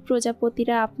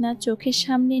 প্রজাপতিরা আপনার চোখের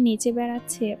সামনে নেচে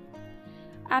বেড়াচ্ছে।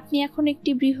 আপনি এখন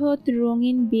একটি বৃহৎ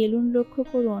রঙিন বেলুন লক্ষ্য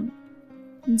করুন,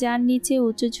 যার নিচে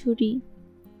উঁচু ঝুড়ি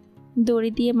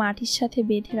দড়ি দিয়ে মাটির সাথে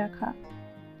বেঁধে রাখা।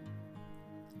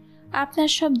 আপনার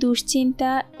সব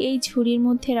দুশ্চিন্তা এই ঝুড়ির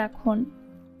মধ্যে রাখুন।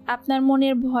 আপনার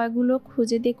মনের ভয়গুলো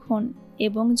খুঁজে দেখুন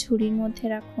এবং ঝুড়ির মধ্যে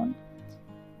রাখুন।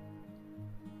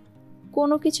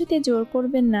 কোনো কিছুতে জোর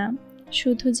করবেন না,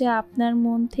 শুধু যা আপনার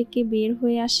মন থেকে বের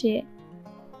হয়ে আসে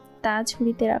তা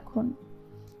ঝুড়িতে রাখুন।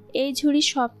 এই ঝুড়ি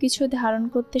সব কিছু ধারণ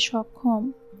করতে সক্ষম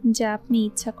যা আপনি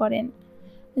ইচ্ছা করেন।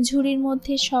 ঝুড়ির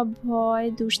মধ্যে সব ভয়,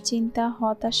 দুশ্চিন্তা,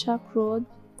 হতাশা, ক্রোধ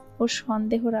ও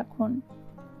সন্দেহ রাখুন।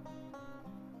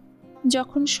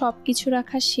 যখন সব কিছু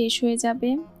রাখা শেষ হয়ে যাবে,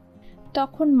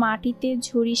 তখন মাটিতে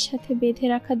ঝুড়ির সাথে বেঁধে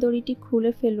রাখা দড়িটি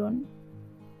খুলে ফেলুন।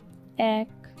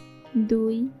 1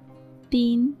 2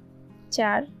 3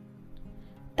 4।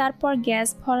 তারপর গ্যাস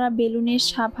ভরা বেলুনের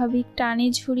স্বাভাবিক টানে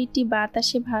ঝুড়িটি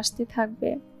বাতাসে ভাসতে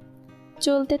থাকবে,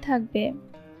 চলতে থাকবে,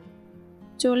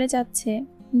 চলে যাচ্ছে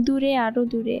দূরে, আরো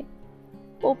দূরে,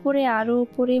 ওপরে আরো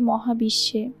ওপরে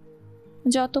মহাবিশ্বে,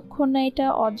 যতক্ষণ না এটা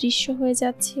অদৃশ্য হয়ে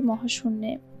যাচ্ছে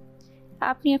মহাশূন্যে।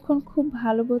 আপনি এখন খুব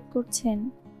ভালো বোধ করছেন।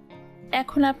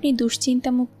 এখন আপনি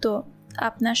দুশ্চিন্তামুক্ত।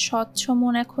 আপনার স্বচ্ছ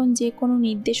মন এখন যে কোনো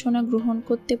নির্দেশনা গ্রহণ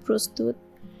করতে প্রস্তুত।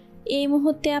 এই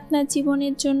মুহূর্তে আপনার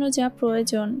জীবনের জন্য যা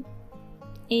প্রয়োজন।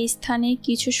 এই স্থানে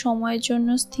কিছু সময়ের জন্য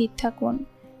স্থির থাকুন।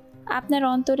 আপনার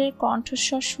অন্তরের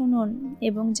কণ্ঠস্বর শুনুন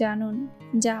এবং জানুন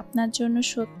যা আপনার জন্য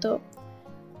সত্য।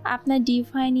 আপনার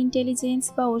ডিভাইন ইন্টেলিজেন্স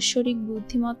বা ঐশ্বরিক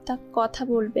বুদ্ধিমত্তা কথা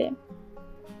বলবে।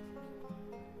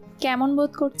 কেমন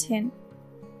বোধ করছেন?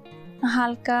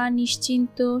 হালকা,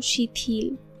 নিশ্চিন্ত, শিথিল।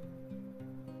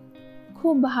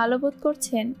 খুব ভালো বোধ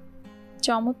করছেন?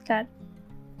 চমৎকার।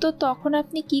 তো তখন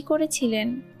আপনি কি করেছিলেন?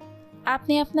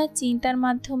 আপনি আপনার চিন্তার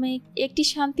মাধ্যমে একটি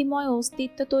শান্তিময়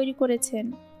অস্তিত্ব তৈরি করেছেন।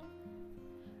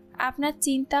 আপনার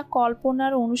চিন্তা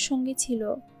কল্পনার অনুষঙ্গী ছিল।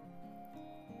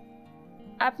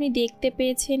 আপনি দেখতে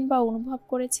পেয়েছেন বা অনুভব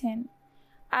করেছেন।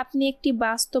 আপনি একটি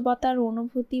বাস্তবতার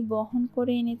অনুভূতি বহন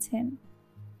করে এনেছেন।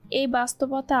 এই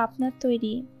বাস্তবতা আপনার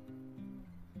তৈরি।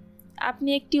 আপনি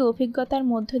একটি অভিজ্ঞতার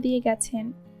মধ্য দিয়ে গেছেন।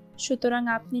 সুতরাং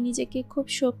আপনি নিজেকে খুব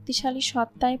শক্তিশালী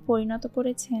সত্তায় পরিণত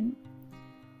করেছেন।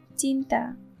 চিন্তা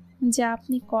যা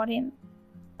আপনি করেন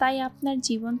তাই আপনার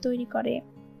জীবন তৈরি করে।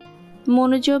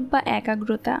 মনোযোগ বা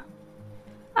একাগ্রতা।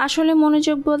 আসলে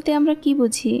মনোযোগ বলতে আমরা কি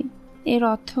বুঝি? এর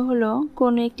অর্থ হলো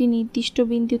কোনো একটি নির্দিষ্ট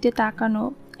বিন্দুতে তাকানো,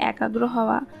 একাগ্র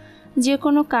হওয়া, যে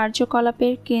কোনো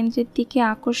কার্যকলাপের কেন্দ্রের দিকে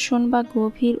আকর্ষণ বা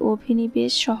গভীর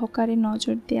অভিনিবেশ সহকারে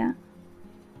নজর দেয়া।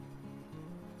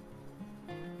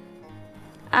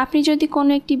 আপনি যদি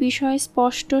কোনো একটি বিষয়ে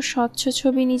স্পষ্ট স্বচ্ছ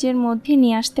ছবি নিজের মধ্যে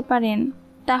নিয়ে আসতে পারেন,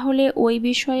 তাহলে ওই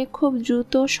বিষয়ে খুব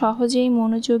দ্রুত সহজেই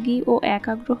মনোযোগী ও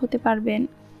একাগ্র হতে পারবেন।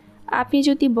 আপনি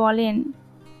যদি বলেন,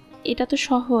 এটা তো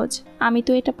সহজ, আমি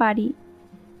তো এটা পারি,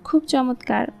 খুব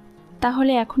চমৎকার,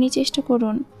 তাহলে এখনই চেষ্টা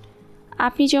করুন।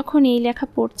 আপনি যখন এই লেখা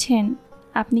পড়ছেন,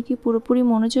 আপনি কি পুরোপুরি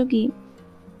মনোযোগী?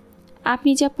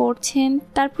 আপনি যা পড়ছেন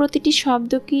তার প্রতিটি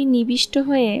শব্দ কি নিবিষ্ট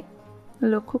হয়ে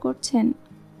লক্ষ্য করছেন?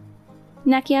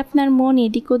 নাকি আপনার মন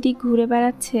এদিক ওদিক ঘুরে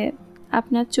বেড়াচ্ছে?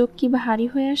 আপনার চোখ কি ভারী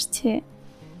হয়ে আসছে?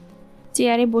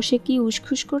 চেয়ারে বসে কি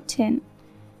উসখুস করছেন?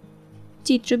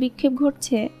 চিত্রবিক্ষেপ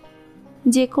ঘটছে?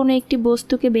 যে কোনো একটি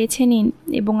বস্তুকে বেছে নিন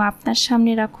এবং আপনার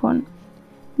সামনে রাখুন।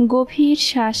 গভীর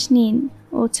শ্বাস নিন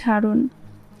ও ছাড়ুন,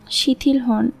 শিথিল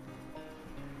হন।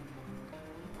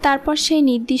 তারপর সেই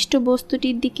নির্দিষ্ট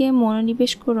বস্তুটির দিকে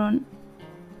মনোনিবেশ করুন।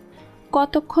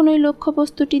 কতক্ষণ ওই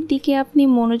লক্ষ্যবস্তুটির দিকে আপনি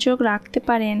মনোযোগ রাখতে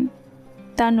পারেন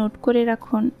তা নোট করে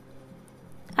রাখুন।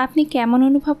 আপনি কেমন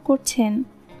অনুভব করছেন?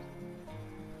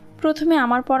 প্রথমে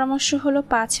আমার পরামর্শ হলো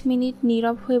 5 মিনিট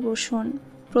নীরব হয়ে বসুন।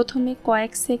 প্রথমে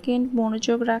কয়েক সেকেন্ড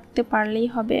মনোযোগ রাখতে পারলেই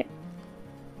হবে।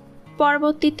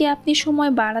 পরবর্তীতে আপনি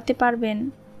সময় বাড়াতে পারবেন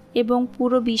এবং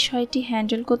পুরো বিষয়টি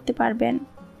হ্যান্ডেল করতে পারবেন।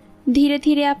 ধীরে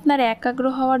ধীরে আপনার একাগ্র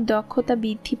হওয়ার দক্ষতা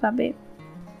বৃদ্ধি পাবে।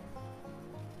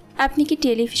 আপনি কি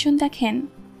টেলিভিশন দেখেন?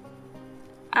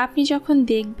 আপনি যখন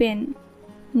দেখবেন,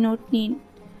 নোট নিন।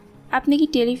 আপনি কি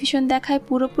টেলিভিশন দেখায়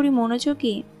পুরোপুরি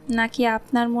মনোযোগী, নাকি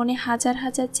আপনার মনে হাজার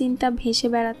হাজার চিন্তা ভেসে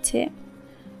বেড়াচ্ছে?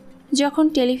 যখন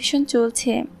টেলিভিশন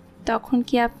চলছে তখন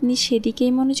কি আপনি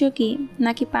সেদিকেই মনোযোগী,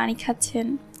 নাকি পানি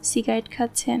খাচ্ছেন, সিগারেট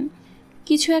খাচ্ছেন,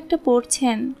 কিছু একটা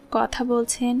পড়ছেন, কথা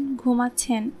বলছেন,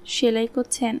 ঘুমাচ্ছেন, সেলাই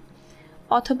করছেন,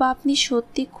 অথবা আপনি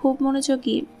সত্যি খুব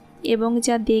মনোযোগী এবং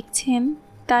যা দেখছেন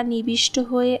তা নিবিষ্ট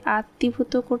হয়ে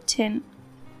আত্মীভূত করছেন?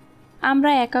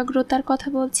 আমরা একাগ্রতার কথা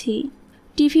বলছি,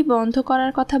 টিভি বন্ধ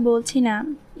করার কথা বলছি না।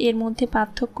 এর মধ্যে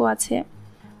পার্থক্য আছে।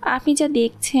 আপনি যা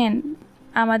দেখছেন,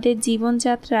 আমাদের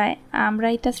জীবনযাত্রায়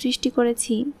আমরাই তা সৃষ্টি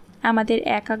করেছি। আমাদের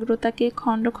একাগ্রতাকে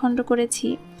খণ্ড খণ্ড করেছি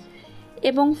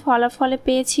এবং ফলাফলে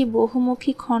পেয়েছি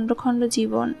বহুমুখী খণ্ড খণ্ড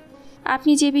জীবন।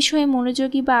 আপনি যে বিষয়ে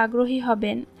মনোযোগী বা আগ্রহী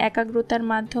হবেন, একাগ্রতার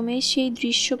মাধ্যমে সেই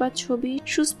দৃশ্য বা ছবি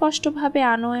সুস্পষ্টভাবে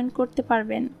আনয়ন করতে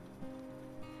পারবেন।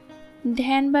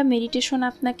 ধ্যান বা মেডিটেশন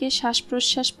আপনাকে শ্বাস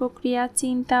প্রশ্বাস প্রক্রিয়া,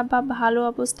 চিন্তা বা ভালো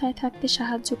অবস্থায় থাকতে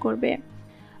সাহায্য করবে।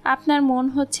 আপনার মন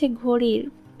হচ্ছে ঘড়ির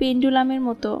পেন্ডুলামের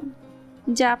মতো,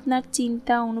 যা আপনার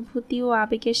চিন্তা, অনুভূতি ও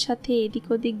আবেগের সাথে এদিক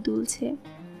ওদিক দুলছে।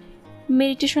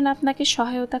 মেডিটেশন আপনাকে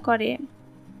সহায়তা করে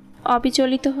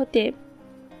অবিচলিত হতে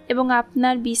এবং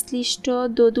আপনার বিশ্লিষ্ট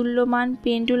দোদুল্যমান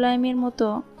পেন্ডুলামের মতো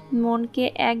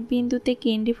মনকে এক বিন্দুতে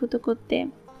কেন্দ্রীভূত করতে।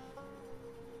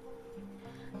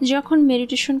 যখন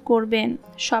মেডিটেশন করবেন,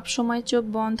 সবসময় চোখ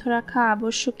বন্ধ রাখা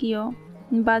আবশ্যকীয়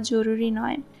বা জরুরি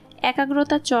নয়।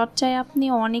 একাগ্রতা চর্চায় আপনি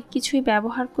অনেক কিছুই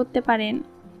ব্যবহার করতে পারেন।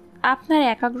 আপনার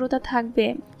একাগ্রতা থাকবে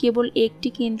কেবল একটি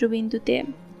কেন্দ্রবিন্দুতে,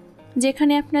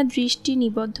 যেখানে আপনার দৃষ্টি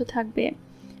নিবদ্ধ থাকবে।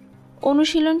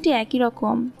 অনুশীলনটি একই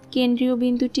রকম। কেন্দ্রীয়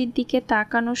বিন্দুটির দিকে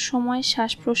তাকানোর সময়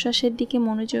শ্বাস প্রশ্বাসের দিকে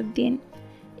মনোযোগ দিন।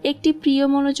 একটি প্রিয়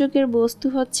মনোযোগের বস্তু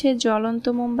হচ্ছে জ্বলন্ত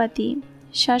মোমবাতি।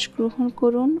 শ্বাস গ্রহণ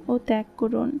করুন ও ত্যাগ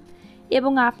করুন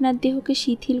এবং আপনার দেহকে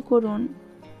শিথিল করুন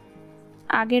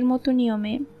আগের মতো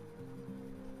নিয়মে।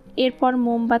 এরপর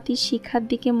মোমবাতির শিখার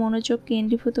দিকে মনোযোগ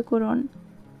কেন্দ্রীভূত করুন।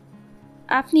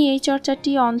 আপনি এই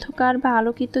চর্চাটি অন্ধকার বা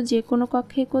আলোকিত যে কোনো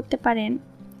কক্ষে করতে পারেন।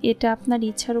 এটা আপনার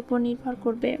ইচ্ছার উপর নির্ভর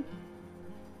করবে।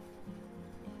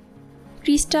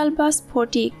 ক্রিস্টাল বা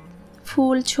স্ফটিক,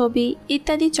 ফুল, ছবি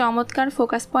ইত্যাদি চমৎকার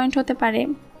ফোকাস পয়েন্ট হতে পারে।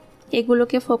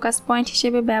 এগুলোকে ফোকাস পয়েন্ট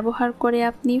হিসেবে ব্যবহার করে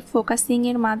আপনি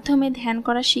ফোকাসিংয়ের মাধ্যমে ধ্যান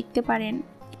করা শিখতে পারেন।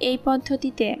 এই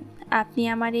পদ্ধতিতে আপনি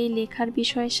আমার এই লেখার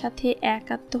বিষয়ের সাথে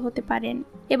একাত্ম হতে পারেন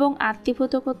এবং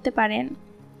আত্মীভূত করতে পারেন।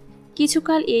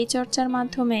 কিছুকাল এই চর্চার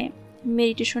মাধ্যমে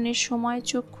মেডিটেশনের সময়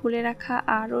চোখ খুলে রাখা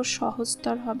আরও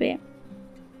সহজতর হবে।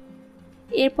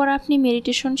 এরপর আপনি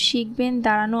মেডিটেশন শিখবেন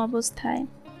দাঁড়ানো অবস্থায়,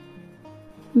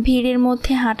 ভিড়ের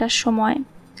মধ্যে হাঁটার সময়,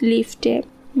 লিফটে,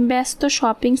 ব্যস্ত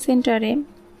শপিং সেন্টারে,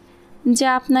 যা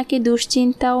আপনাকে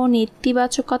দুশ্চিন্তা ও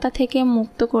নেতিবাচকতা থেকে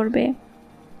মুক্ত করবে।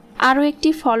 আরও একটি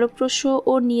ফলপ্রসূ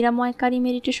ও নিরাময়কারী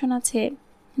মেডিটেশন আছে,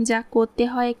 যা করতে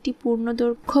হয় একটি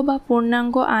পূর্ণদৈর্ঘ্য বা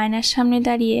পূর্ণাঙ্গ আয়নার সামনে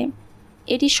দাঁড়িয়ে।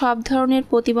 এটি সব ধরনের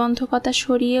প্রতিবন্ধকতা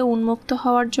সরিয়ে উন্মুক্ত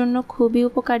হওয়ার জন্য খুবই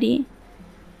উপকারী।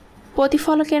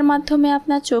 প্রতিফলকের মাধ্যমে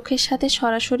আপনার চোখের সাথে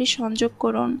সরাসরি সংযোগ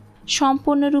করুন।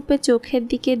 সম্পূর্ণরূপে চোখের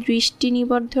দিকে দৃষ্টি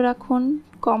নিবদ্ধ রাখুন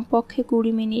কমপক্ষে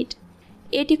 20 মিনিট।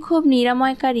 এটি খুব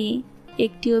নিরাময়কারী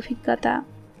একটি অভিজ্ঞতা।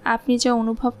 আপনি যা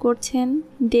অনুভব করছেন,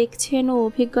 দেখছেন ও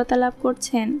অভিজ্ঞতা লাভ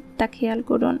করছেন তা খেয়াল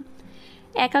করুন।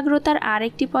 একাগ্রতার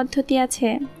আরেকটি পদ্ধতি আছে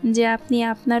যে আপনি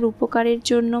আপনার উপকারের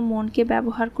জন্য মনকে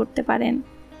ব্যবহার করতে পারেন।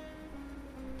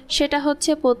 সেটা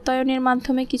হচ্ছে প্রত্যয়নের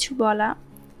মাধ্যমে কিছু বলা।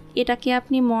 এটাকে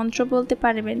আপনি মন্ত্র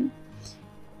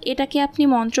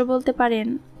বলতে পারেন।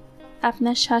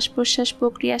 আপনার শ্বাস প্রশ্বাস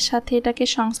প্রক্রিয়ার সাথে এটাকে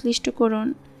সংশ্লিষ্ট করুন।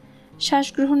 শ্বাস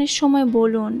গ্রহণের সময়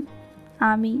বলুন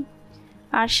আমি,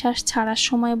 আর শ্বাস ছাড়ার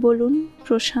সময় বলুন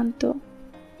প্রশান্ত।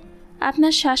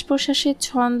 আপনার শ্বাস প্রশ্বাসের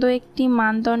ছন্দ একটি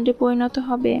মানদণ্ডে পরিণত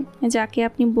হবে যাকে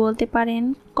আপনি বলতে পারেন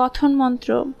কথন মন্ত্র।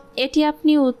 এটি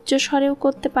আপনি উচ্চ স্বরেও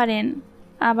করতে পারেন,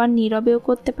 আবার নীরবেও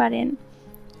করতে পারেন।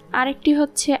 আরেকটি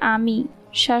হচ্ছে আমি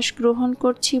শ্বাস গ্রহণ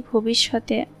করছি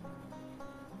ভবিষ্যতে,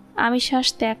 আমি শ্বাস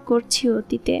ত্যাগ করছি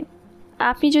অতীতে।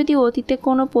 আপনি যদি অতীতে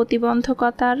কোনো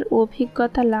প্রতিবন্ধকতার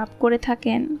অভিজ্ঞতা লাভ করে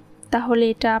থাকেন তাহলে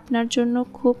এটা আপনার জন্য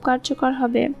খুব কার্যকর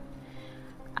হবে।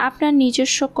 আপনার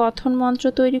নিজস্ব কথন মন্ত্র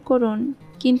তৈরি করুন,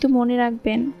 কিন্তু মনে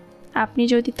রাখবেন আপনি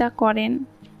যদি তা করেন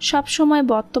সবসময়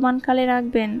বর্তমানকালে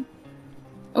রাখবেন।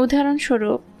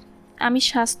 উদাহরণস্বরূপ, আমি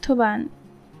স্বাস্থ্যবান,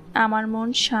 আমার মন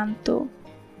শান্ত।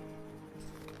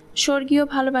 স্বর্গীয়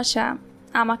ভালোবাসা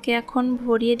আমাকে এখন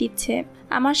ভরিয়ে দিচ্ছে।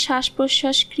 আমার শ্বাস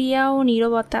প্রশ্বাস ক্রিয়া ও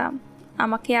নীরবতা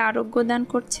আমাকে আরোগ্য দান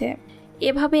করছে।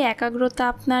 এভাবে একাগ্রতা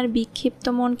আপনার বিক্ষিপ্ত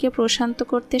মনকে প্রশান্ত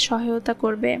করতে সহায়তা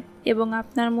করবে এবং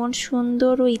আপনার মন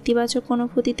সুন্দর ও ইতিবাচক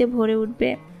অনুভূতিতে ভরে উঠবে।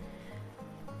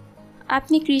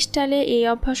 আপনি ক্রিস্টালে এই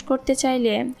অভ্যাস করতে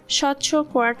চাইলে স্বচ্ছ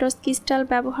কোয়ার্টজ ক্রিস্টাল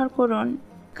ব্যবহার করুন,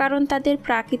 কারণ তাদের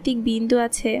প্রাকৃতিক বিন্দু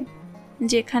আছে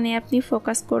যেখানে আপনি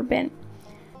ফোকাস করবেন।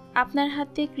 আপনার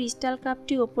হাতে ক্রিস্টাল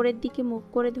কাপটি ওপরের দিকে মুখ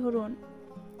করে ধরুন।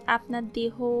 আপনার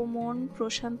দেহ ও মন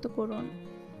প্রশান্ত করুন,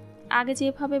 আগে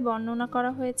যেভাবে বর্ণনা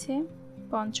করা হয়েছে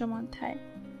 5ম অধ্যায়।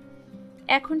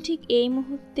 এখন ঠিক এই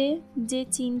মুহূর্তে যে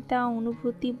চিন্তা,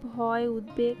 অনুভূতি, ভয়,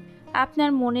 উদ্বেগ আপনার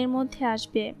মনের মধ্যে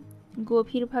আসবে,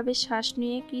 গভীরভাবে শ্বাস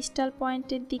নিয়ে ক্রিস্টাল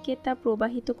পয়েন্টের দিকে তা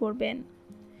প্রবাহিত করবেন।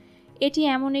 এটি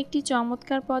এমন একটি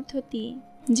চমৎকার পদ্ধতি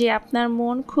যে আপনার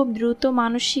মন খুব দ্রুত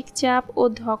মানসিক চাপ ও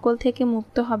ধকল থেকে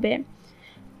মুক্ত হবে।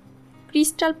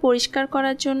 ক্রিস্টাল পরিষ্কার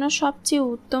করার জন্য সবচেয়ে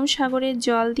উত্তম সাগরের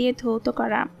জল দিয়ে ধৌত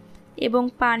করা এবং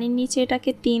পানির নিচে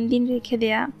এটাকে 3 দিন রেখে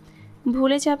দেয়া।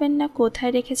 ভুলে যাবেন না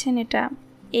কোথায় রেখেছেন এটা।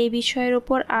 এই বিষয়ের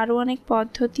ওপর আরও অনেক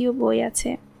পদ্ধতি ও বই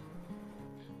আছে।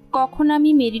 কখন আমি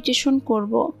মেডিটেশন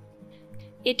করব,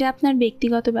 এটা আপনার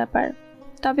ব্যক্তিগত ব্যাপার।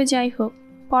 তবে যাই হোক,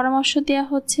 পরামর্শ দেওয়া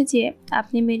হচ্ছে যে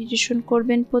আপনি মেডিটেশন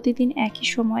করবেন প্রতিদিন একই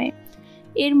সময়ে।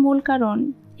 এর মূল কারণ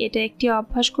এটা একটি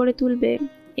অভ্যাস করে তুলবে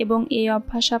এবং এই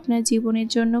অভ্যাস আপনার জীবনের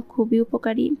জন্য খুবই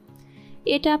উপকারী।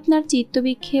 এটা আপনার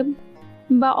চিত্তবিক্ষেপ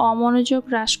বা অমনোযোগ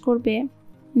হ্রাস করবে,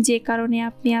 যে কারণে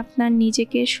আপনি আপনার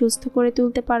নিজেকে সুস্থ করে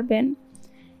তুলতে পারবেন।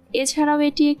 এছাড়াও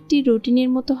এটি একটি রুটিনের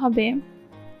মতো হবে,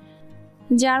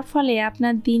 যার ফলে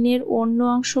আপনার দিনের অন্য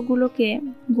অংশগুলোকে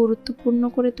গুরুত্বপূর্ণ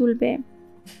করে তুলবে।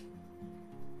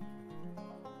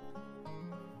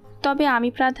 তবে আমি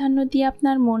প্রাধান্য দিই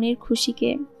আপনার মনের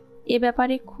খুশিকে। এ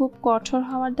ব্যাপারে খুব কঠোর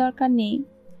হওয়ার দরকার নেই।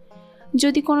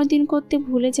 যদি কোনো দিন করতে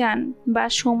ভুলে যান বা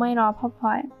সময়ের অভাব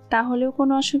হয় তাহলেও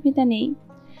কোনো অসুবিধা নেই।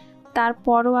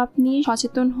 তারপরও আপনি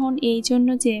সচেতন হন এই জন্য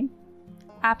যে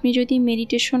আপনি যদি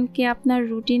মেডিটেশনকে আপনার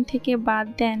রুটিন থেকে বাদ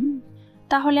দেন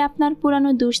তাহলে আপনার পুরানো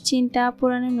দুশ্চিন্তা,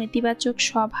 পুরানো নেতিবাচক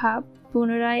স্বভাব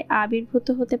পুনরায় আবির্ভূত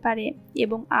হতে পারে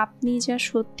এবং আপনি যা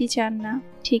সত্যি চান না,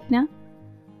 ঠিক না?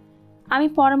 আমি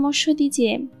পরামর্শ দিই যে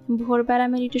ভোরবেলা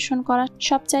মেডিটেশন করা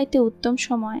সবচাইতে উত্তম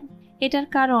সময়। এটার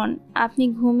কারণ আপনি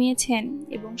ঘুমিয়েছেন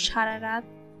এবং সারা রাত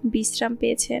বিশ্রাম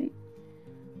পেয়েছেন,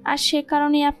 আর সে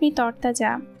কারণে আপনি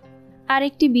তরতাজা। আর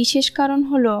একটি বিশেষ কারণ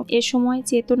হলো এ সময়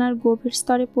চেতনার গভীর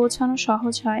স্তরে পৌঁছানো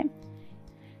সহজ হয়।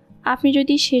 আপনি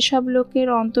যদি সেসব লোকের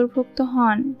অন্তর্ভুক্ত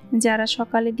হন যারা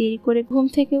সকালে দেরি করে ঘুম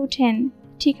থেকে উঠেন,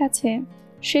 ঠিক আছে,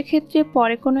 সেক্ষেত্রে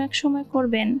পরে কোনো এক সময়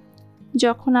করবেন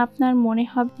যখন আপনার মনে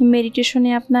হবে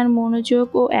মেডিটেশনে আপনার মনোযোগ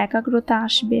ও একাগ্রতা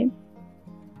আসবে।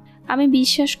 আমি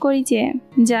বিশ্বাস করি যে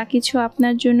যা কিছু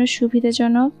আপনার জন্য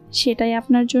সুবিধাজনক সেটাই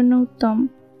আপনার জন্য উত্তম।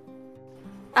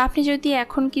 আপনি যদি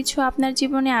এখন কিছু আপনার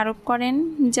জীবনে আরোপ করেন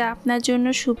যা আপনার জন্য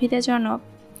সুবিধাজনক,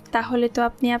 তাহলে তো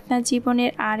আপনি আপনার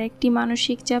জীবনের আর একটি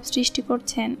মানসিক চাপ সৃষ্টি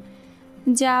করছেন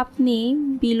যা আপনি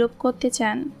বিলোপ করতে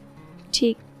চান।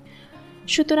 ঠিক,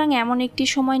 সুতরাং এমন একটি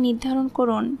সময় নির্ধারণ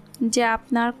করুন যা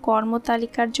আপনার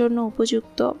কর্মতালিকার জন্য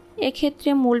উপযুক্ত। এক্ষেত্রে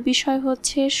মূল বিষয়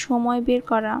হচ্ছে সময় বের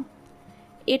করা।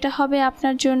 এটা হবে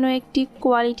আপনার জন্য একটি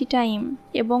কোয়ালিটি টাইম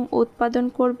এবং উৎপাদন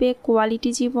করবে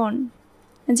কোয়ালিটি জীবন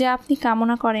যা আপনি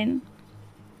কামনা করেন।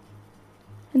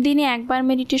 দিনে একবার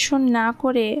মেডিটেশন না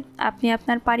করে আপনি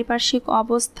আপনার পারিপার্শ্বিক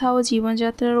অবস্থা ও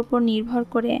জীবনযাত্রার উপর নির্ভর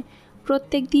করে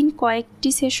প্রত্যেক দিন কয়েকটি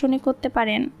সেশনে করতে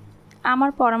পারেন।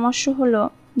 আমার পরামর্শ হলো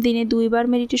দিনে 2 বার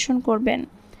মেডিটেশন করবেন।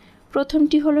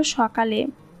 প্রথমটি হলো সকালে,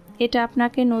 এটা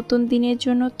আপনাকে নতুন দিনের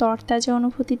জন্য তরতাজা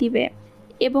অনুভূতি দিবে,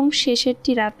 এবং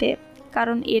শেষেরটি রাতে,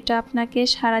 কারণ এটা আপনাকে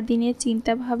সারাদিনের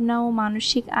চিন্তাভাবনা ও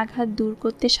মানসিক আঘাত দূর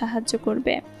করতে সাহায্য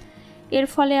করবে। এর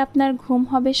ফলে আপনার ঘুম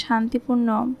হবে শান্তিপূর্ণ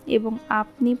এবং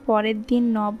আপনি পরের দিন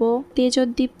নব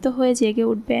তেজোদ্দীপ্ত হয়ে জেগে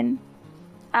উঠবেন।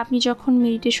 আপনি যখন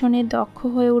মেডিটেশনে দক্ষ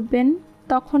হয়ে উঠবেন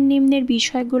তখন নিম্নের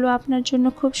বিষয়গুলো আপনার জন্য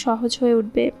খুব সহজ হয়ে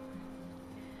উঠবে।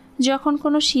 যখন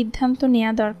কোনো সিদ্ধান্ত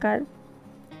নেওয়া দরকার,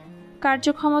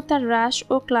 কার্যক্ষমতার হ্রাস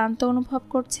ও ক্লান্ত অনুভব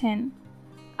করছেন,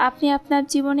 আপনি আপনার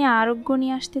জীবনে আরোগ্য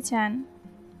নিয়ে আসতে চান,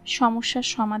 সমস্যার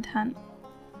সমাধান।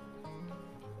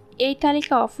 এই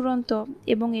তালিকা অফুরন্ত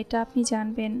এবং এটা আপনি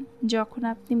জানবেন যখন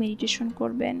আপনি মেডিটেশন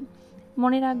করবেন।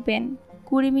 মনে রাখবেন,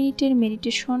 20 মিনিটের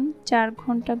মেডিটেশন 4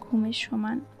 ঘন্টা ঘুমের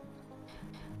সমান।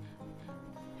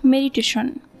 মেডিটেশন।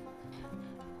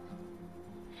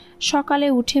 সকালে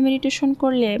উঠে মেডিটেশন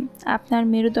করলে আপনার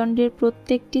মেরুদণ্ডের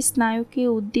প্রত্যেকটি স্নায়ুকে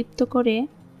উদ্দীপ্ত করে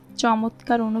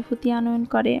চমৎকার অনুভূতি আনয়ন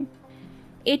করে।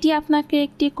 এটি আপনাকে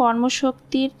একটি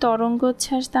কর্মশক্তির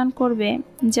তরঙ্গোচ্ছ্বাস দান করবে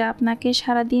যা আপনাকে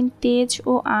সারাদিন তেজ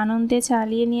ও আনন্দে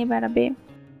চালিয়ে নিয়ে বেড়াবে।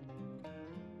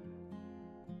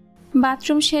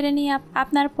 বাথরুম সেরে নিয়ে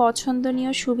আপনার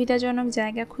পছন্দনীয় সুবিধাজনক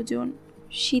জায়গা খুঁজুন।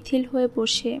 শিথিল হয়ে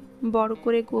বসে বড়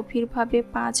করে গভীরভাবে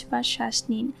 5 বার শ্বাস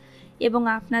নিন এবং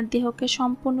আপনার দেহকে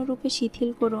সম্পূর্ণরূপে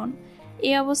শিথিল করুন।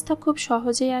 এই অবস্থা খুব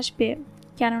সহজেই আসবে,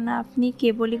 কেননা আপনি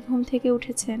কেবলই ঘুম থেকে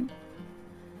উঠেছেন।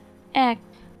 1.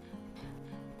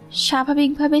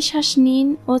 স্বাভাবিকভাবে শ্বাস নিন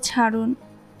ও ছাড়ুন।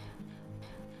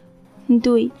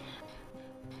 2.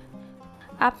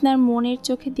 আপনার মনের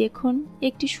চোখে দেখুন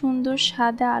একটি সুন্দর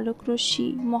সাদা আলোকরশ্মি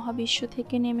মহাবিশ্ব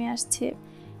থেকে নেমে আসছে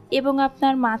এবং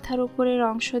আপনার মাথার উপরের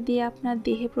অংশ দিয়ে আপনার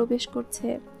দেহে প্রবেশ করছে।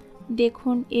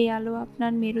 দেখুন এই আলো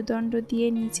আপনার মেরুদণ্ড দিয়ে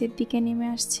নিচের দিকে নেমে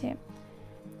আসছে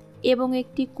এবং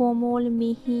একটি কোমল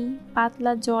মিহি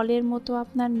পাতলা জলের মতো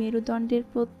আপনার মেরুদণ্ডের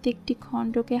প্রত্যেকটি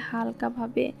খণ্ডকে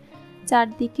হালকাভাবে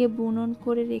চারদিকে বুনন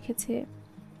করে রেখেছে।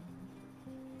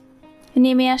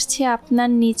 নেমে আসছে আপনার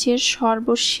নিচের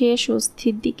সর্বশেষ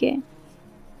অস্থির দিকে।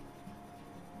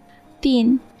 3.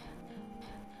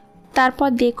 তারপর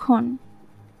দেখুন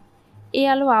এই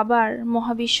আলো আবার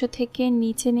মহাবিশ্ব থেকে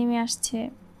নিচে নেমে আসছে।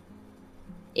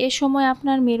 এ সময়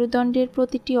আপনার মেরুদণ্ডের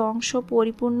প্রতিটি অংশ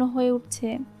পরিপূর্ণ হয়ে উঠছে।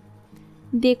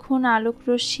 দেখুন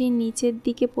আলোকরশ্মি নিচের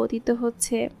দিকে পতিত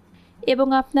হচ্ছে এবং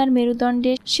আপনার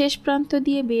মেরুদণ্ডের শেষ প্রান্ত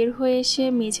দিয়ে বের হয়ে এসে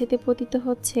মেঝেতে পতিত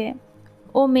হচ্ছে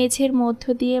ও মেঝের মধ্য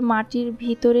দিয়ে মাটির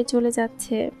ভিতরে চলে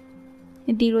যাচ্ছে।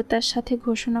 দৃঢ়তার সাথে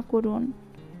ঘোষণা করুন,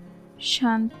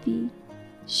 শান্তি,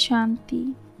 শান্তি,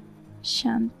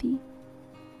 শান্তি।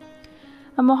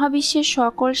 মহাবিশ্বের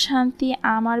সকল শান্তি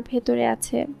আমার ভেতরে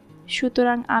আছে,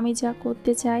 সুতরাং আমি যা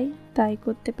করতে চাই তাই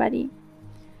করতে পারি।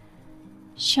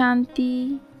 শান্তি,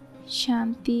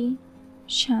 শান্তি,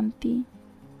 শান্তি।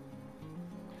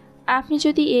 আপনি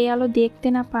যদি এই আলো দেখতে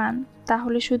না পান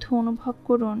তাহলে শুধু অনুভব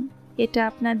করুন এটা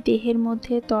আপনার দেহের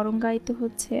মধ্যে তরঙ্গায়িত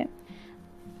হচ্ছে।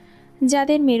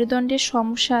 যাদের মেরুদণ্ডের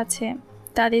সমস্যা আছে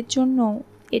তাদের জন্য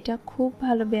এটা খুব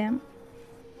ভালো ব্যায়াম।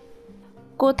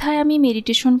 কোথায় আমি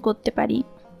মেডিটেশন করতে পারি?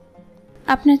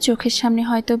 আপনার চোখের সামনে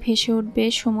হয়তো ভেসে উঠবে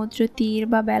সমুদ্র তীর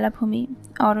বা বেলাভূমি,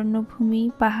 অরণ্যভূমি,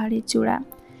 পাহাড়ের চূড়া।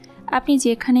 আপনি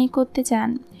যেখানেই করতে চান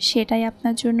সেটাই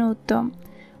আপনার জন্য উত্তম।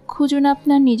 খুঁজুন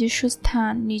আপনার নিজস্ব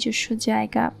স্থান, নিজস্ব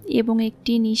জায়গা এবং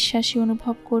একটি নিঃশ্বাসে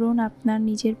অনুভব করুন আপনার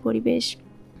নিজের পরিবেশ।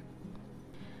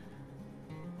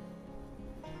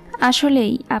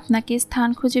 আসলেই আপনাকে স্থান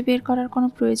খুঁজে বের করার কোনো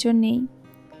প্রয়োজন নেই।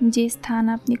 যে স্থান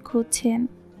আপনি খুঁজছেন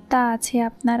তা আছে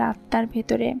আপনার আত্মার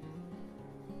ভেতরে,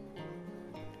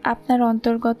 আপনার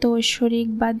অন্তর্গত ঐশ্বরিক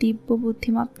বা দিব্য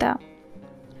বুদ্ধিমত্তা।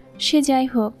 সে যাই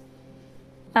হোক,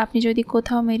 আপনি যদি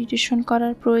কোথাও মেডিটেশন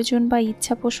করার প্রয়োজন বা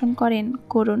ইচ্ছা পোষণ করেন,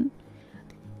 করুন।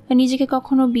 নিজেকে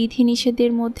কখনো বিধি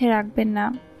নিষেধের মধ্যে রাখবেন না।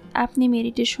 আপনি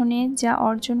মেডিটেশনে যা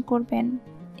অর্জন করবেন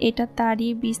এটা তারই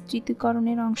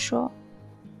বিস্তৃতিকরণের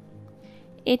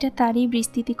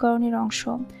অংশ।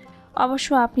 অবশ্য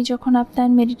আপনি যখন আপনার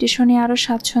মেডিটেশনে আরও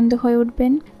স্বাচ্ছন্দ্য হয়ে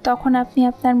উঠবেন তখন আপনি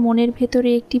আপনার মনের ভেতরে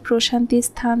একটি প্রশান্তির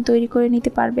স্থান তৈরি করে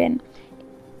নিতে পারবেন।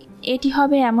 এটি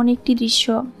হবে এমন একটি দৃশ্য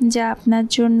যা আপনার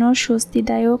জন্য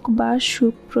স্বস্তিদায়ক বা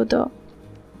সুখপ্রদ।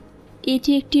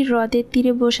 এটি একটি হ্রদের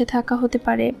তীরে বসে থাকা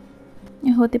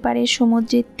হতে পারে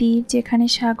সমুদ্রের তীর যেখানে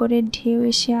সাগরের ঢেউ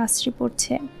এসে আছড়ে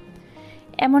পড়ছে।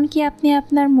 এমনকি আপনি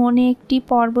আপনার মনে একটি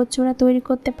পর্বতচূড়া তৈরি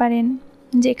করতে পারেন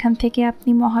যেখান থেকে আপনি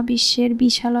মহাবিশ্বের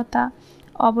বিশালতা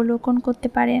অবলোকন করতে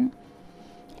পারেন।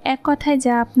 এক কথায়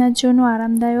যা আপনার জন্য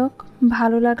আরামদায়ক,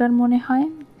 ভালো লাগার মনে হয়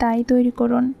তাই তৈরি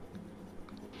করুন।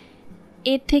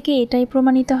 এর থেকে এটাই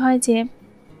প্রমাণিত হয় যে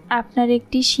আপনার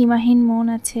একটি সীমাহীন মন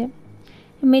আছে।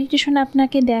 মেডিটেশন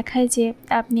আপনাকে দেখায় যে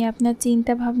আপনি আপনার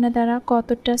চিন্তা ভাবনা দ্বারা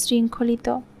কতটা শৃঙ্খলিত।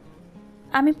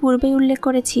 আমি পূর্বেই উল্লেখ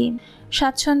করেছি,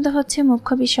 স্বাচ্ছন্দ্য হচ্ছে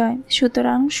মুখ্য বিষয়।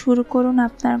 সুতরাং শুরু করুন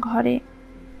আপনার ঘরে,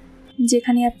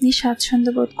 যেখানে আপনি স্বাচ্ছন্দ্য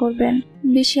বোধ করবেন,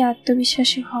 বেশি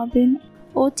আত্মবিশ্বাসী হবেন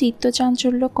ও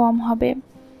চিত্তচাঞ্চল্য কম হবে।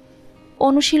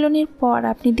 অনুশীলনের পর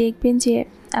আপনি দেখবেন যে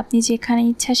আপনি যেখানে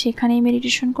ইচ্ছা সেখানেই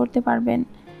মেডিটেশন করতে পারবেন।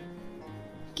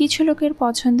 কিছু লোকের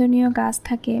পছন্দনীয় গাছ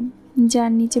থাকে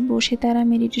যার নিচে বসে তারা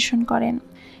মেডিটেশন করেন।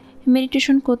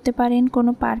 মেডিটেশন করতে পারেন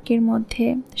কোনো পার্কের মধ্যে,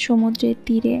 সমুদ্রের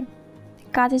তীরে,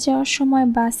 কাজে যাওয়ার সময়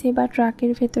বাসে বা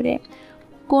ট্রাকের ভেতরে,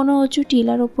 কোনো উঁচু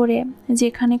টিলার ওপরে,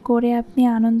 যেখানে করে আপনি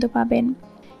আনন্দ পাবেন।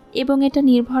 এবং এটা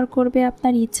নির্ভর করবে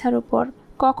আপনার ইচ্ছার ওপর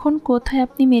কখন কোথায়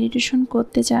আপনি মেডিটেশন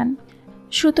করতে চান।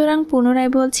 সুতরাং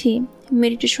পুনরায় বলছি,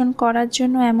 মেডিটেশন করার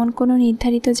জন্য এমন কোনো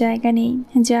নির্ধারিত জায়গা নেই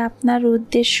যা আপনার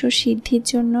উদ্দেশ্য সিদ্ধির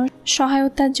জন্য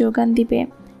সহায়তার যোগান দিবে।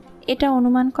 এটা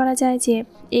অনুমান করা যায় যে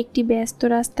একটি ব্যস্ত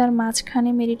রাস্তার মাঝখানে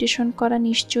মেডিটেশন করা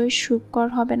নিশ্চয়ই সুখকর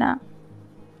হবে না,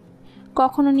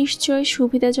 কখনো নিশ্চয়ই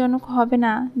সুবিধাজনক হবে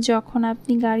না। যখন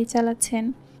আপনি গাড়ি চালাচ্ছেন,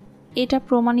 এটা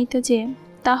প্রমাণিত যে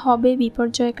তা হবে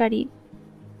বিপর্যয়কারী।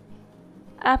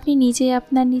 আপনি নিজেই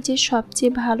আপনার নিজের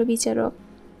সবচেয়ে ভালো বিচারক।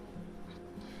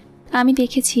 আমি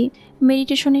দেখেছি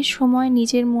মেডিটেশনের সময়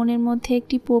নিজের মনের মধ্যে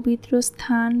একটি পবিত্র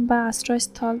স্থান বা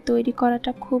আশ্রয়স্থল তৈরি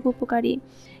করাটা খুব উপকারী।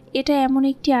 এটা এমন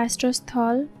একটি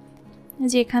আশ্রয়স্থল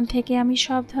যেখান থেকে আমি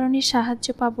সব ধরনের সাহায্য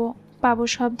পাবো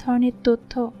সব ধরনের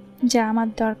তথ্য যা আমার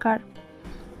দরকার।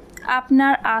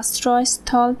 আপনার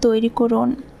আশ্রয়স্থল তৈরি করুন।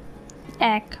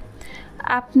 1.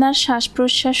 আপনার শ্বাস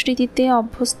প্রশ্বাস রীতিতে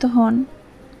অভ্যস্ত হন।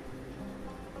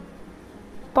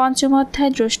 পঞ্চম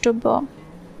অধ্যায় দ্রষ্টব্য।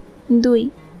 2.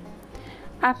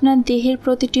 আপনার দেহের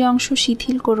প্রতিটি অংশ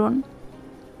শিথিল করুন।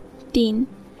 3.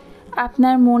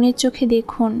 আপনার মনের চোখে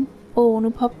দেখুন ও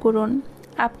অনুভব করুন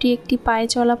আপনি একটি পায়ে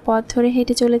চলা পথ ধরে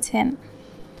হেঁটে চলেছেন।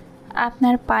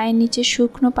 আপনার পায়ের নিচে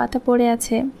শুকনো পাতা পড়ে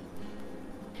আছে।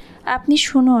 আপনি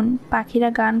শুনুন পাখিরা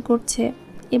গান করছে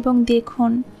এবং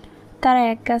দেখুন তারা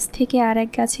এক গাছ থেকে আরেক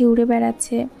গাছে উড়ে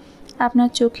বেড়াচ্ছে। আপনার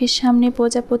চোখের সামনে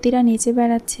প্রজাপতিরা নেচে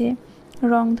বেড়াচ্ছে।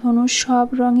 রংধনু সব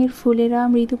রঙের ফুলেরা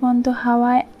মৃদুমন্দ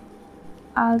হাওয়ায়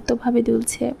আলতোভাবে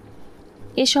দুলছে।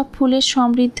 এসব ফুলের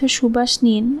সমৃদ্ধ সুবাস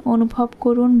নিন, অনুভব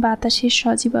করুন বাতাসের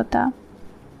সজীবতা।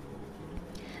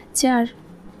 4.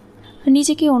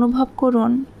 নিজেকে অনুভব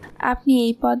করুন আপনি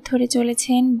এই পথ ধরে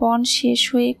চলেছেন বন শেষ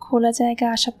হয়ে খোলা জায়গা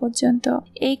আসা পর্যন্ত।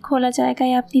 এই খোলা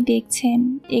জায়গায় আপনি দেখছেন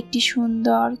একটি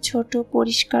সুন্দর ছোট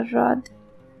পরিষ্কার হ্রদ।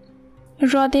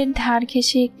 হ্রদের ধার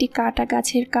ঘেঁষে একটি কাটা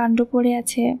গাছের কাণ্ড পড়ে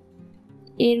আছে।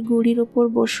 এর গুড়ির ওপর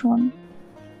বসুন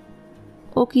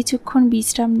ও কিছুক্ষণ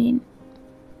বিশ্রাম নিন।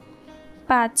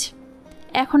 5.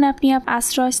 এখন আপনি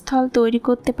আশ্রয়স্থল তৈরি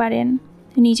করতে পারেন।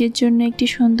 নিজের জন্য একটি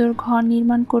সুন্দর ঘর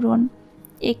নির্মাণ করুন,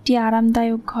 একটি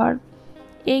আরামদায়ক ঘর।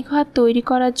 এই ঘর তৈরি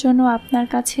করার জন্য আপনার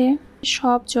কাছে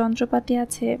সব যন্ত্রপাতি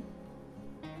আছে।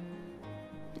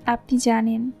 আপনি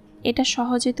জানেন এটা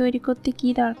সহজে তৈরি করতে কি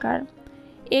দরকার।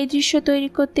 এই দৃশ্য তৈরি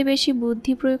করতে বেশি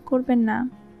বুদ্ধি প্রয়োগ করবেন না।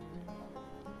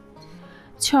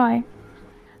 6.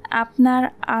 আপনার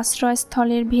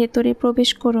আশ্রয়স্থলের ভেতরে প্রবেশ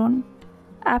করুন।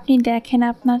 আপনি দেখেন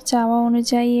আপনার চাওয়া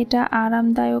অনুযায়ী এটা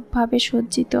আরামদায়কভাবে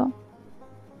সজ্জিত।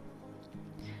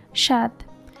 7.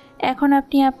 এখন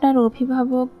আপনি আপনার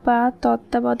অভিভাবক বা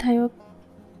তত্ত্বাবধায়ক,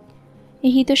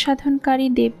 হিতসাধনকারী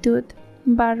দেবদূত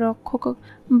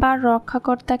বা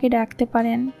রক্ষাকর্তাকে ডাকতে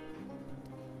পারেন,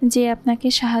 যে আপনাকে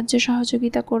সাহায্য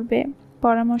সহযোগিতা করবে,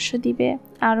 পরামর্শ দিবে,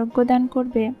 আরোগ্য দান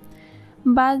করবে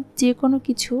বা যে কোনো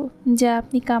কিছু যা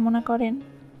আপনি কামনা করেন।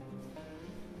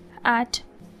 8.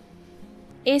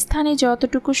 এই স্থানে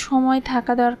যতটুকু সময়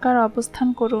থাকা দরকার অবস্থান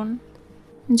করুন।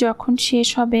 যখন শেষ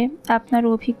হবে আপনার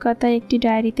অভিজ্ঞতা একটি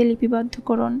ডায়েরিতে লিপিবদ্ধ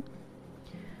করুন।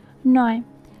 9.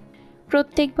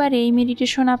 প্রত্যেকবার এই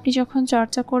মেডিটেশন আপনি যখন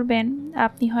চর্চা করবেন,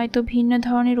 আপনি হয়তো ভিন্ন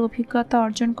ধরনের অভিজ্ঞতা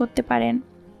অর্জন করতে পারেন।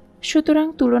 সুতরাং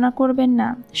তুলনা করবেন না,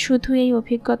 শুধু এই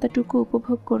অভিজ্ঞতাটুকু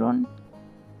উপভোগ করুন।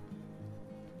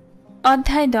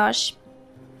 অধ্যায় 10.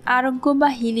 আরোগ্য বা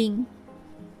হিলিং।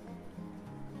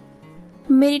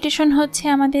 মেডিটেশন হচ্ছে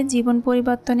আমাদের জীবন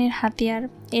পরিবর্তনের হাতিয়ার।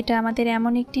 এটা আমাদের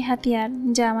এমন একটি হাতিয়ার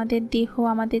যা আমাদের দেহ,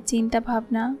 আমাদের চিন্তা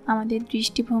ভাবনা, আমাদের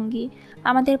দৃষ্টিভঙ্গি,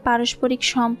 আমাদের পারস্পরিক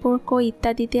সম্পর্ক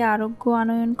ইত্যাদিতে আরোগ্য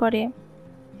আনয়ন করে।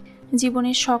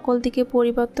 জীবনের সকল দিকে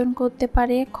পরিবর্তন করতে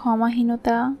পারে।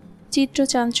 ক্ষমাহীনতা,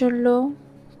 চিত্রচাঞ্চল্য,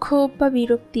 ক্ষোভ বা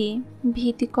বিরক্তি,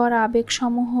 ভীতিকর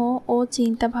আবেগসমূহ ও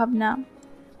চিন্তাভাবনা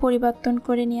পরিবর্তন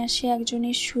করে নিয়ে আসে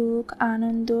একজনের সুখ,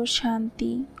 আনন্দ,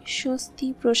 শান্তি, স্বস্তি,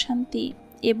 প্রশান্তি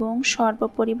এবং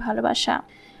সর্বোপরি ভালোবাসা।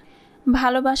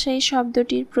 ভালোবাসা এই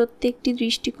শব্দটির প্রত্যেকটি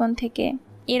দৃষ্টিকোণ থেকে।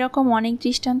 এরকম অনেক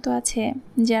দৃষ্টান্ত আছে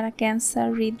যারা ক্যান্সার,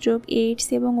 হৃদরোগ, এইডস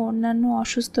এবং অন্যান্য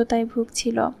অসুস্থতায়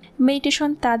ভুগছিল। মেডিটেশন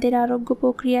তাদের আরোগ্য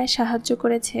প্রক্রিয়ায় সাহায্য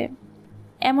করেছে।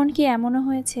 এমনকি এমনও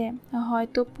হয়েছে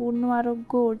হয়তো পূর্ণ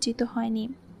আরোগ্য অর্জিত হয়নি,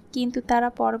 কিন্তু তারা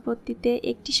পরবর্তীতে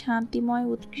একটি শান্তিময়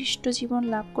উৎকৃষ্ট জীবন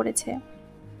লাভ করেছে।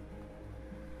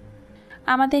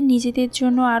 আমাদের নিজেদের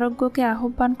জন্য আরোগ্যকে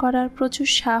আহ্বান করার প্রচুর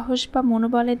সাহস বা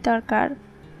মনোবলের দরকার।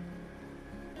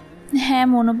 হ্যাঁ,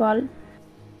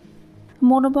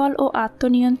 মনোবল ও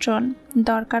আত্মনিয়ন্ত্রণ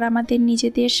দরকার আমাদের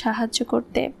নিজেদের সাহায্য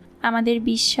করতে। আমাদের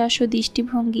বিশ্বাস ও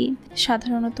দৃষ্টিভঙ্গি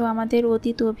সাধারণত আমাদের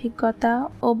অতীত অভিজ্ঞতা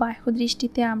ও বাহ্য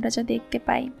দৃষ্টিতে আমরা যা দেখতে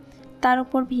পাই তার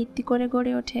উপর ভিত্তি করে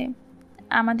গড়ে ওঠে।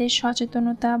 আমাদের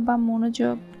সচেতনতা বা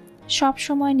মনোযোগ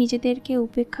সবসময় নিজেদেরকে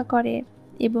উপেক্ষা করে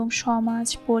এবং সমাজ,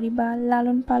 পরিবার,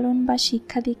 লালন পালন বা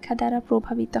শিক্ষা দীক্ষা দ্বারা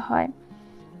প্রভাবিত হয়।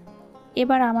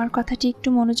 এবার আমার কথাটি একটু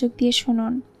মনোযোগ দিয়ে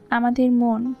শুনুন। আমাদের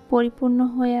মন পরিপূর্ণ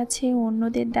হয়ে আছে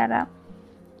অন্যদের দ্বারা।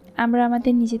 আমরা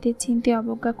আমাদের নিজেদের চিনতে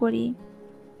অবজ্ঞা করি,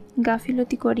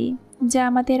 গাফিলতি করি, যা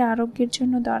আমাদের আরোগ্যের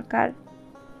জন্য দরকার।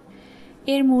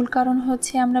 এর মূল কারণ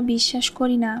হচ্ছে আমরা বিশ্বাস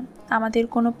করি না আমাদের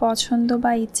কোনো পছন্দ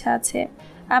বা ইচ্ছা আছে।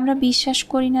 আমরা বিশ্বাস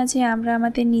করি না যে আমরা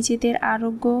আমাদের নিজেদের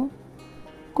আরোগ্য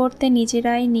করতে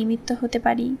নিজেরাই নিমিত্ত হতে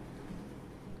পারি।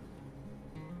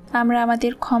 আমরা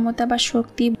আমাদের ক্ষমতা বা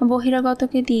শক্তি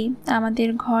বহিরাগতকে দিই আমাদের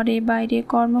ঘরে, বাইরে,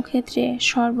 কর্মক্ষেত্রে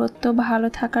সর্বত্র ভালো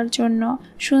থাকার জন্য,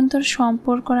 সুন্দর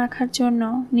সম্পর্ক রাখার জন্য।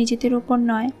 নিজেদের উপর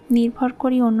নয়, নির্ভর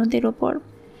করি অন্যদের ওপর।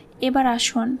 এবার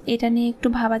আসুন এটা নিয়ে একটু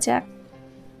ভাবা যাক।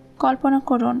 কল্পনা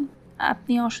করুন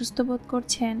আপনি অসুস্থ বোধ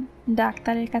করছেন,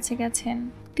 ডাক্তারের কাছে গেছেন।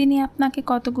 তিনি আপনাকে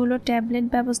কতগুলো ট্যাবলেট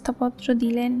ব্যবস্থাপত্র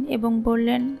দিলেন এবং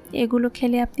বললেন এগুলো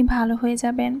খেলে আপনি ভালো হয়ে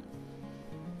যাবেন।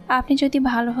 আপনি যদি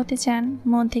ভালো হতে চান,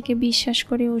 মন থেকে বিশ্বাস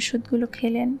করে ওষুধগুলো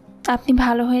খেলেন। আপনি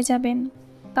ভালো হয়ে যাবেন,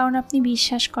 কারণ আপনি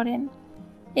বিশ্বাস করেন।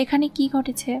 এখানে কি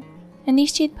ঘটেছে?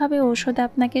 নিশ্চিতভাবে ঔষধ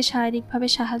আপনাকে শারীরিকভাবে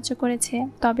সাহায্য করেছে,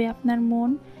 তবে আপনার মন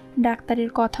ডাক্তারের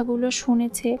কথাগুলো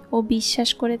শুনেছে ও বিশ্বাস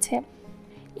করেছে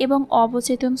এবং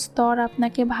অবচেতন স্তর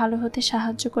আপনাকে ভালো হতে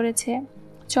সাহায্য করেছে।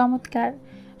 চমৎকার,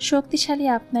 শক্তিশালী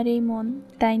আপনার এই মন,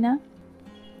 তাই না?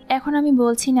 এখন আমি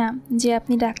বলছি না যে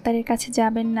আপনি ডাক্তারের কাছে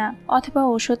যাবেন না অথবা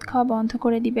ওষুধ খাওয়া বন্ধ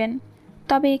করে দিবেন।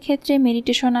 তবে এক্ষেত্রে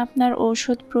মেডিটেশন আপনার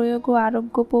ঔষধ প্রয়োগ ও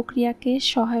আরোগ্য প্রক্রিয়াকে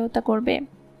সহায়তা করবে।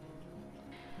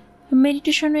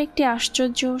 মেডিটেশনও একটি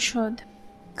আশ্চর্য ঔষধ,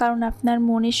 কারণ আপনার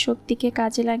মনের শক্তিকে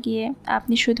কাজে লাগিয়ে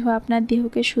আপনি শুধু আপনার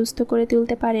দেহকে সুস্থ করে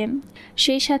তুলতে পারেন,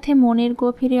 সেই সাথে মনের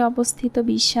গভীরে অবস্থিত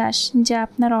বিশ্বাস যা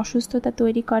আপনার অসুস্থতা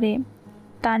তৈরি করে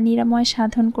তার নিরাময়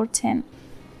সাধন করছেন।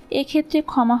 এক্ষেত্রে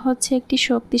ক্ষমা হচ্ছে একটি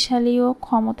শক্তিশালী ও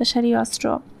ক্ষমতাশালী অস্ত্র।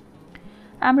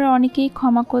 আমরা অনেকেই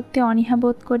ক্ষমা করতে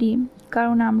অনীহাবোধ করি,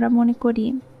 কারণ আমরা মনে করি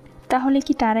তাহলে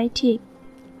কি তারাই ঠিক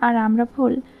আর আমরা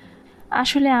ভুল।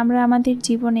 আসলে আমরা আমাদের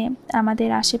জীবনে আমাদের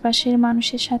আশেপাশের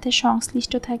মানুষের সাথে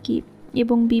সংশ্লিষ্ট থাকি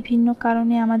এবং বিভিন্ন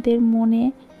কারণে আমাদের মনে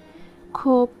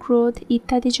ক্ষোভ, ক্রোধ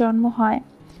ইত্যাদি জন্ম হয়।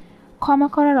 ক্ষমা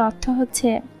করার অর্থ হচ্ছে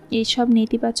এইসব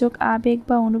নেতিবাচক আবেগ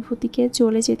বা অনুভূতিকে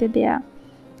চলে যেতে দেয়া,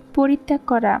 পরিত্যাগ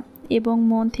করা এবং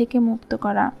মন থেকে মুক্ত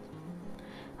করা।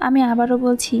 আমি আবারও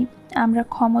বলছি, আমরা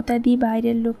ক্ষমতা দিই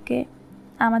বাইরের লোককে,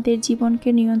 আমাদের জীবনকে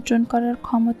নিয়ন্ত্রণ করার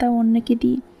ক্ষমতা অন্যকে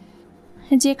দিই,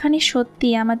 যেখানে সত্যি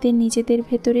আমাদের নিজেদের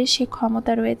ভেতরে সে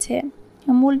ক্ষমতা রয়েছে।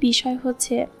 মূল বিষয়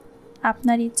হচ্ছে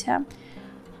আপনার ইচ্ছা।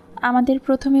 আমাদের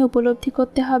প্রথমে উপলব্ধি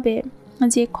করতে হবে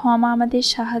যে ক্ষমা আমাদের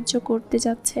সাহায্য করতে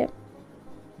যাচ্ছে।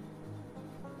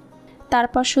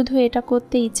 তারপর শুধু এটা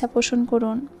করতে ইচ্ছা পোষণ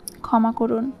করুন, ক্ষমা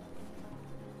করুন।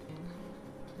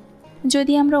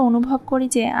 যদি আমরা অনুভব করি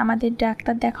যে আমাদের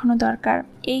ডাক্তার দেখানো দরকার,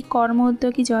 এই কর্ম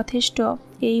উদ্যোগই যথেষ্ট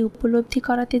এই উপলব্ধি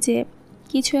করাতে যে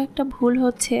কিছু একটা ভুল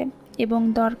হচ্ছে এবং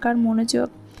দরকার মনোযোগ।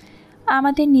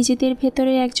 আমাদের নিজেদের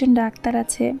ভেতরে একজন ডাক্তার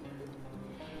আছে।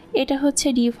 এটা হচ্ছে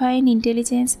ডিভাইন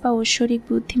ইন্টেলিজেন্স বা ঐশ্বরিক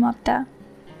বুদ্ধিমত্তা।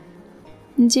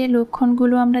 যে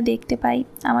লক্ষণগুলো আমরা দেখতে পাই,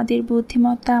 আমাদের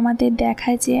বুদ্ধিমত্তা আমাদের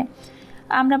দেখায় যে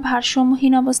আমরা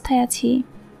ভারসাম্যহীন অবস্থায় আছি।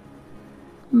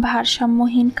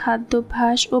 ভারসাম্যহীন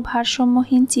খাদ্যাভ্যাস ও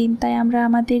ভারসাম্যহীন চিন্তায় আমরা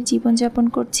আমাদের জীবনযাপন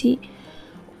করছি।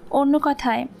 অন্য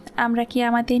কথায়, আমরা কি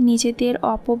আমাদের নিজেদের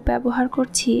অপব্যবহার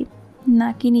করছি?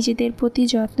 নাকি নিজেদের প্রতি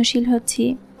যত্নশীল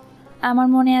হচ্ছি। আমার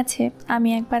মনে আছে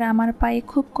আমি একবার আমার পায়ে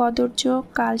খুব কদর্য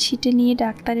কালশিটে নিয়ে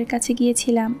ডাক্তারের কাছে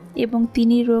গিয়েছিলাম এবং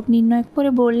তিনি রোগ নির্ণয়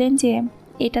করে বললেন যে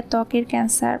এটা ত্বকের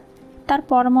ক্যান্সার। তার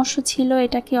পরামর্শ ছিল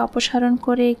এটাকে অপসারণ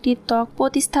করে একটি ত্বক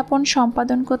প্রতিস্থাপন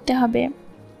সম্পাদন করতে হবে।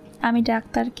 আমি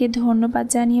ডাক্তারকে ধন্যবাদ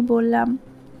জানিয়ে বললাম,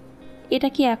 এটা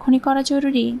কি এখনই করা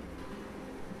জরুরি?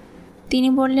 তিনি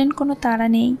বললেন, কোনো তাড়া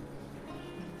নেই।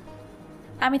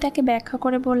 আমি তাকে ব্যাখ্যা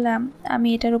করে বললাম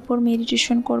আমি এটার উপর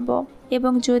মেডিটেশন করব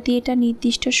এবং যদি এটা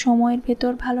নির্দিষ্ট সময়ের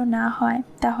ভেতর ভালো না হয়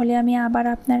তাহলে আমি আবার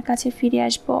আপনার কাছে ফিরে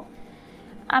আসব।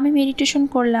 আমি মেডিটেশন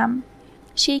করলাম,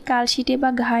 সেই কালশিটে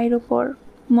বা ঘায়ের ওপর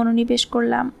মনোনিবেশ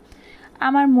করলাম।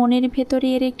 আমার মনের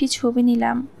ভেতরে এর একটি ছবি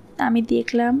নিলাম। আমি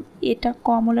দেখলাম এটা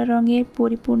কমলা রঙের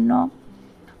পরিপূর্ণ।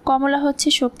 কমলা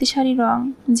হচ্ছে শক্তিশালী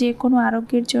রং যে কোনো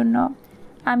আরোগ্যের জন্য।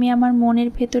 আমি আমার মনের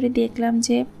ভেতরে দেখলাম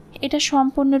যে এটা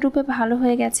সম্পূর্ণরূপে ভালো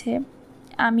হয়ে গেছে।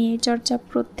 আমি এই চর্চা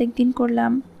প্রত্যেক দিন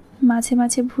করলাম। মাঝে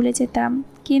মাঝে ভুলে যেতাম,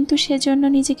 কিন্তু সেজন্য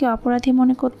নিজেকে অপরাধী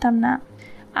মনে করতাম না।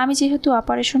 আমি যেহেতু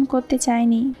অপারেশন করতে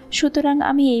চাইনি, সুতরাং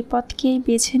আমি এই পথকেই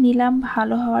বেছে নিলাম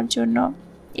ভালো হওয়ার জন্য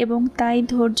এবং তাই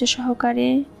ধৈর্য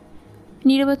সহকারে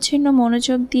নিরবচ্ছিন্ন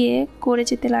মনোযোগ দিয়ে করে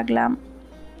যেতে লাগলাম।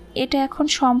 এটা এখন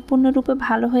সম্পূর্ণরূপে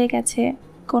ভালো হয়ে গেছে,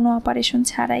 কোনো অপারেশন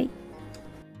ছাড়াই।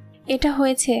 এটা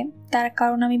হয়েছে তার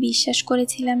কারণ আমি বিশ্বাস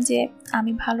করেছিলাম যে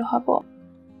আমি ভালো হব।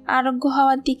 আরোগ্য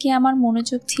হওয়ার দিকে আমার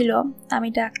মনোযোগ ছিল।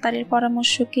 আমি ডাক্তারের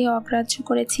পরামর্শকে অগ্রাহ্য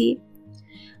করেছি।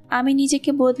 আমি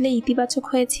নিজেকে বদলে ইতিবাচক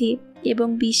হয়েছি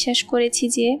এবং বিশ্বাস করেছি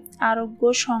যে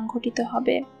আরোগ্য সংঘটিত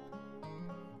হবে।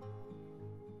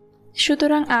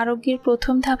 সুতরাং আরোগ্যের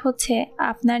প্রথম ধাপ হচ্ছে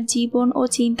আপনার জীবন ও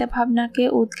চিন্তা ভাবনাকে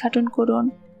উদ্ঘাটন করুন,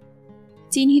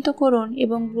 চিহ্নিত করুন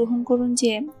এবং গ্রহণ করুন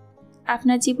যে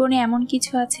আপনার জীবনে এমন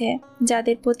কিছু আছে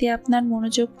যাদের প্রতি আপনার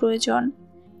মনোযোগ প্রয়োজন।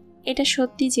 এটা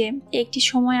সত্যি যে একটি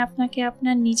সময় আপনাকে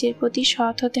আপনার নিজের প্রতি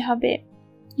সৎ হতে হবে।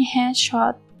 হ্যাঁ,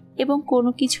 সৎ, এবং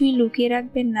কোনো কিছুই লুকিয়ে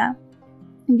রাখবেন না।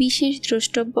 বিশেষ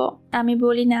দ্রষ্টব্য। আমি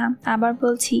বলি না, আবার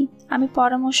বলছি, আমি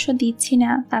পরামর্শ দিচ্ছি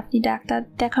না আপনি ডাক্তার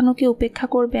দেখানোকে উপেক্ষা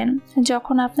করবেন।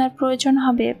 যখন আপনার প্রয়োজন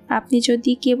হবে, আপনি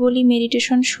যদি কেবলই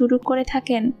মেডিটেশন শুরু করে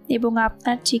থাকেন এবং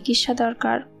আপনার চিকিৎসা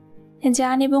দরকার,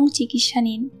 যান এবং চিকিৎসা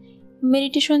নিন।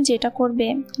 মেডিটেশন যেটা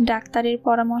করবে ডাক্তারের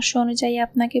পরামর্শ অনুযায়ী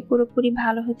আপনাকে পুরোপুরি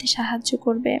ভালো হতে সাহায্য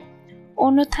করবে।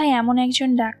 অন্যথায় এমন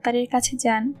একজন ডাক্তারের কাছে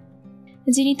যান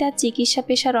যিনি তার চিকিৎসা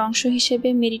পেশার অংশ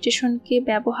হিসেবে মেডিটেশনকে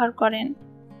ব্যবহার করেন।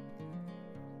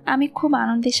 আমি খুব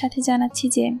আনন্দের সাথে জানাচ্ছি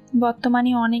যে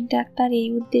বর্তমানে অনেক ডাক্তার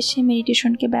এই উদ্দেশ্যে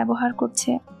মেডিটেশনকে ব্যবহার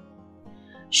করছে।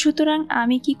 সুতরাং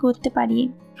আমি কি করতে পারি?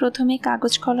 প্রথমে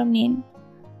কাগজ কলম নিন,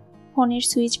 ফোনের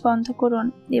সুইচ বন্ধ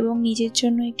করুন এবং নিজের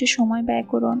জন্য একটু সময় ব্যয়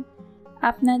করুন।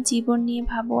 আপনার জীবন নিয়ে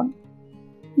ভাবুন,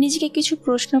 নিজেকে কিছু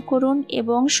প্রশ্ন করুন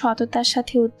এবং সততার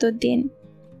সাথে উত্তর দিন।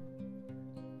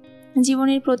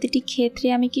 জীবনের প্রতিটি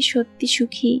ক্ষেত্রে আমি কি সত্যি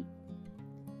সুখী?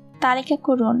 তালিকা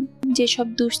করুন যেসব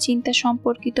দুশ্চিন্তা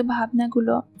সম্পর্কিত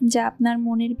ভাবনাগুলো যা আপনার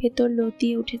মনের ভেতর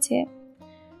লতিয়ে উঠেছে।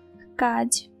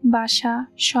 কাজ, বাসা,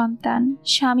 সন্তান,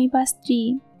 স্বামী বা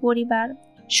স্ত্রী, পরিবার,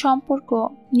 সম্পর্ক,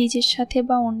 নিজের সাথে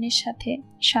বা অন্যের সাথে,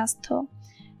 স্বাস্থ্য।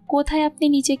 কোথায় আপনি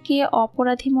নিজেকে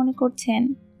অপরাধী মনে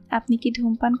করছেন? আপনি কি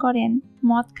ধূমপান করেন,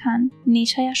 মদ খান,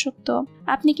 নেশায় আসক্ত?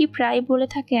 আপনি কি প্রায় বলে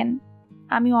থাকেন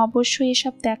আমি অবশ্যই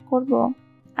এসব ত্যাগ করব?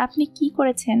 আপনি কি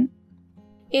করেছেন?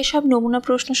 এসব নমুনা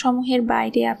প্রশ্নসমূহের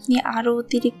বাইরে আপনি আরও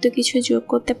অতিরিক্ত কিছু যোগ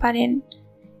করতে পারেন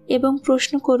এবং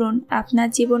প্রশ্ন করুন আপনার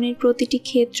জীবনের প্রতিটি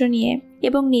ক্ষেত্র নিয়ে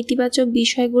এবং নেতিবাচক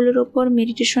বিষয়গুলোর ওপর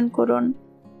মেডিটেশন করুন।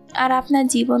 আর আপনার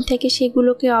জীবন থেকে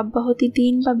সেগুলোকে অব্যাহতি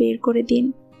দিন বা বের করে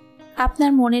দিন।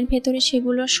 আপনার মনের ভেতরে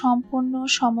সেগুলো সম্পূর্ণ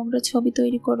সমগ্র ছবি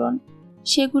তৈরি করুন।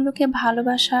 সেগুলোকে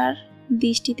ভালোবাসার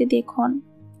দৃষ্টিতে দেখুন।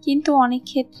 কিন্তু অনেক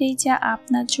ক্ষেত্রেই যা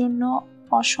আপনার জন্য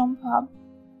অসম্ভব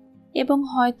এবং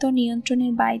হয়তো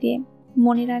নিয়ন্ত্রণের বাইরে,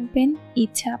 মনে রাখবেন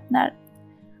ইচ্ছা আপনার।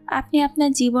 আপনি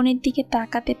আপনার জীবনের দিকে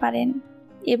তাকাতে পারেন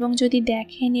এবং যদি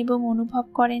দেখেন এবং অনুভব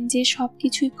করেন যে সব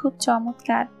কিছুই খুব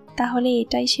চমৎকার, তাহলে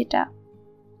এটাই সেটা।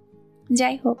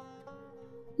 যাই হোক,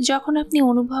 যখন আপনি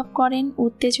অনুভব করেন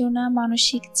উত্তেজনা,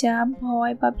 মানসিক চাপ,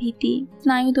 ভয় বা ভীতি,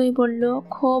 স্নায়ুদৈবল্য,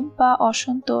 ক্ষোভ বা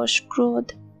অসন্তোষ,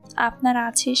 ক্রোধ, আপনার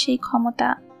আছে সেই ক্ষমতা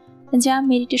যা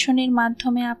মেডিটেশনের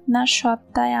মাধ্যমে আপনার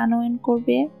সত্তায় আনয়ন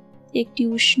করবে একটি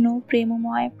উষ্ণ,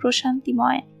 প্রেমময়,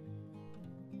 প্রশান্তিময়,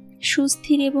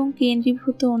 সুস্থির এবং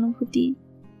কেন্দ্রীভূত অনুভূতি।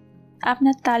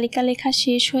 আপনার তালিকা লেখা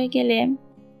শেষ হয়ে গেলে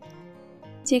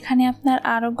যেখানে আপনার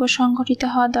আরোগ্য সংঘটিত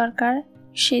হওয়া দরকার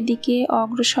সেদিকে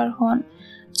অগ্রসর হন।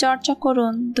 চর্চা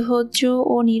করুন ধৈর্য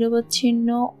ও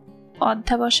নিরবচ্ছিন্ন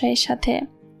অধ্যাবসায়ের সাথে।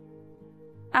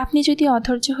 আপনি যদি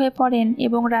অধৈর্য হয়ে পড়েন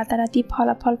এবং রাতারাতি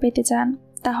ফলাফল পেতে চান,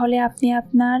 তাহলে আপনি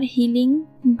আপনার হিলিং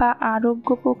বা আরোগ্য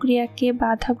প্রক্রিয়াকে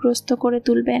বাধাগ্রস্ত করে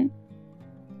তুলবেন।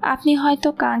 আপনি হয়তো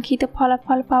কাঙ্ক্ষিত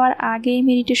ফলাফল পাওয়ার আগেই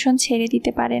মেডিটেশন ছেড়ে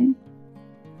দিতে পারেন।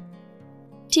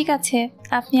 ঠিক আছে,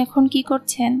 আপনি এখন কি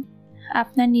করছেন?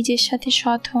 আপনার নিজের সাথে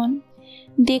সৎ হন।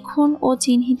 দেখুন ও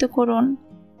চিহ্নিত করুন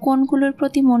কোনগুলোর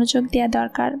প্রতি মনোযোগ দেওয়া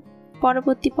দরকার।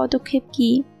 পরবর্তী পদক্ষেপ কি?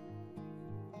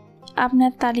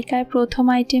 আপনার তালিকায় প্রথম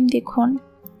আইটেম দেখুন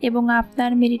এবং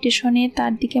আপনার মেডিটেশনে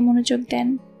তার দিকে মনোযোগ দেন।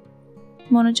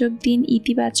 মনোযোগ দিন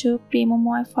ইতিবাচক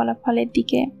প্রেমময় ফলাফলের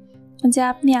দিকে যা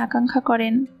আপনি আকাঙ্ক্ষা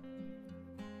করেন।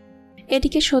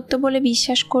 এটিকে সত্য বলে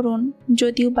বিশ্বাস করুন,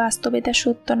 যদিও বাস্তবে তা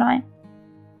সত্য নয়।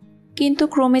 কিন্তু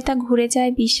ক্রমে তা ঘুরে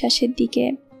যায় বিশ্বাসের দিকে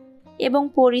এবং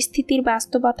পরিস্থিতির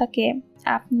বাস্তবতাকে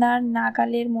আপনার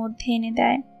নাগালের মধ্যে এনে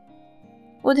দেয়।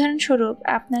 উদাহরণস্বরূপ,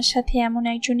 আপনার সাথে এমন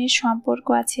একজনের সম্পর্ক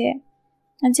আছে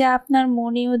যা আপনার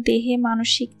মনে ও দেহে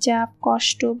মানসিক চাপ,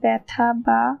 কষ্ট, ব্যথা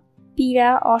বা পীড়া,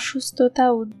 অসুস্থতা,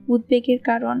 উদ্বেগের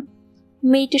কারণ।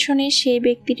 মেডিটেশনে সেই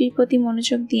ব্যক্তিটির প্রতি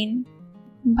মনোযোগ দিন।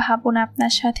 ভাবুন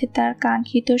আপনার সাথে তার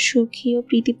কাঙ্ক্ষিত সুখী ও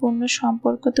প্রীতিপূর্ণ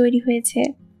সম্পর্ক তৈরি হয়েছে।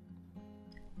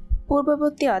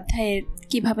 পূর্ববর্তী অধ্যায়ের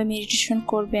কিভাবে মেডিটেশন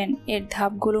করবেন এর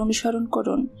ধাপগুলো অনুসরণ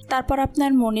করুন। তারপর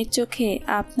আপনার মনের চোখে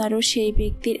আপনারও সেই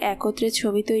ব্যক্তির একত্রে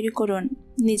ছবি তৈরি করুন।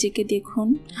 নিজেকে দেখুন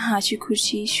হাসি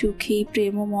খুশি, সুখী,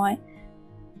 প্রেমময়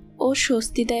ও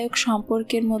স্বস্তিদায়ক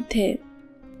সম্পর্কের মধ্যে।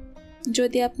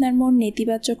 যদি আপনার মন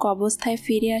নেতিবাচক অবস্থায়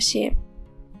ফিরে আসে,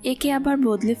 একে আবার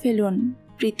বদলে ফেলুন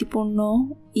প্রীতিপূর্ণ,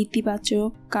 ইতিবাচক,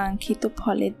 কাঙ্ক্ষিত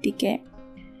ফলের দিকে।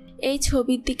 এই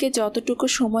ছবির দিকে যতটুকু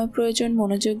সময় প্রয়োজন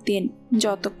মনোযোগ দিন,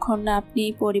 যতক্ষণ না আপনি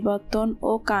এই পরিবর্তন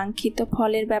ও কাঙ্ক্ষিত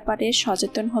ফলের ব্যাপারে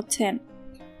সচেতন হচ্ছেন।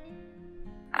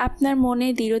 আপনার মনে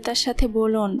দৃঢ়তার সাথে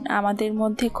বলুন, আমাদের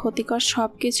মধ্যে ক্ষতিকর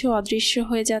সবকিছু অদৃশ্য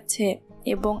হয়ে যাচ্ছে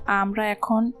এবং আমরা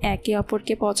এখন একে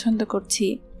অপরকে পছন্দ করছি।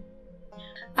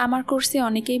 আমার কোর্সে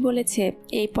অনেকেই বলেছে,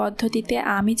 এই পদ্ধতিতে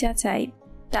আমি যা চাই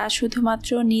তা শুধুমাত্র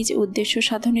নিজ উদ্দেশ্য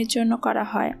সাধনের জন্য করা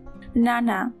হয়।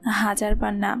 না,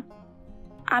 হাজারবার না।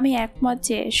 আমি একমত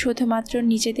যে শুধুমাত্র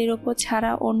নিজেদের ওপর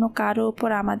ছাড়া অন্য কারো ওপর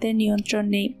আমাদের নিয়ন্ত্রণ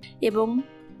নেই, এবং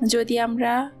যদি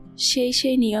আমরা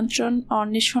সেই নিয়ন্ত্রণ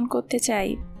অন্বেষণ করতে চাই,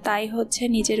 তাই হচ্ছে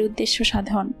নিজের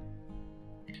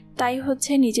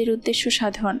উদ্দেশ্য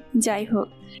সাধন। যাই হোক,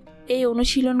 এই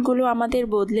অনুশীলনগুলো আমাদের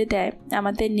বদলে দেয়,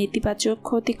 আমাদের নেতিবাচক,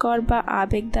 ক্ষতিকর বা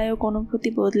আবেগদায়ক অনুভূতি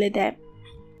বদলে দেয়,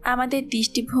 আমাদের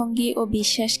দৃষ্টিভঙ্গি ও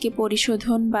বিশ্বাসকে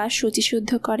পরিশোধন বা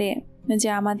সূচিশুদ্ধ করে,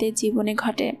 যা আমাদের জীবনে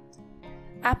ঘটে।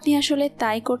 আপনি আসলে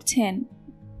তাই করছেন।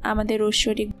 আমাদের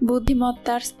ঐশ্বরিক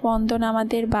বুদ্ধিমত্তার স্পন্দন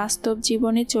আমাদের বাস্তব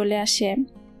জীবনে চলে আসে।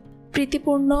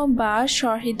 প্রীতিপূর্ণ বা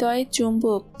সহৃদয়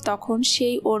চুম্বক তখন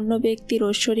সেই অন্য ব্যক্তির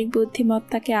ঐশ্বরিক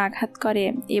বুদ্ধিমত্তাকে আঘাত করে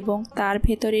এবং তার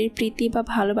ভেতরের প্রীতি বা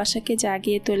ভালোবাসাকে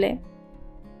জাগিয়ে তোলে।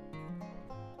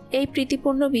 এই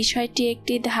প্রীতিপূর্ণ বিষয়টি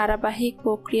একটি ধারাবাহিক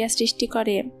প্রক্রিয়া সৃষ্টি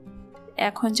করে।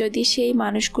 এখন যদি সেই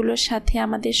মানুষগুলোর সাথে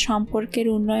আমাদের সম্পর্কের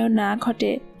উন্নয়ন না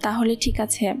ঘটে, তাহলে ঠিক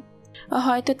আছে,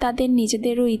 হয়তো তাদের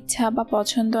নিজেদেরও ইচ্ছা বা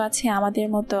পছন্দ আছে আমাদের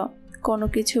মতো। কোনো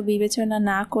কিছু বিবেচনা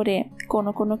না করে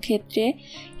কোনো ক্ষেত্রে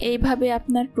এইভাবে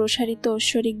আপনার প্রসারিত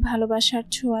ঐশ্বরিক ভালোবাসার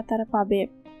ছোঁয়া তারা পাবে।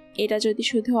 এটা যদি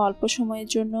শুধু অল্প সময়ের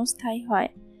জন্য স্থায়ী হয়,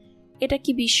 এটা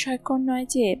কি বিস্ময়কর নয়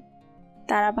যে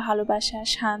তারা ভালোবাসা,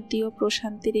 শান্তি ও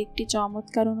প্রশান্তির একটি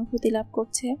চমৎকার অনুভূতি লাভ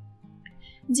করছে?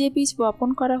 যে বীজ বপন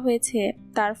করা হয়েছে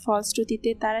তার ফলশ্রুতিতে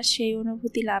তারা সেই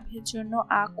অনুভূতি লাভের জন্য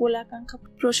আকুল আকাঙ্ক্ষা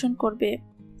পোষণ করবে।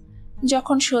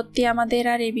 যখন সত্যি আমাদের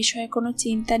আর এ বিষয়ে কোনো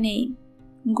চিন্তা নেই,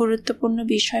 গুরুত্বপূর্ণ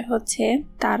বিষয় হচ্ছে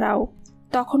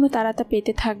তখনও তারা তা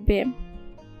পেতে থাকবে।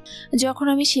 যখন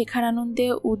আমি শেখার আনন্দে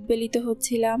উদ্বেলিত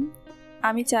হচ্ছিলাম,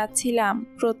 আমি চাচ্ছিলাম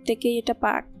প্রত্যেকেই এটা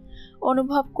পাক,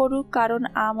 অনুভব করুক, কারণ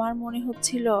আমার মনে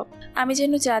হচ্ছিল আমি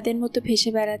যেন যাদের মতো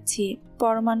ভেসে বেড়াচ্ছি।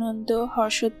 পরমানন্দ,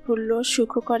 হর্ষোৎফুল্ল,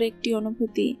 সুখকর একটি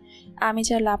অনুভূতি আমি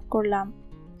যা লাভ করলাম,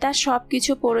 তার সব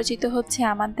কিছু পরিচিত হচ্ছে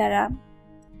আমার দ্বারা।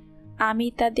 আমি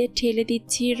তাদের ঠেলে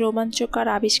দিচ্ছি রোমাঞ্চকর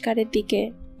আবিষ্কারের দিকে।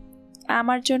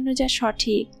 আমার জন্য যা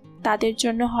সঠিক, তাদের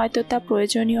জন্য হয়তো তা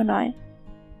প্রয়োজনীয় নয়।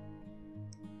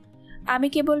 আমি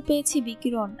কেবল পেয়েছি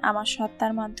বিকিরণ আমার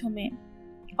সত্তার মাধ্যমে।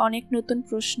 অনেক নতুন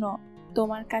প্রশ্ন।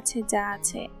 তোমার কাছে যা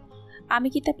আছে, আমি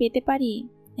কি তা পেতে পারি?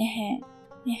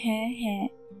 হ্যাঁ।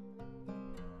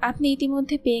 আপনি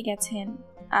ইতিমধ্যে পেয়ে গেছেন।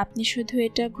 আপনি শুধু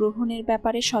এটা গ্রহণের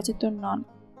ব্যাপারে সচেতন নন।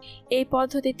 এই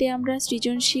পদ্ধতিতে আমরা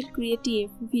সৃজনশীল ক্রিয়েটিভ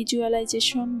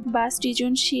ভিজুয়ালাইজেশন বা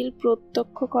সৃজনশীল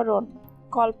প্রত্যক্ষকরণ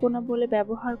কল্পনা বলে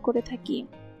ব্যবহার করে থাকি।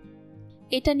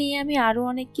 এটা নিয়ে আমি আরও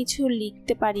অনেক কিছু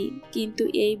লিখতে পারি, কিন্তু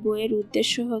এই বইয়ের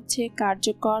উদ্দেশ্য হচ্ছে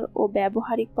কার্যকর ও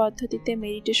ব্যবহারিক পদ্ধতিতে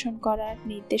মেডিটেশন করার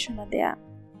নির্দেশনা দেয়া।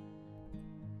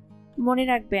 মনে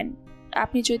রাখবেন,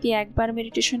 আপনি যদি একবার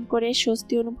মেডিটেশন করে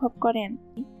স্বস্তি অনুভব করেন,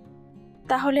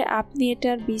 তাহলে আপনি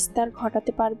এটার বিস্তার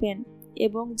ঘটাতে পারবেন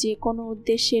এবং যে কোনো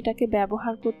উদ্দেশ্যে এটাকে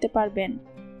ব্যবহার করতে পারবেন।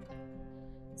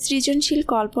 সৃজনশীল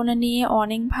কল্পনা নিয়ে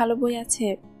অনেক ভালো বই আছে,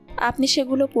 আপনি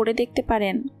সেগুলো পড়ে দেখতে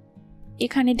পারেন।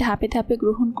 এখানে ধাপে ধাপে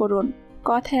গ্রহণ করুন।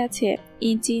 কথায় আছে,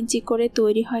 ইঞ্চি ইঞ্চি করে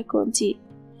তৈরি হয় কঞ্চি,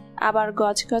 আবার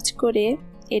গজ গজ করে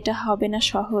এটা হবে না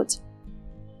সহজ।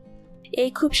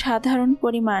 এই খুব সাধারণ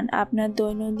পরিমাণ আপনার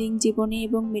দৈনন্দিন জীবনে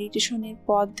এবং মেডিটেশনের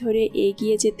পথ ধরে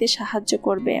এগিয়ে যেতে সাহায্য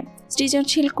করবে।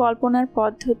 সৃজনশীল কল্পনার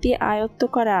পদ্ধতি আয়ত্ত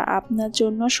করা আপনার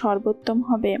জন্য সর্বোত্তম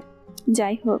হবে।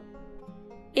 যাই হোক,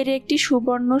 এর একটি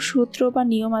সুবর্ণ সূত্র বা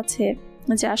নিয়ম আছে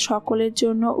যা সকলের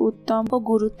জন্য উত্তম ও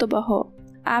গুরুত্ববহ।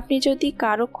 আপনি যদি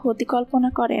কারো ক্ষতি কল্পনা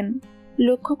করেন,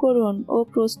 লক্ষ্য করুন ও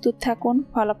প্রস্তুত থাকুন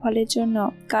ফলাফলের জন্য,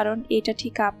 কারণ এটা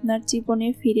ঠিক আপনার জীবনে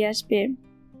ফিরে আসবে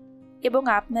এবং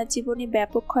আপনার জীবনে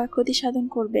ব্যাপক ক্ষয়ক্ষতি সাধন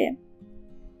করবে।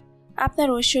 আপনার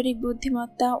ঐশ্বরিক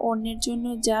বুদ্ধিমত্তা অন্যের জন্য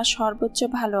যা সর্বোচ্চ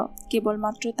ভালো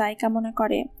কেবলমাত্র তাই কামনা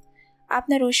করে।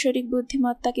 আপনার ঐশ্বরিক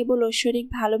বুদ্ধিমত্তা কেবল ঐশ্বরিক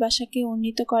ভালোবাসাকে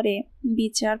উন্নীত করে,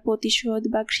 বিচার, প্রতিশোধ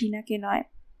বা ঘৃণাকে নয়।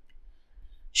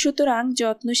 সুতরাং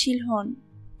যত্নশীল হন।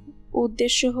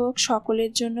 উদ্দেশ্য হোক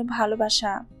সকলের জন্য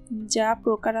ভালোবাসা, যা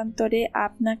প্রকারান্তরে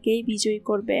আপনাকেই বিজয়ী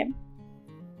করবে।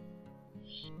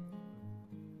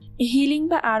 হিলিং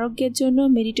বা আরোগ্যের জন্য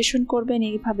মেডিটেশন করবেন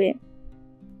এইভাবে।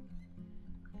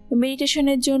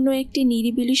 মেডিটেশনের জন্য একটি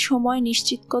নিরিবিলি সময়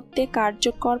নিশ্চিত করতে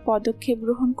কার্যকর পদক্ষেপ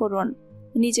গ্রহণ করুন।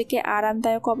 নিজেকে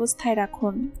আরামদায়ক অবস্থায়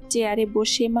রাখুন, চেয়ারে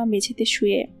বসে বা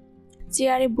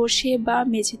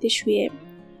মেঝেতে শুয়ে।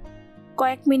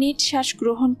 কয়েক মিনিট শ্বাস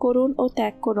গ্রহণ করুন ও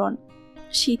ত্যাগ করুন।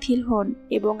 শিথিল হন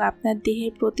এবং আপনার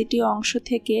দেহের প্রতিটি অংশ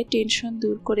থেকে টেনশন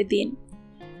দূর করে দিন।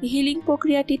 হিলিং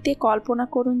প্রক্রিয়াটিতে কল্পনা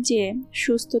করুন যে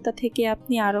সুস্থতা থেকে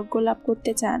আপনি আরোগ্য লাভ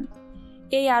করতে চান।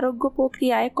 এই আরোগ্য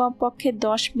প্রক্রিয়ায় কমপক্ষে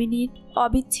 10 মিনিট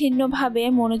অবিচ্ছিন্নভাবে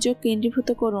মনোযোগ কেন্দ্রীভূত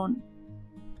করুন।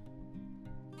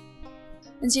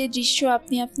 যে দৃশ্য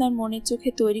আপনি আপনার মনের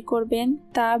চোখে তৈরি করবেন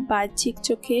তা বাহ্যিক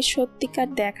চোখে সত্যিকার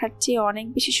দেখার চেয়ে অনেক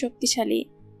বেশি শক্তিশালী।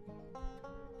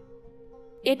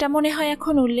 এটা মনে হয়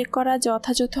এখন উল্লেখ করা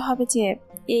যথাযথ হবে যে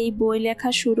এই বই লেখা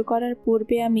শুরু করার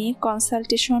পূর্বে আমি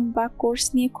কনসালটেশন বা কোর্স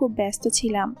নিয়ে খুব ব্যস্ত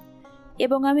ছিলাম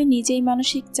এবং আমি নিজেই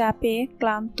মানসিক চাপে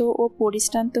ক্লান্ত ও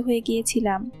পরিশ্রান্ত হয়ে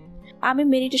গিয়েছিলাম। আমি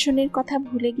মেডিটেশনের কথা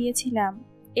ভুলে গিয়েছিলাম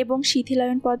এবং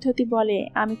শিথিলায়ন পদ্ধতি বলে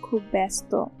আমি খুব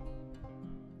ব্যস্ত।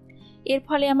 এর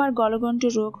ফলে আমার গলগণ্ড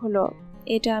রোগ হলো।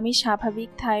 এটা আমি স্বাভাবিক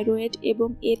থাইরয়েড এবং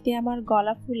এতে আমার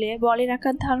গলা ফুলে বলের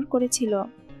আকার ধারণ করেছিল।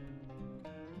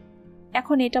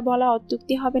 এখন এটা বলা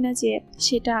অত্যুক্তি হবে না যে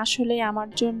সেটা আসলে আমার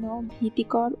জন্য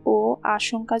ভীতিকর ও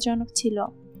আশঙ্কাজনক ছিল।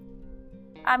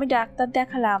 আমি ডাক্তার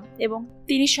দেখালাম এবং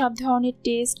তিনি সব ধরনের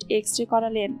টেস্ট, এক্স-রে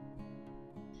করালেন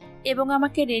এবং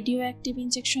আমাকে রেডিও অ্যাক্টিভ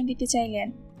ইনজেকশন দিতে চাইলেন।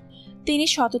 তিনি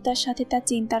সততার সাথে তার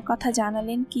চিন্তার কথা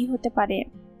জানালেন কি হতে পারে,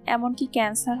 এমনকি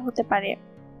ক্যান্সার হতে পারে,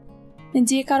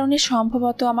 যে কারণে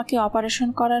সম্ভবত আমাকে অপারেশন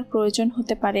করার প্রয়োজন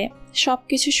হতে পারে।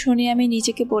 সবকিছু শুনে আমি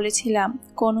নিজেকে বলেছিলাম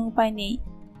কোনো উপায় নেই।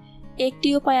 একটি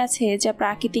উপায় আছে যা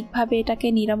প্রাকৃতিকভাবে এটাকে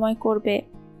নিরাময় করবে।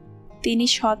 তিনি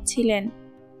সৎ ছিলেন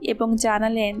এবং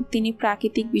জানালেন তিনি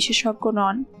প্রাকৃতিক বিশেষজ্ঞ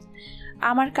নন।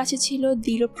 আমার কাছে ছিল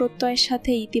দৃঢ় প্রত্যয়ের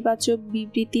সাথে ইতিবাচক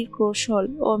বিবৃতির কৌশল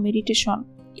ও মেডিটেশন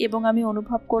এবং আমি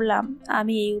অনুভব করলাম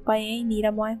আমি এই উপায়েই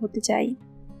নিরাময় হতে চাই।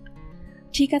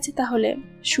 ঠিক আছে, তাহলে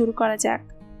শুরু করা যাক।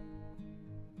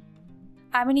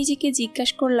 আমি নিজেকে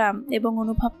জিজ্ঞাসা করলাম এবং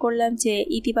অনুভব করলাম যে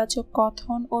ইতিবাচক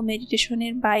কথন ও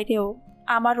মেডিটেশনের বাইরেও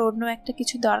আমার অন্য একটা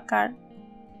কিছু দরকার।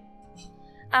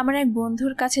 আমার এক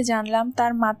বন্ধুর কাছে জানলাম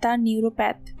তার মাতা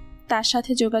নিউরোপ্যাথ। তার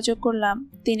সাথে যোগাযোগ করলাম।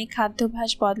 তিনি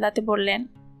খাদ্যাভ্যাস বদলাতে বললেন।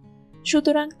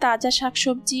 সুতরাং তাজা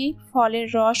শাকসবজি, ফলের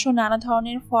রস ও নানা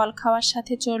ধরনের ফল খাওয়ার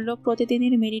সাথে চলল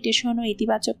প্রতিদিনের মেডিটেশন ও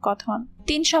ইতিবাচক কথন।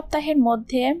 3 সপ্তাহের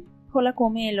মধ্যে ফোলা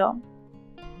কমে এলো।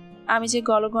 আমি যে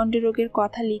গলগণ্ড রোগের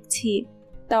কথা লিখছি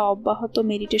তা অব্যাহত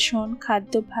মেডিটেশন,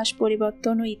 খাদ্যাভ্যাস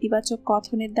পরিবর্তন ও ইতিবাচক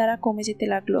কথনের দ্বারা কমে যেতে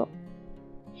লাগলো।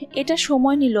 এটা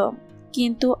সময় নিল,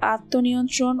 কিন্তু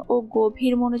আত্মনিয়ন্ত্রণ ও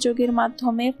গভীর মনোযোগের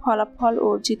মাধ্যমে ফলাফল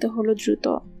অর্জিত হলো দ্রুত।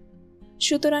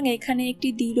 সুতরাং এখানে একটি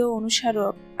দৃঢ়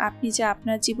অনুসারক। আপনি যা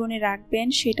আপনার জীবনে রাখবেন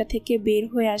সেটা থেকে বের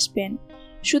হয়ে আসবেন।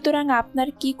 সুতরাং আপনার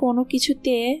কি কোনো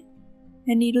কিছুতে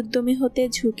নিরুদ্যমী হতে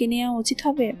ঝুঁকি নেওয়া উচিত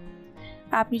হবে?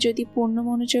 আপনি যদি পূর্ণ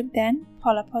মনোযোগ দেন,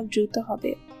 ফলাফল দ্রুত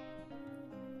হবে।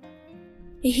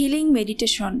 Healing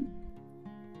meditation.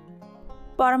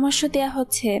 পরামর্শ দেওয়া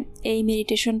হচ্ছে এই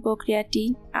মেডিটেশন প্রক্রিয়াটি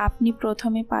আপনি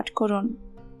প্রথমে পাঠ করুন,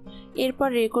 এরপর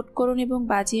রেকর্ড করুন এবং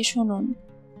বাজিয়ে শুনুন।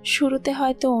 শুরুতে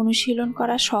হয়তো অনুশীলন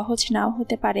করা সহজ নাও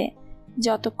হতে পারে,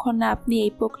 যতক্ষণ না আপনি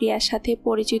এই প্রক্রিয়ার সাথে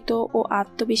পরিচিত ও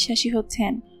আত্মবিশ্বাসী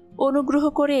হচ্ছেন। অনুগ্রহ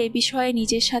করে এই বিষয়ে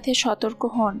নিজের সাথে সতর্ক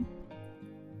হন।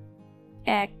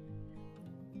 1.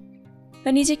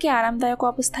 নিজেকে আরামদায়ক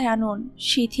অবস্থায় আনুন,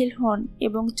 শিথিল হন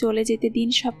এবং চলে যেতে দিন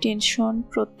সব টেনশন,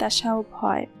 প্রত্যাশা ও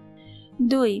ভয়।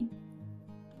 2.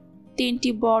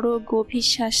 3টি বড় গভীর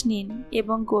শ্বাস নিন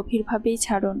এবং গভীরভাবেই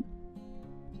ছাড়ুন।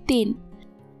 3.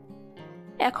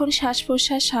 এখন শ্বাস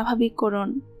প্রশ্বাস স্বাভাবিক করুন।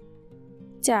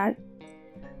 4.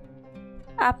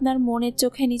 আপনার মনের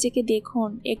চোখে নিজেকে দেখুন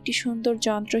একটি সুন্দর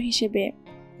যন্ত্র হিসেবে।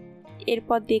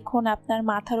 এরপর দেখুন আপনার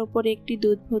মাথার উপর একটি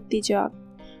দুধ ভর্তি জগ,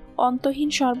 অন্তহীন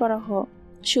সরবরাহ,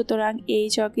 সুতরাং এই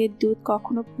জগের দুধ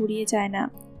কখনো ফুরিয়ে যায় না।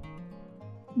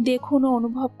 দেখুন ও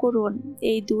অনুভব করুন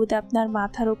এই দুধ আপনার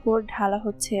মাথার উপর ঢালা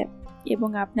হচ্ছে এবং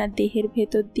আপনার দেহের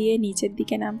ভেতর দিয়ে নিচের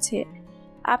দিকে নামছে,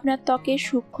 আপনার ত্বকের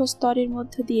সূক্ষ্ম স্তরের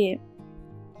মধ্য দিয়ে।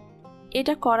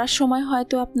 এটা করার সময়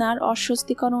হয়তো আপনার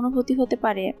অস্বস্তিকর অনুভূতি হতে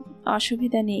পারে,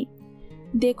 অসুবিধা নেই।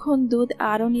 দেখুন দুধ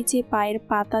আরও নিচে পায়ের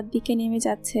পাতার দিকে নেমে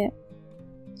যাচ্ছে।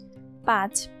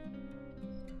 5.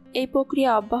 এই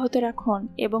প্রক্রিয়া অব্যাহত রাখুন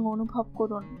এবং অনুভব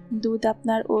করুন দুধ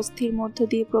আপনার অস্থির মধ্য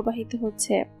দিয়ে প্রবাহিত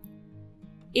হচ্ছে।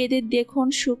 এদের দেখুন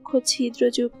সূক্ষ্ম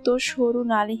ছিদ্রযুক্ত সরু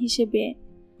নালী হিসেবে।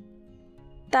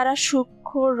 তারা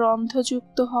সূক্ষ্ম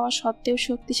রন্ধ্রযুক্ত হওয়া সত্ত্বেও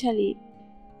শক্তিশালী।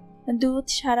 দুধ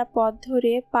সারা পথ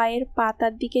ধরে পায়ের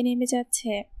পাতার দিকে নেমে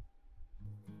যাচ্ছে।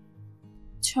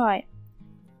 6.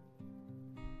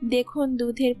 দেখুন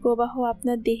দুধের প্রবাহ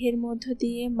আপনার দেহের মধ্য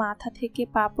দিয়ে মাথা থেকে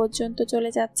পা পর্যন্ত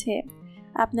চলে যাচ্ছে,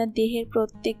 আপনার দেহের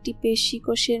প্রত্যেকটি পেশি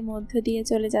কোষের মধ্য দিয়ে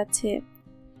চলে যাচ্ছে।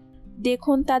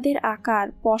 দেখুন তাদের আকার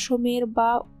পশমের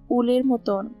বা উলের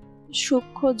মতন,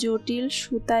 সূক্ষ্ম জটিল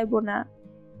সুতায় বোনা।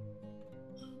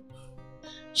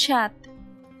 7.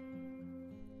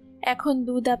 এখন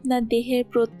দুধ আপনার দেহের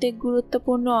প্রত্যেক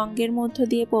গুরুত্বপূর্ণ অঙ্গের মধ্য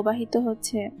দিয়ে প্রবাহিত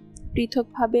হচ্ছে।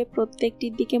 পৃথকভাবে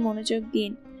প্রত্যেকটির দিকে মনোযোগ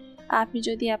দিন। আপনি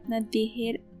যদি আপনার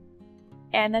দেহের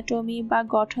অ্যানাটমি বা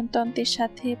গঠনতন্ত্রের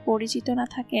সাথে পরিচিত না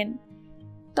থাকেন,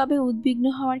 তবে উদ্বিগ্ন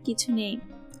হওয়ার কিছু নেই।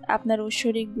 আপনার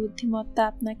ঐশ্বরিক বুদ্ধিমত্তা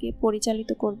আপনাকে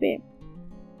পরিচালিত করবে।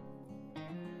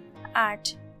 8.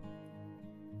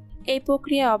 এই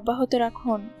প্রক্রিয়া অব্যাহত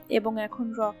রাখুন এবং এখন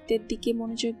রক্তের দিকে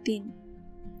মনোযোগ দিন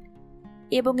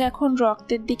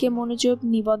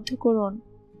নিবদ্ধ করুন।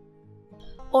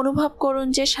 অনুভব করুন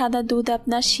যে সাদা দুধ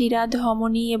আপনার শিরা,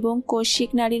 ধমনী এবং কৈশিক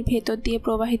নাড়ির ভেতর দিয়ে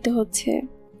প্রবাহিত হচ্ছে।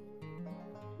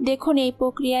 দেখুন এই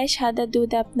প্রক্রিয়ায় সাদা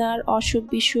দুধ আপনার অসুখ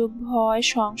বিসুখ, ভয়,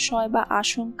 সংশয় বা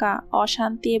আশঙ্কা,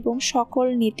 অশান্তি এবং সকল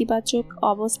নেতিবাচক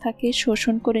অবস্থাকে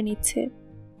শোষণ করে নিচ্ছে।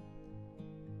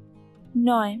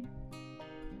 9.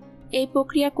 এই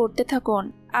প্রক্রিয়া করতে থাকুন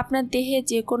আপনার দেহে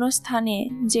যে কোনো স্থানে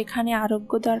যেখানে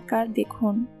আরোগ্য দরকার।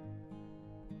 দেখুন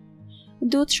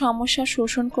দুধ সমস্যা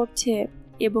শোষণ করছে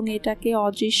এবং এটাকে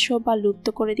অদৃশ্য বা লুপ্ত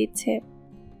করে দিচ্ছে।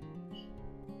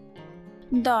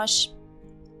 10.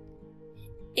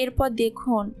 এরপর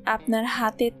দেখুন আপনার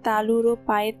হাতের তালুর ও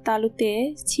পায়ের তালুতে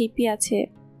ছিপি আছে,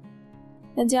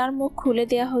 যার মুখ খুলে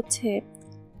দেয়া হচ্ছে,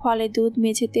 ফলে দুধ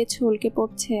মেঝেতে ছলকে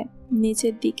পড়ছে,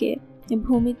 নিচের দিকে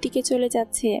ভূমির দিকে চলে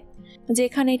যাচ্ছে,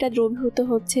 যেখানে এটা দ্রবীভূত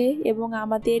হচ্ছে এবং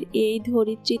আমাদের এই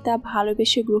ধরিত্রী তা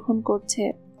ভালোবেসে গ্রহণ করছে।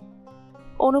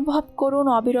 অনুভব করুন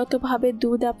অবিরতভাবে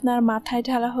দুধ আপনার মাথায়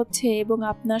ঢালা হচ্ছে এবং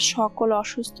আপনার সকল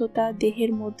অসুস্থতা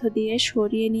দেহের মধ্য দিয়ে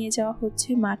সরিয়ে নিয়ে যাওয়া হচ্ছে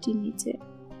মাটির নিচে।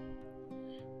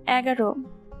 11.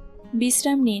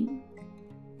 বিশ্রাম নিন।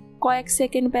 কয়েক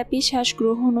সেকেন্ড ব্যাপী শ্বাস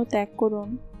গ্রহণ ও ত্যাগ করুন।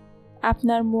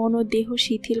 আপনার মন ও দেহ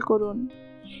শিথিল করুন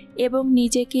এবং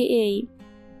নিজেকে এই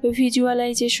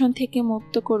ভিজুয়ালাইজেশন থেকে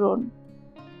মুক্ত করুন।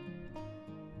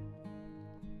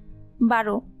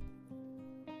 12.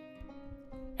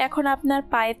 এখন আপনার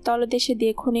পায়ের তলদেশে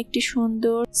দেখুন একটি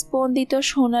সুন্দর স্পন্দিত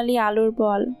সোনালী আলোর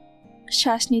বল।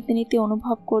 শ্বাস নিতে নিতে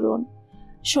অনুভব করুন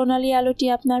সোনালী আলোটি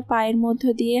আপনার পায়ের মধ্য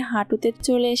দিয়ে হাঁটুতে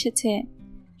চলে এসেছে।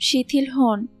 শিথিল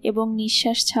হন এবং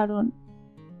নিঃশ্বাস ছাড়ুন।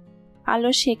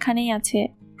 আলো সেখানেই আছে।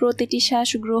 প্রতিটি শ্বাস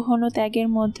গ্রহণ ও ত্যাগের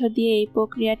মধ্য দিয়ে এই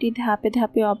প্রক্রিয়াটি ধাপে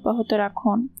ধাপে অব্যাহত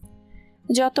রাখুন,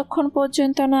 যতক্ষণ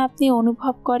পর্যন্ত না আপনি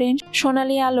অনুভব করেন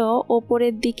সোনালী আলো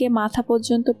ওপরের দিকে মাথা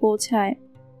পর্যন্ত পৌঁছায়,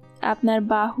 আপনার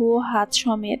বাহু ও হাত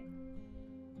সমেত।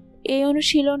 এই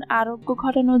অনুশীলন আরোগ্য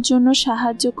ঘটানোর জন্য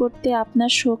সাহায্য করতে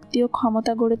আপনার শক্তি ও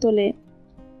ক্ষমতা গড়ে তোলে।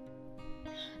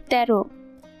 13.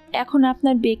 এখন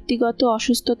আপনার ব্যক্তিগত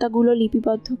অসুস্থতাগুলো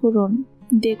লিপিবদ্ধ করুন।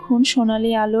 দেখুন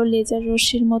সোনালী আলো লেজার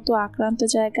রশ্মির মতো আক্রান্ত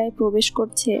জায়গায় প্রবেশ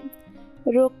করছে,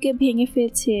 রোগকে ভেঙে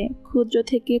ফেলছে, ক্ষুদ্র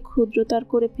থেকে ক্ষুদ্রতর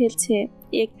করে ফেলছে,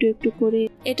 একটু একটু করে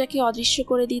এটাকে অদৃশ্য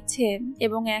করে দিচ্ছে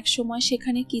এবং একসময়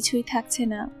সেখানে কিছুই থাকছে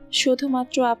না,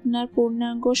 শুধুমাত্র আপনার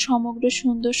পূর্ণাঙ্গ সমগ্র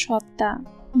সুন্দর সত্তা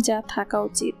যা থাকা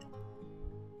উচিত।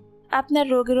 আপনার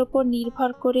রোগের ওপর নির্ভর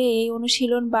করে এই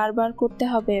অনুশীলন বারবার করতে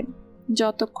হবে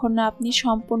যতক্ষণ না আপনি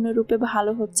সম্পূর্ণরূপে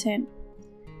ভালো হচ্ছেন।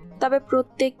 তবে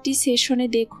প্রত্যেকটি সেশনে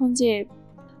দেখুন যে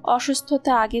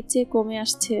অসুস্থতা আগের চেয়ে কমে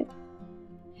আসছে।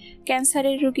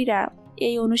 ক্যান্সারের রোগীরা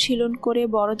এই অনুশীলন করে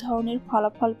বড় ধরনের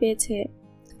ফলাফল পেয়েছে।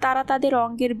 তারা তাদের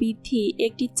অঙ্গের বৃদ্ধি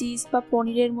একটি চিজ বা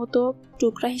পনিরের মতো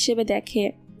টুকরা হিসেবে দেখে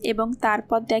এবং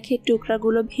তারপর দেখে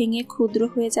টুকরাগুলো ভেঙে ক্ষুদ্র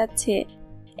হয়ে যাচ্ছে,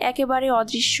 একেবারে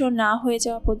অদৃশ্য না হয়ে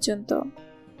যাওয়া পর্যন্ত।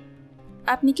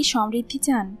 আপনি কি সমৃদ্ধি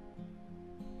চান?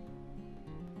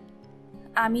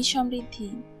 আমি সমৃদ্ধি,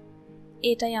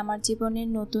 এটাই আমার জীবনের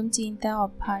নতুন চিন্তা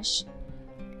অভ্যাস।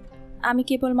 আমি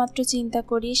কেবলমাত্র চিন্তা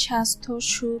করি স্বাস্থ্য,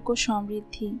 সুখ ও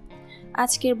সমৃদ্ধি।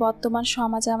 আজকের বর্তমান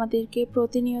সমাজ আমাদেরকে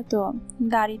প্রতিনিয়ত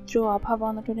দারিদ্র্য, অভাব,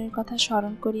 অনটনের কথা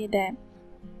স্মরণ করিয়ে দেয়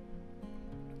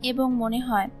এবং মনে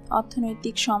হয়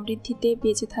অর্থনৈতিক সমৃদ্ধিতে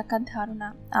বেঁচে থাকার ধারণা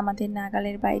আমাদের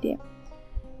নাগালের বাইরে।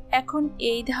 এখন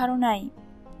এই ধারণাই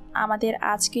আমাদের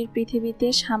আজকের পৃথিবীতে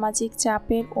সামাজিক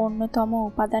চাপের অন্যতম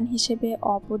উপাদান হিসেবে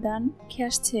অবদান রেখে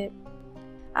আসছে।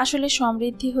 আসলে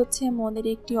সমৃদ্ধি হচ্ছে মনের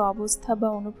একটি অবস্থা বা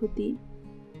অনুভূতি।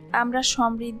 আমরা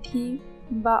সমৃদ্ধি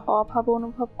বা অভাব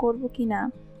অনুভব করব কিনা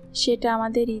সেটা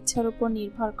আমাদের ইচ্ছার উপর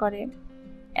নির্ভর করে।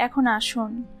 এখন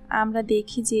আসুন আমরা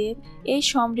দেখি যে এই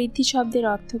সমৃদ্ধি শব্দের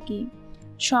অর্থ কী।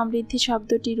 সমৃদ্ধি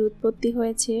শব্দটির উৎপত্তি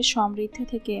হয়েছে সমৃদ্ধ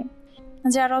থেকে,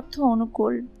 যার অর্থ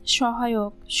অনুকূল,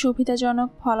 সহায়ক, সুবিধাজনক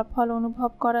ফলাফল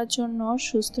অনুভব করার জন্য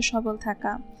সুস্থ সবল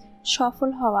থাকা, সফল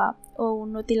হওয়া ও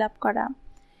উন্নতি লাভ করা।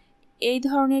 এই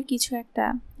ধরনের কিছু একটা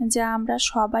যা আমরা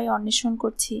সবাই অন্বেষণ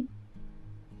করছি।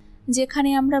 যেখানে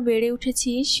আমরা বেড়ে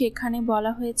উঠেছি সেখানে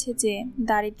বলা হয়েছে যে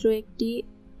দারিদ্র্য একটি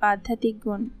আধ্যাত্মিক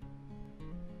গুণ,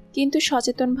 কিন্তু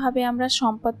সচেতনভাবে আমরা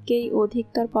সম্পদকেই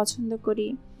অধিকতর পছন্দ করি।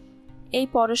 এই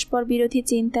পরস্পর বিরোধী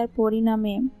চিন্তার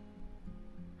পরিণামে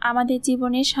আমাদের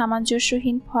জীবনে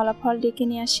সামঞ্জস্যহীন ফলাফল ডেকে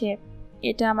নিয়ে আসে।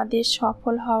 এটা আমাদের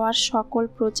সফল হওয়ার সকল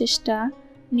প্রচেষ্টা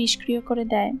নিষ্ক্রিয় করে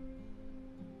দেয়।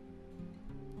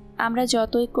 আমরা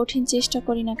যতই কঠিন চেষ্টা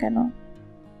করি না কেন।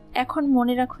 এখন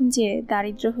মনে রাখুন যে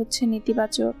দারিদ্র্য হচ্ছে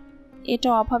নেতিবাচক, এটা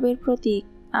অভাবের প্রতীক।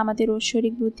 আমাদের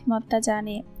ঐশ্বরিক বুদ্ধিমত্তা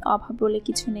জানে অভাব বলে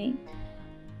কিছু নেই।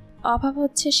 অভাব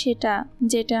হচ্ছে সেটা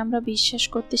যেটা আমরা বিশ্বাস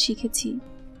করতে শিখেছি।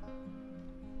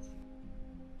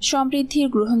 সমৃদ্ধির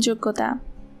গ্রহণযোগ্যতা।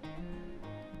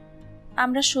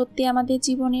 আমরা সত্যি আমাদের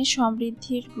জীবনে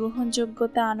সমৃদ্ধির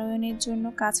গ্রহণযোগ্যতা আনয়নের জন্য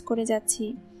কাজ করে যাচ্ছি।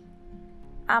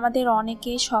 আমাদের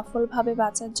অনেকেই সফলভাবে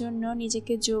বাঁচার জন্য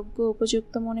নিজেকে যোগ্য,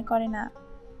 উপযুক্ত মনে করে না।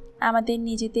 আমাদের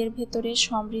নিজেদের ভেতরে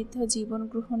সমৃদ্ধ জীবন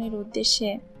গ্রহণের উদ্দেশ্যে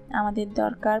আমাদের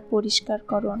দরকার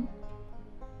পরিষ্কারকরণ।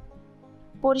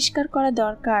 পরিষ্কার করা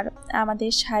দরকার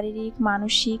আমাদের শারীরিক,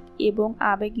 মানসিক এবং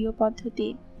আবেগীয় পদ্ধতি।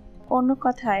 অন্য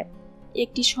কথায়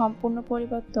একটি সম্পূর্ণ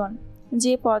পরিবর্তন,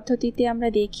 যে পদ্ধতিতে আমরা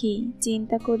দেখি,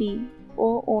 চিন্তা করি ও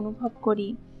অনুভব করি।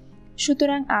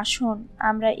 সুতরাং আসুন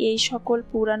আমরা এই সকল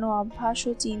পুরানো অভ্যাস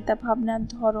ও চিন্তাভাবনার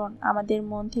ধরন আমাদের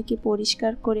মন থেকে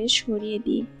পরিষ্কার করে সরিয়ে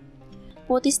দিই।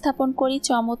 প্রতিস্থাপন করি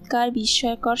চমৎকার,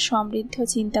 বিস্ময়কর, সমৃদ্ধ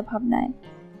চিন্তাভাবনায়।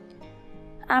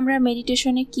 আমরা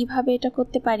মেডিটেশনে কিভাবে এটা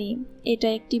করতে পারি? এটা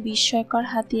একটি বিস্ময়কর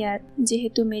হাতিয়ার,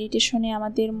 যেহেতু মেডিটেশনে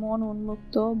আমাদের মন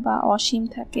উন্মুক্ত বা অসীম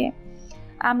থাকে।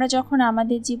 আমরা যখন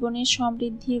আমাদের জীবনের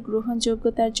সমৃদ্ধির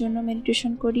গ্রহণযোগ্যতার জন্য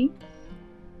মেডিটেশন করি,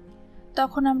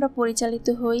 তখন আমরা পরিচালিত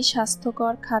হই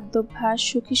স্বাস্থ্যকর খাদ্যাভ্যাস,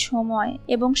 সুখী সময়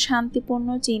এবং শান্তিপূর্ণ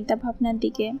চিন্তাভাবনার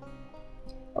দিকে।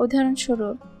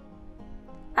 উদাহরণস্বরূপ,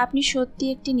 আপনি সত্যি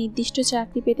একটি নির্দিষ্ট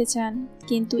চাকরি পেতে চান,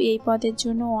 কিন্তু এই পদের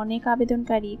জন্য অনেক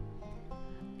আবেদনকারী।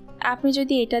 আপনি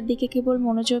যদি এটার দিকে কেবল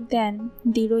মনোযোগ দেন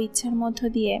দৃঢ় ইচ্ছার মধ্য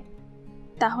দিয়ে,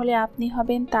 তাহলে আপনি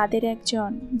হবেন তাদের একজন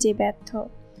যে ব্যর্থ।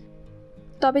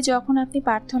 তবে যখন আপনি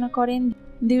প্রার্থনা করেন,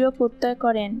 দৃঢ় প্রত্যয়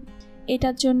করেন,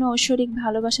 এটার জন্য ঐশ্বরিক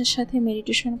ভালোবাসার সাথে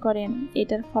মেডিটেশন করেন,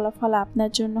 এটার ফলাফল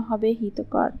আপনার জন্য হবে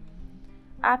হিতকর।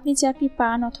 আপনি চাকরি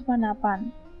পান অথবা না পান,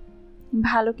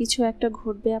 ভালো কিছু একটা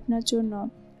ঘটবে আপনার জন্য।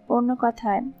 অন্য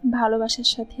কথায়, ভালোবাসার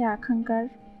সাথে আকাঙ্ক্ষার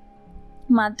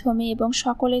মাধ্যমে এবং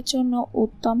সকলের জন্য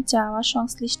উত্তম চাওয়া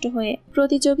সংশ্লিষ্ট হয়ে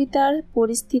প্রতিযোগিতার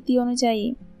পরিস্থিতি অনুযায়ী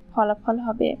ফলাফল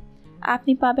হবে।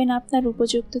 আপনি পাবেন আপনার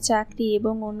উপযুক্ত চাকরি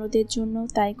এবং অন্যদের জন্য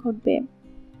তাই ঘটবে।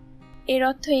 এর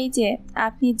অর্থ এই যে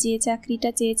আপনি যে চাকরিটা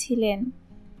চেয়েছিলেন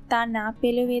তা না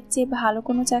পেলেও এর চেয়ে ভালো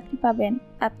কোনো চাকরি পাবেন।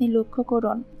 আপনি লক্ষ্য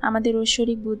করুন, আমাদের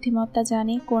ঐশ্বরিক বুদ্ধিমত্তা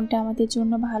জানে কোনটা আমাদের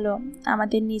জন্য ভালো,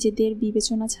 আমাদের নিজেদের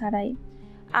বিবেচনা ছাড়াই।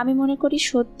 আমি মনে করি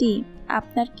সত্যি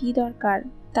আপনার কি দরকার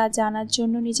তা জানার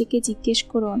জন্য নিজেকে জিজ্ঞেস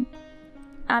করুন,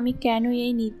 আমি কেন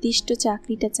এই নির্দিষ্ট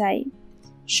চাকরিটা চাই।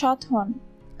 সৎ হন,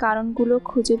 কারণগুলো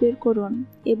খুঁজে বের করুন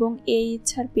এবং এই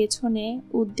ইচ্ছার পেছনে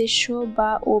উদ্দেশ্য বা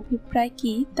অভিপ্রায়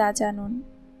কি তা জানুন।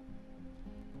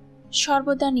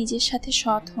 সর্বদা নিজের সাথে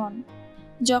সৎ হন।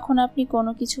 যখন আপনি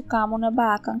কোনো কিছু কামনা বা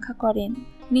আকাঙ্ক্ষা করেন,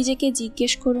 নিজেকে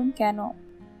জিজ্ঞেস করুন কেন।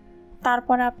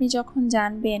 তারপর আপনি যখন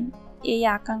জানবেন এই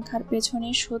আকাঙ্ক্ষার পেছনে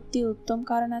সত্যি উত্তম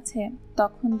কারণ আছে,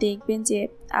 তখন দেখবেন যে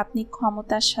আপনি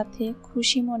ক্ষমতার সাথে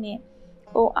খুশি মনে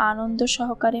ও আনন্দ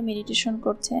সহকারে মেডিটেশন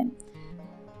করছেন।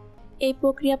 এই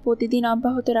প্রক্রিয়া প্রতিদিন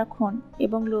অব্যাহত রাখুন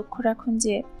এবং লক্ষ্য রাখুন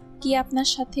যে কি আপনার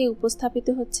সাথে উপস্থাপিত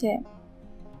হচ্ছে।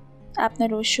 আপনার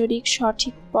ঐশ্বরিক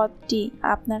সঠিক পথটি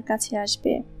আপনার কাছে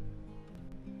আসবে।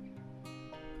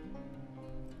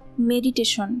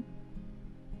 মেডিটেশন।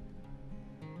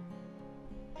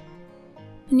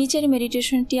 নিচের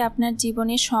মেডিটেশনটি আপনার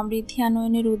জীবনে সমৃদ্ধি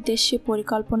আনয়নের উদ্দেশ্যে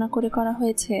পরিকল্পনা করে করা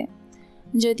হয়েছে।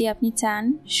 যদি আপনি চান,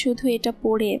 শুধু এটা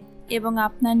পড়ে এবং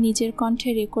আপনার নিজের কণ্ঠে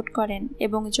রেকর্ড করেন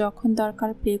এবং যখন দরকার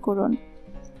প্লে করুন।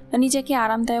 নিজেকে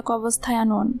আরামদায়ক অবস্থায়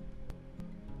আনুন।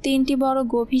 3টি বড়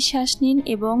গভীর শ্বাস নিন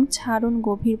এবং ছাড়ুন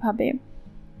গভীরভাবে।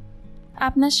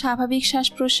 আপনার স্বাভাবিক শ্বাস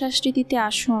প্রশ্বাস রীতিতে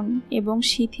আসুন এবং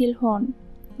শিথিল হন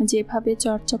যেভাবে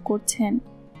চর্চা করছেন।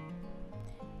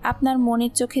 আপনার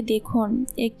মনের চোখে দেখুন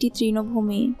একটি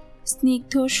তৃণভূমি,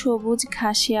 স্নিগ্ধ সবুজ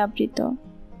ঘাসে আবৃত।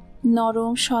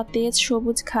 নরম সতেজ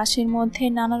সবুজ ঘাসের মধ্যে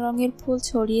নানা রঙের ফুল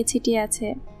ছড়িয়ে ছিটিয়ে আছে।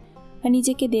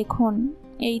 নিজেকে দেখুন,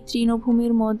 এই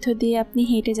তৃণভূমির মধ্য দিয়ে আপনি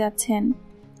হেঁটে যাচ্ছেন।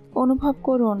 অনুভব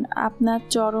করুন আপনার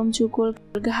চরম যুগল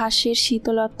ঘাসের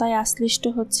শীতলতায় আশ্লিষ্ট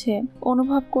হচ্ছে।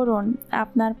 অনুভব করুন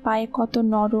আপনার পায়ে কত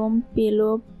নরম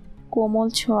পেলব কোমল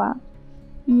ছোঁয়া।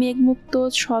 মেঘমুক্ত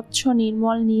স্বচ্ছ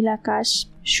নির্মল নীল আকাশ,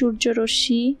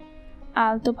 সূর্যরশ্মি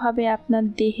আলতোভাবে আপনার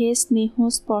দেহে স্নেহ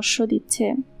স্পর্শ দিচ্ছে।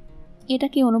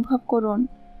 এটাকে অনুভব করুন।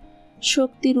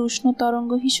 শক্তির উষ্ণ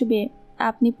তরঙ্গ হিসেবে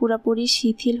আপনি পুরোপুরি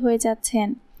শিথিল হয়ে যাচ্ছেন।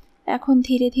 এখন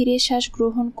ধীরে ধীরে শ্বাস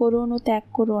গ্রহণ করুন ও ত্যাগ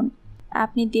করুন।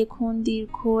 আপনি দেখুন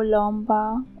দীর্ঘ লম্বা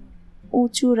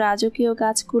উঁচু রাজকীয়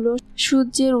গাছগুলো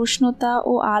সূর্যের উষ্ণতা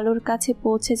ও আলোর কাছে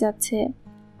পৌঁছে যাচ্ছে।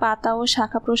 পাতা ও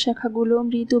শাখা প্রশাখাগুলো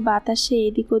মৃদু বাতাসে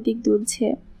এদিক ওদিক দুলছে।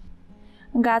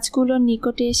 গাছগুলোর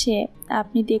নিকটে এসে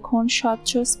আপনি দেখুন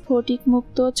স্বচ্ছ স্ফটিক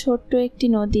মুক্ত ছোট্ট একটি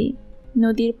নদী।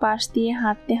 নদীর পাশ দিয়ে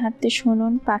হাঁটতে হাঁটতে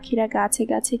শুনুন পাখিরা গাছে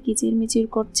গাছে কিচিরমিচির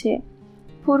করছে,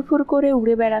 ফুরফুর করে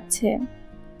উড়ে বেড়াচ্ছে।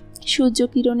 সূর্য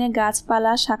কিরণে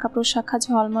গাছপালা শাখা প্রশাখা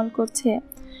ঝলমল করছে,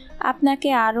 আপনাকে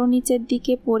আরও নিচের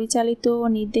দিকে পরিচালিত ও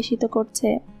নির্দেশিত করছে।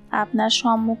 আপনার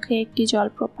সম্মুখে একটি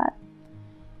জলপ্রপাত,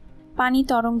 পানি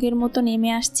তরঙ্গের মতো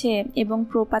নেমে আসছে এবং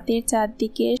প্রপাতের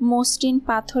চারদিকে মসৃণ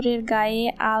পাথরের গায়ে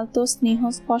আলতো স্নেহ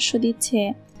স্পর্শ দিচ্ছে।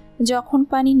 যখন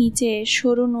পানি নিচে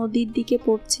সরু নদীর দিকে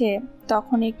পড়ছে,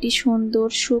 তখন একটি সুন্দর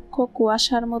সূক্ষ্ম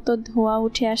কুয়াশার মতো ধোঁয়া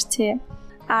উঠে আসছে।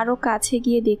 আরও কাছে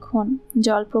গিয়ে দেখুন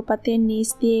জলপ্রপাতের নিচ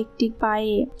দিয়ে একটি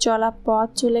পায়ে চলা পথ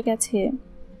চলে গেছে।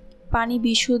 পানি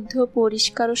বিশুদ্ধ,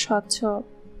 পরিষ্কার ও স্বচ্ছ।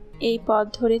 এই পথ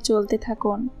ধরে চলতে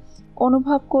থাকুন।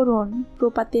 অনুভব করুন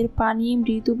প্রপাতের পানি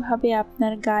মৃদুভাবে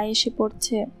আপনার গায়ে এসে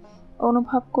পড়ছে।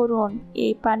 অনুভব করুন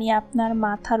এই পানি আপনার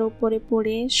মাথার উপরে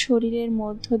পড়ে শরীরের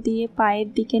মধ্য দিয়ে পায়ের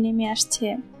দিকে নেমে আসছে।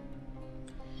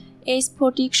 এই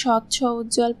স্ফটিক স্বচ্ছ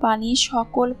উজ্জ্বল পানি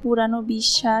সকল পুরানো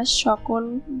বিশ্বাস, সকল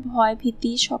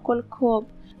ভয়ভীতি, সকল ক্ষোভ,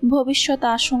 ভবিষ্যৎ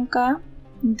আশঙ্কা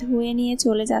ধুয়ে নিয়ে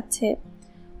চলে যাচ্ছে।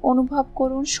 অনুভব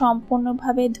করুন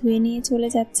সম্পূর্ণভাবে ধুয়ে নিয়ে চলে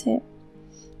যাচ্ছে।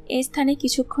 এই স্থানে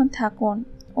কিছুক্ষণ থাকুন।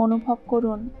 অনুভব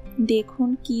করুন, দেখুন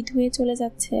কি ধুয়ে চলে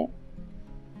যাচ্ছে।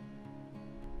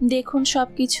 দেখুন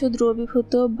সবকিছু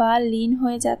দ্রবীভূত বা লীন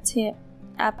হয়ে যাচ্ছে।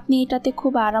 আপনি এটাতে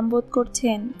খুব আরাম বোধ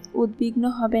করছেন। উদ্বিগ্ন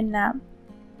হবেন না।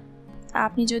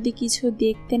 আপনি যদি কিছু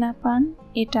দেখতে না পান,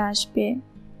 এটা আসবে।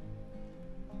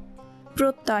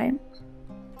 প্রত্যয়।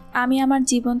 আমি আমার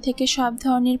জীবন থেকে সব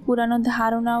ধরনের পুরানো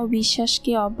ধারণা ও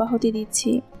বিশ্বাসকে অব্যাহতি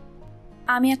দিচ্ছি।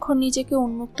 আমি এখন নিজেকে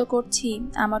উন্মুক্ত করছি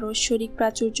আমার ঐশ্বরিক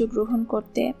প্রাচুর্য গ্রহণ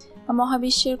করতে।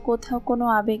 মহাবিশ্বের কোথাও কোনো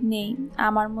আবেগ নেই,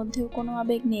 আমার মধ্যেও কোনো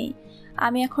আবেগ নেই।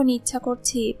 আমি এখন ইচ্ছা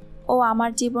করছি ও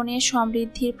আমার জীবনে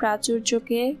সমৃদ্ধির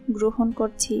প্রাচুর্যকে গ্রহণ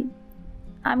করছি।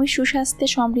 আমি সুস্বাস্থ্যে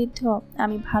সমৃদ্ধ,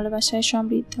 আমি ভালোবাসায়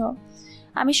সমৃদ্ধ,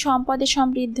 আমি সম্পদে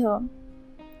সমৃদ্ধ।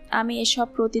 আমি এসব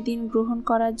প্রতিদিন গ্রহণ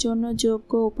করার জন্য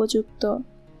যোগ্য, উপযুক্ত।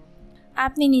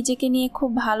 আপনি নিজেকে নিয়ে খুব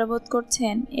ভালো বোধ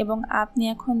করছেন এবং আপনি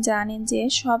এখন জানেন যে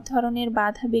সব ধরনের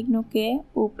বাধা বিঘ্নকে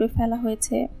উপড়ে ফেলা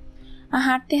হয়েছে।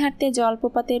 হাঁটতে হাঁটতে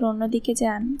জলপ্রপাতের অন্যদিকে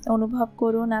যান। অনুভব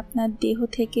করুন আপনার দেহ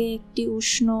থেকে একটি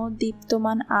উষ্ণ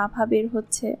দীপ্তমান আভা বের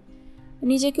হচ্ছে।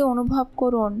 নিজেকে অনুভব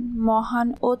করুন মহান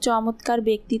ও চমৎকার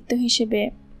ব্যক্তিত্ব হিসেবে।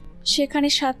 সেখানে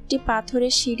 7টি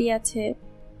পাথরের সিঁড়ি আছে,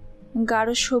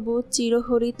 গাঢ় সবুজ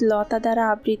চিরহরিত লতা দ্বারা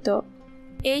আবৃত।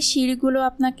 এই সিঁড়িগুলো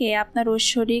আপনাকে আপনার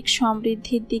ঐশ্বরিক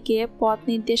সমৃদ্ধির দিকে পথ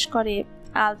নির্দেশ করে।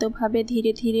 আলতোভাবে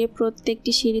ধীরে ধীরে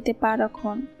প্রত্যেকটি সিঁড়িতে পা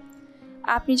রাখুন।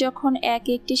 আপনি যখন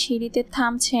একটি সিঁড়িতে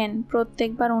থামছেন,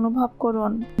 প্রত্যেকবার অনুভব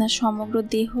করুন আপনার সমগ্র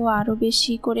দেহ আরও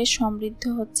বেশি করে সমৃদ্ধ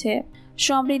হচ্ছে,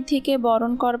 সমৃদ্ধিকে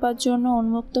বরণ করবার জন্য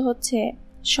উন্মুক্ত হচ্ছে।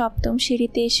 7ম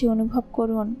সিঁড়িতে এসে অনুভব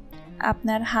করুন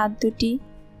আপনার হাত দুটি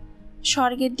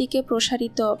স্বর্গের দিকে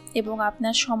প্রসারিত এবং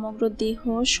আপনার সমগ্র দেহ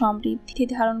সমৃদ্ধি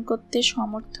ধারণ করতে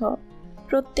সমর্থ।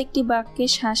 প্রত্যেকটি বাক্যে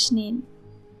শ্বাস নিন।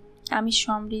 আমি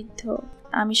সমৃদ্ধ,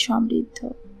 আমি সমৃদ্ধ,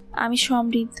 আমি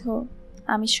সমৃদ্ধ,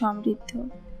 আমি সমৃদ্ধ,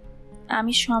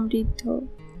 আমি সমৃদ্ধ,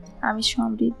 আমি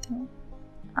সমৃদ্ধ,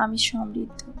 আমি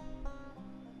সমৃদ্ধ।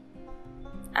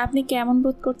 আপনি কেমন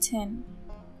বোধ করছেন?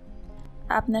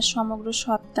 আপনার সমগ্র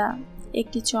সত্তা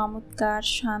একটি চমৎকার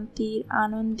শান্তির,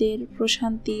 আনন্দের,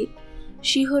 প্রশান্তির,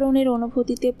 শিহরণের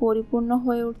অনুভূতিতে পরিপূর্ণ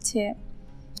হয়ে উঠছে।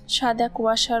 সাদা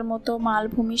কুয়াশার মতো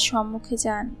মালভূমির সম্মুখে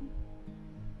যান,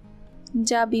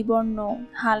 যা বিবর্ণ,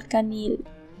 হালকা নীল,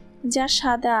 যা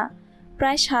সাদা,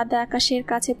 প্রায় সাদা আকাশের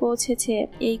কাছে পৌঁছেছে।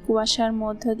 এই কুয়াশার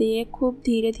মধ্য দিয়ে খুব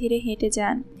ধীরে ধীরে হেঁটে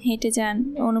যান, হেঁটে যান।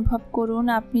 অনুভব করুন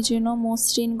আপনি যেন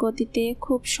মসৃণ গতিতে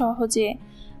খুব সহজে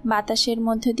বাতাসের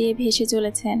মধ্য দিয়ে ভেসে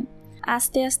চলেছেন।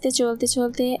 আস্তে আস্তে চলতে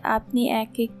চলতে আপনি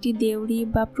এক একটি দেউড়ি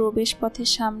বা প্রবেশ পথের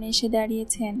সামনে এসে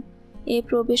দাঁড়িয়েছেন। এই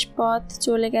প্রবেশ পথ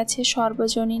চলে গেছে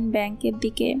সর্বজনীন ব্যাংকের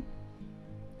দিকে,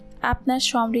 আপনার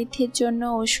সমৃদ্ধির জন্য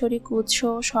ঐশ্বরিক উৎস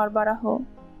সরবরাহ।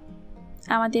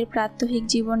 আমাদের প্রাত্যহিক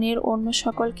জীবনের অন্য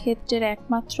সকল ক্ষেত্রের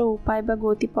একমাত্র উপায় বা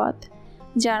গতিপথ,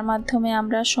 যার মাধ্যমে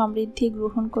আমরা সমৃদ্ধি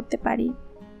গ্রহণ করতে পারি।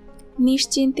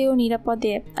 নিশ্চিন্তে ও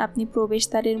নিরাপদে আপনি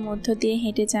প্রবেশদ্বারের মধ্য দিয়ে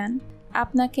হেঁটে যান।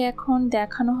 আপনাকে এখন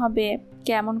দেখানো হবে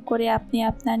কেমন করে আপনি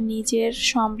আপনার নিজের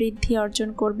সমৃদ্ধি অর্জন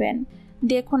করবেন।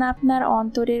 দেখুন আপনার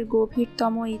অন্তরের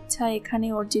গভীরতম ইচ্ছা এখানে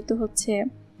অর্জিত হচ্ছে।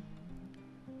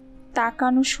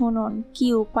 তাকানো, শুনুন কি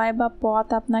উপায় বা পথ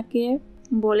আপনাকে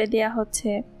বলে দেয়া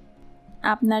হচ্ছে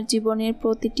আপনার জীবনের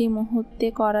প্রতিটি মুহূর্তে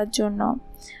করার জন্য।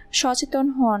 সচেতন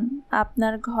হন,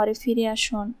 আপনার ঘরে ফিরে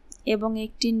আসুন এবং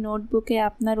একটি নোটবুকে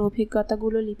আপনার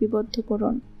অভিজ্ঞতাগুলো লিপিবদ্ধ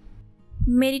করুন।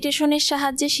 মেডিটেশনের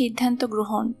সাহায্যে সিদ্ধান্ত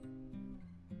গ্রহণ।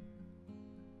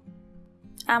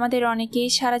 আমাদের অনেকেই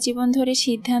সারা জীবন ধরে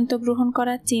সিদ্ধান্ত গ্রহণ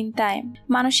করার চিন্তায়,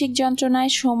 মানসিক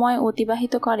যন্ত্রণায় সময়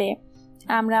অতিবাহিত করে।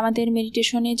 আমরা আমাদের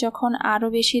মেডিটেশনে যখন আরও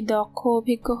বেশি দক্ষ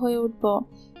অভিজ্ঞ হয়ে উঠব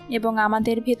এবং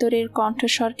আমাদের ভেতরের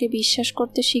কণ্ঠস্বরকে বিশ্বাস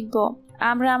করতে শিখব,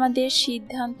 আমরা আমাদের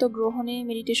সিদ্ধান্ত গ্রহণে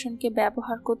মেডিটেশনকে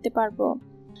ব্যবহার করতে পারব।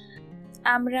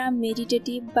 আমরা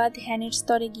মেডিটেটিভ বা ধ্যানের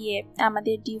স্তরে গিয়ে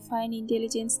আমাদের ডিভাইন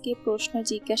ইন্টেলিজেন্সকে প্রশ্ন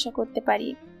জিজ্ঞাসা করতে পারি।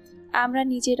 আমরা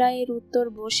নিজেরা এর উত্তর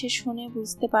বসে শুনে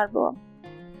বুঝতে পারব।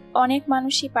 অনেক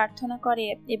মানুষই প্রার্থনা করে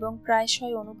এবং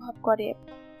প্রায়শই অনুভব করে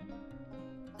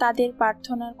তাদের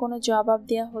প্রার্থনার কোনো জবাব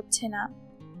দেওয়া হচ্ছে না।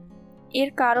 এর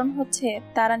কারণ হচ্ছে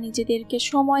তারা নিজেদেরকে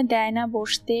সময় দেয় না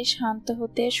বসতে, শান্ত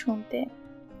হতে, শুনতে।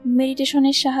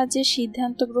 মেডিটেশনের সাহায্যে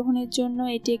সিদ্ধান্ত গ্রহণের জন্য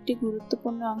এটি একটি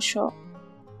গুরুত্বপূর্ণ অংশ।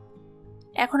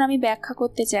 এখন আমি ব্যাখ্যা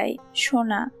করতে চাই।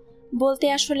 শোনা বলতে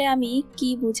আসলে আমি কি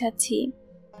বুঝাচ্ছি।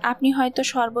 আপনি হয়তো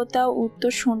সর্বদা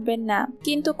উত্তর শুনবেন না,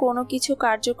 কিন্তু কোনো কিছু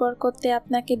কার্যকর করতে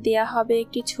আপনাকে দেয়া হবে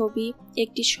একটি ছবি,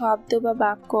 একটি শব্দ বা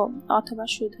বাক্য, অথবা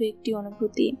শুধু একটি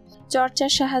অনুভূতি। চর্চার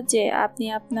সাহায্যে আপনি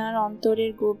আপনার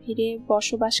অন্তরের গভীরে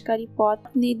বসবাসকারী পথ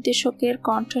নির্দেশকের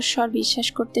কণ্ঠস্বর বিশ্বাস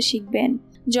করতে শিখবেন।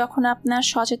 যখন আপনার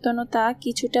সচেতনতা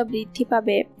কিছুটা বৃদ্ধি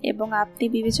পাবে এবং আপনি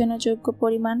বিবেচনাযোগ্য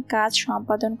পরিমাণ কাজ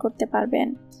সম্পাদন করতে পারবেন,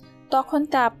 তখন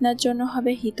তা আপনার জন্য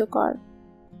হবে হিতকর।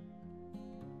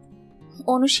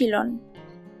 অনুশীলন।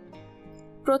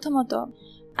 প্রথমত,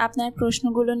 আপনার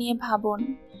প্রশ্নগুলো নিয়ে ভাবুন।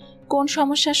 কোন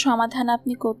সমস্যার সমাধান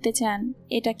আপনি করতে চান?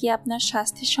 এটা কি আপনার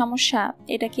স্বাস্থ্যের সমস্যা?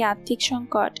 এটা কি আর্থিক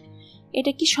সংকট?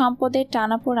 এটা কি সম্পদের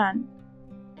টানাপোড়েন?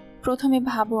 প্রথমে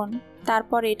ভাবুন,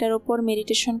 তারপর এটার উপর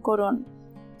মেডিটেশন করুন।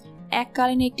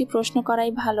 এককালীন একটি প্রশ্ন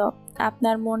করাই ভালো।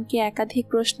 আপনার মনকে একাধিক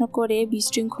প্রশ্ন করে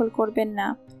বিশৃঙ্খল করবেন না।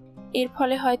 এর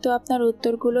ফলে হয়তো আপনার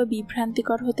উত্তরগুলো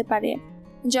বিভ্রান্তিকর হতে পারে।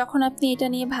 যখন আপনি এটা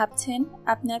নিয়ে ভাবছেন,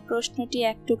 আপনার প্রশ্নটি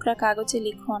এক টুকরা কাগজে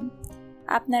লিখুন।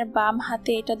 আপনার বাম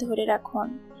হাতে এটা ধরে রাখুন।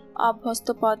 অভ্যস্ত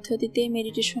পদ্ধতিতে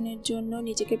মেডিটেশনের জন্য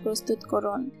নিজেকে প্রস্তুত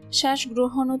করুন। শ্বাস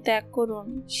গ্রহণ ও ত্যাগ করুন,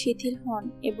 শিথিল হন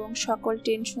এবং সকল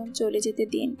টেনশন চলে যেতে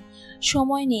দিন।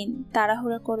 সময় নিন,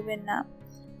 তাড়াহুড়া করবেন না।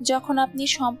 যখন আপনি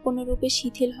সম্পূর্ণরূপে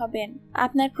শিথিল হবেন,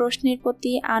 আপনার প্রশ্নের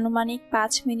প্রতি আনুমানিক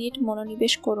 5 মিনিট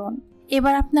মনোনিবেশ করুন।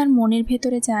 এবার আপনার মনের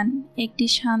ভেতরে যান, একটি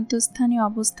শান্ত স্থানে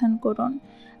অবস্থান করুন।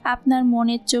 আপনার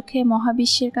মনের চোখে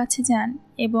মহাবিশ্বের কাছে যান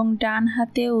এবং ডান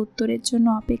হাতে উত্তরের জন্য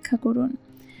অপেক্ষা করুন।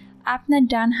 আপনার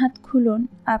ডান হাত খুলুন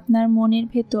আপনার মনের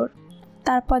ভেতর।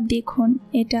 তারপর দেখুন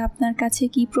এটা আপনার কাছে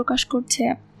কি প্রকাশ করছে।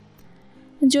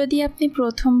 যদি আপনি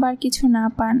প্রথমবার কিছু না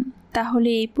পান, তাহলে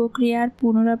এই প্রক্রিয়ার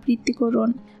পুনরাবৃত্তি করুন।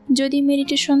 যদি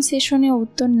মেডিটেশন সেশনে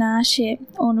উত্তর না আসে,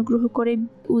 অনুগ্রহ করে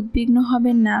উদ্বিগ্ন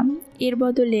হবেন না। এর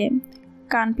বদলে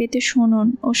কান পেতে শুনুন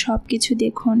ও সব কিছু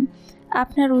দেখুন।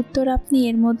 আপনার উত্তর আপনি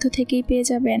এর মধ্য থেকেই পেয়ে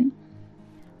যাবেন।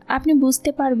 আপনি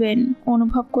বুঝতে পারবেন,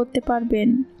 অনুভব করতে পারবেন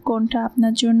কোনটা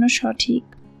আপনার জন্য সঠিক।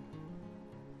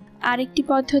 আরেকটি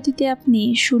পদ্ধতিতে আপনি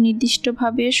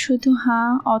সুনির্দিষ্টভাবে শুধু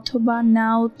হ্যাঁ অথবা না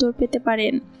উত্তর পেতে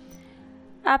পারেন।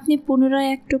 আপনি পুনরায়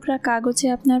এক টুকরা কাগজে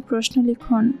আপনার প্রশ্ন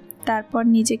লিখুন, তারপর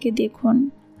নিজেকে দেখুন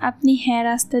আপনি হ্যাঁ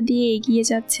রাস্তা দিয়ে এগিয়ে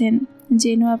যাচ্ছেন,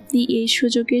 যেন আপনি এই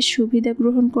সুযোগের সুবিধা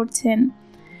গ্রহণ করছেন।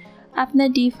 আপনার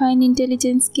ডিভাইন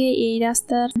ইন্টেলিজেন্সকে এই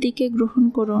রাস্তার দিকে গ্রহণ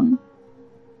করুন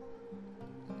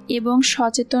এবং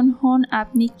সচেতন হন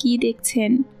আপনি কি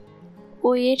দেখছেন ও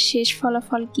এর শেষ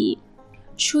ফলাফল কি।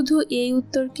 শুধু এই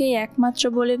উত্তরকে একমাত্র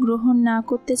বলে গ্রহণ না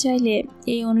করতে চাইলে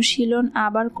এই অনুশীলন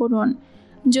আবার করুন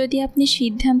যদি আপনি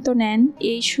সিদ্ধান্ত নেন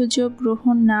এই সুযোগ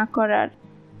গ্রহণ না করার।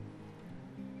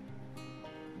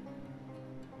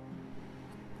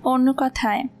 অন্য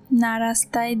কথায়, না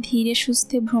রাস্তায় ধীরে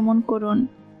সুস্থে ভ্রমণ করুন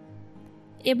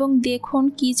এবং দেখুন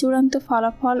কি চূড়ান্ত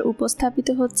ফলাফল উপস্থাপিত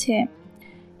হচ্ছে।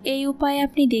 এই উপায়ে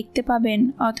আপনি দেখতে পাবেন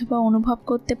অথবা অনুভব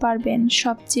করতে পারবেন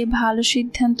সবচেয়ে ভালো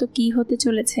সিদ্ধান্ত কি হতে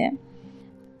চলেছে।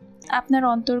 আপনার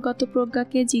অন্তর্গত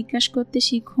প্রজ্ঞাকে জিজ্ঞাসা করতে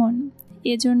শিখুন,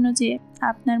 এজন্য যে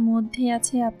আপনার মধ্যে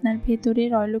আছে আপনার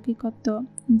ভেতরের অলৌকিকত্ব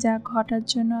যা ঘটার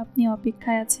জন্য আপনি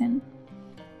অপেক্ষায় আছেন।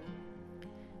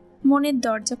 মনের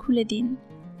দরজা খুলে দিন।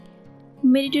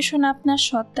 মেডিটেশন আপনার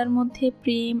সত্তার মধ্যে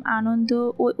প্রেম, আনন্দ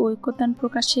ও ঐক্যতান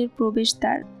প্রকাশের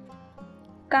প্রবেশদ্বার।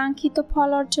 কাঙ্ক্ষিত ফল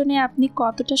অর্জনে আপনি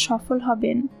কতটা সফল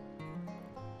হবেন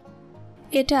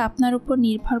এটা আপনার উপর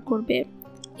নির্ভর করবে।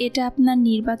 এটা আপনার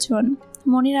নির্বাচন।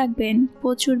 মনে রাখবেন,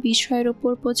 প্রচুর বিষয়ের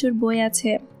ওপর প্রচুর বই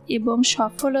আছে এবং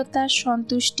সফলতার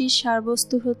সন্তুষ্টির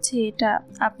সারবস্তু হচ্ছে এটা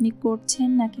আপনি করছেন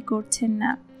নাকি করছেন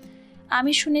না।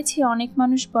 আমি শুনেছি অনেক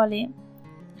মানুষ বলে,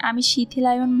 আমি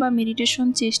শিথিলায়ন বা মেডিটেশন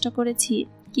চেষ্টা করেছি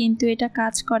কিন্তু এটা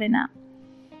কাজ করে না।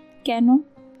 কেন?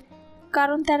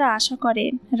 কারণ তারা আশা করে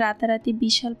রাতারাতি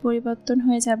বিশাল পরিবর্তন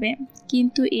হয়ে যাবে,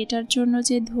 কিন্তু এটার জন্য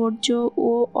যে ধৈর্য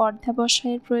ও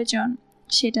অধ্যবসায়ের প্রয়োজন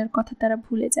সেটার কথা তারা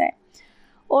ভুলে যায়।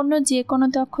 অন্য যে কোনো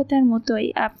দক্ষতার মতোই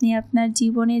আপনি আপনার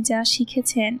জীবনে যা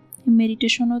শিখেছেন,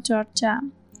 মেডিটেশন ও চর্চা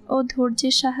ও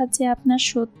ধৈর্যের সাহায্যে আপনার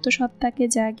সত্য সত্তাকে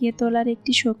জাগিয়ে তোলার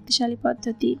একটি শক্তিশালী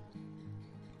পদ্ধতি।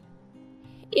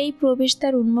 এই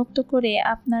প্রবেশদ্বার উন্মুক্ত করে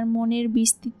আপনার মনের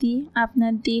বিস্তৃতি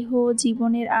আপনার দেহ ও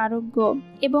জীবনের আরোগ্য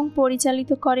এবং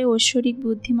পরিচালিত করে ঐশ্বরিক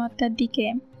বুদ্ধিমত্তার দিকে,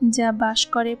 যা বাস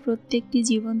করে প্রত্যেকটি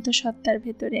জীবন্ত সত্তার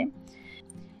ভেতরে।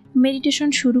 মেডিটেশন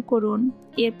শুরু করুন,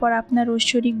 এরপর আপনার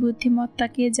ঐশ্বরিক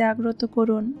বুদ্ধিমত্তাকে জাগ্রত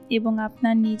করুন এবং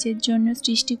আপনার নিজের জন্য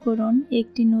সৃষ্টি করুন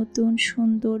একটি নতুন,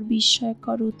 সুন্দর,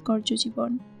 বিস্ময়কর, উৎকর্ষ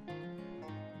জীবন।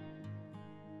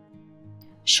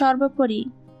 সর্বোপরি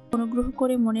অনুগ্রহ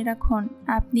করে মনে রাখুন,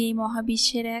 আপনি এই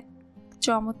মহাবিশ্বের এক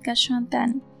চমৎকার সন্তান।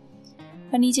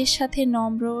 নিজের সাথে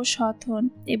নম্র ও সৎ হন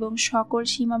এবং সকল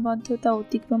সীমাবদ্ধতা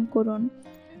অতিক্রম করুন।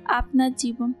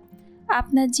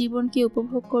 আপনার জীবনকে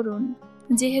উপভোগ করুন,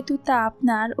 যেহেতু তা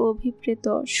আপনার অভিপ্রেত,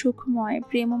 সুখময়,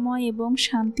 প্রেমময় এবং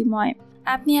শান্তিময়।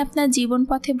 আপনি আপনার জীবন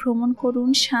পথে ভ্রমণ করুন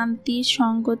শান্তি,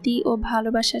 সংগতি ও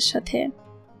ভালোবাসার সাথে।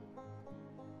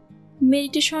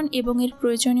 মেডিটেশন এবং এর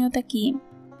প্রয়োজনীয়তা কি?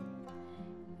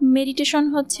 মেডিটেশন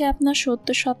হচ্ছে আপনার সত্য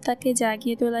সত্তাকে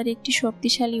জাগিয়ে তোলার একটি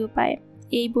শক্তিশালী উপায়।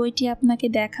 এই বইটি আপনাকে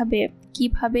দেখাবে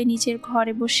কিভাবে নিজের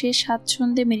ঘরে বসে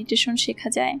স্বাচ্ছন্দ্যে মেডিটেশন শেখা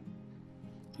যায়।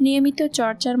 নিয়মিত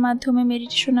চর্চার মাধ্যমে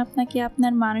মেডিটেশন আপনাকে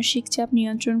আপনার মানসিক চাপ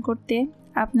নিয়ন্ত্রণ করতে,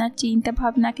 আপনার চিন্তা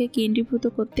ভাবনাকে কেন্দ্রীভূত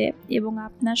করতে এবং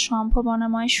আপনার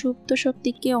সম্ভাবনাময় সুপ্ত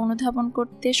শক্তিকে অনুধাবন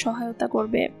করতে সহায়তা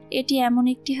করবে। এটি এমন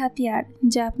একটি হাতিয়ার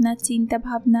যা আপনার চিন্তা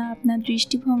ভাবনা, আপনার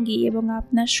দৃষ্টিভঙ্গি এবং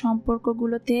আপনার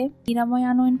সম্পর্কগুলোতে নিরাময়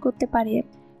আনয়ন করতে পারে।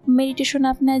 মেডিটেশন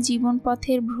আপনার জীবন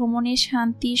পথের ভ্রমণে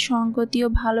শান্তি, সংগতি ও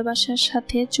ভালোবাসার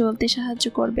সাথে চলতে সাহায্য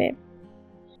করবে।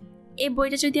 এই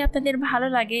বইটা যদি আপনাদের ভালো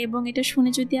লাগে এবং এটা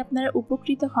শুনে যদি আপনারা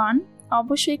উপকৃত হন,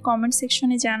 অবশ্যই কমেন্ট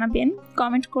সেকশনে জানাবেন,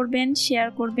 কমেন্ট করবেন, শেয়ার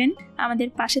করবেন, আমাদের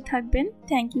পাশে থাকবেন।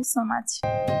 Thank you so much.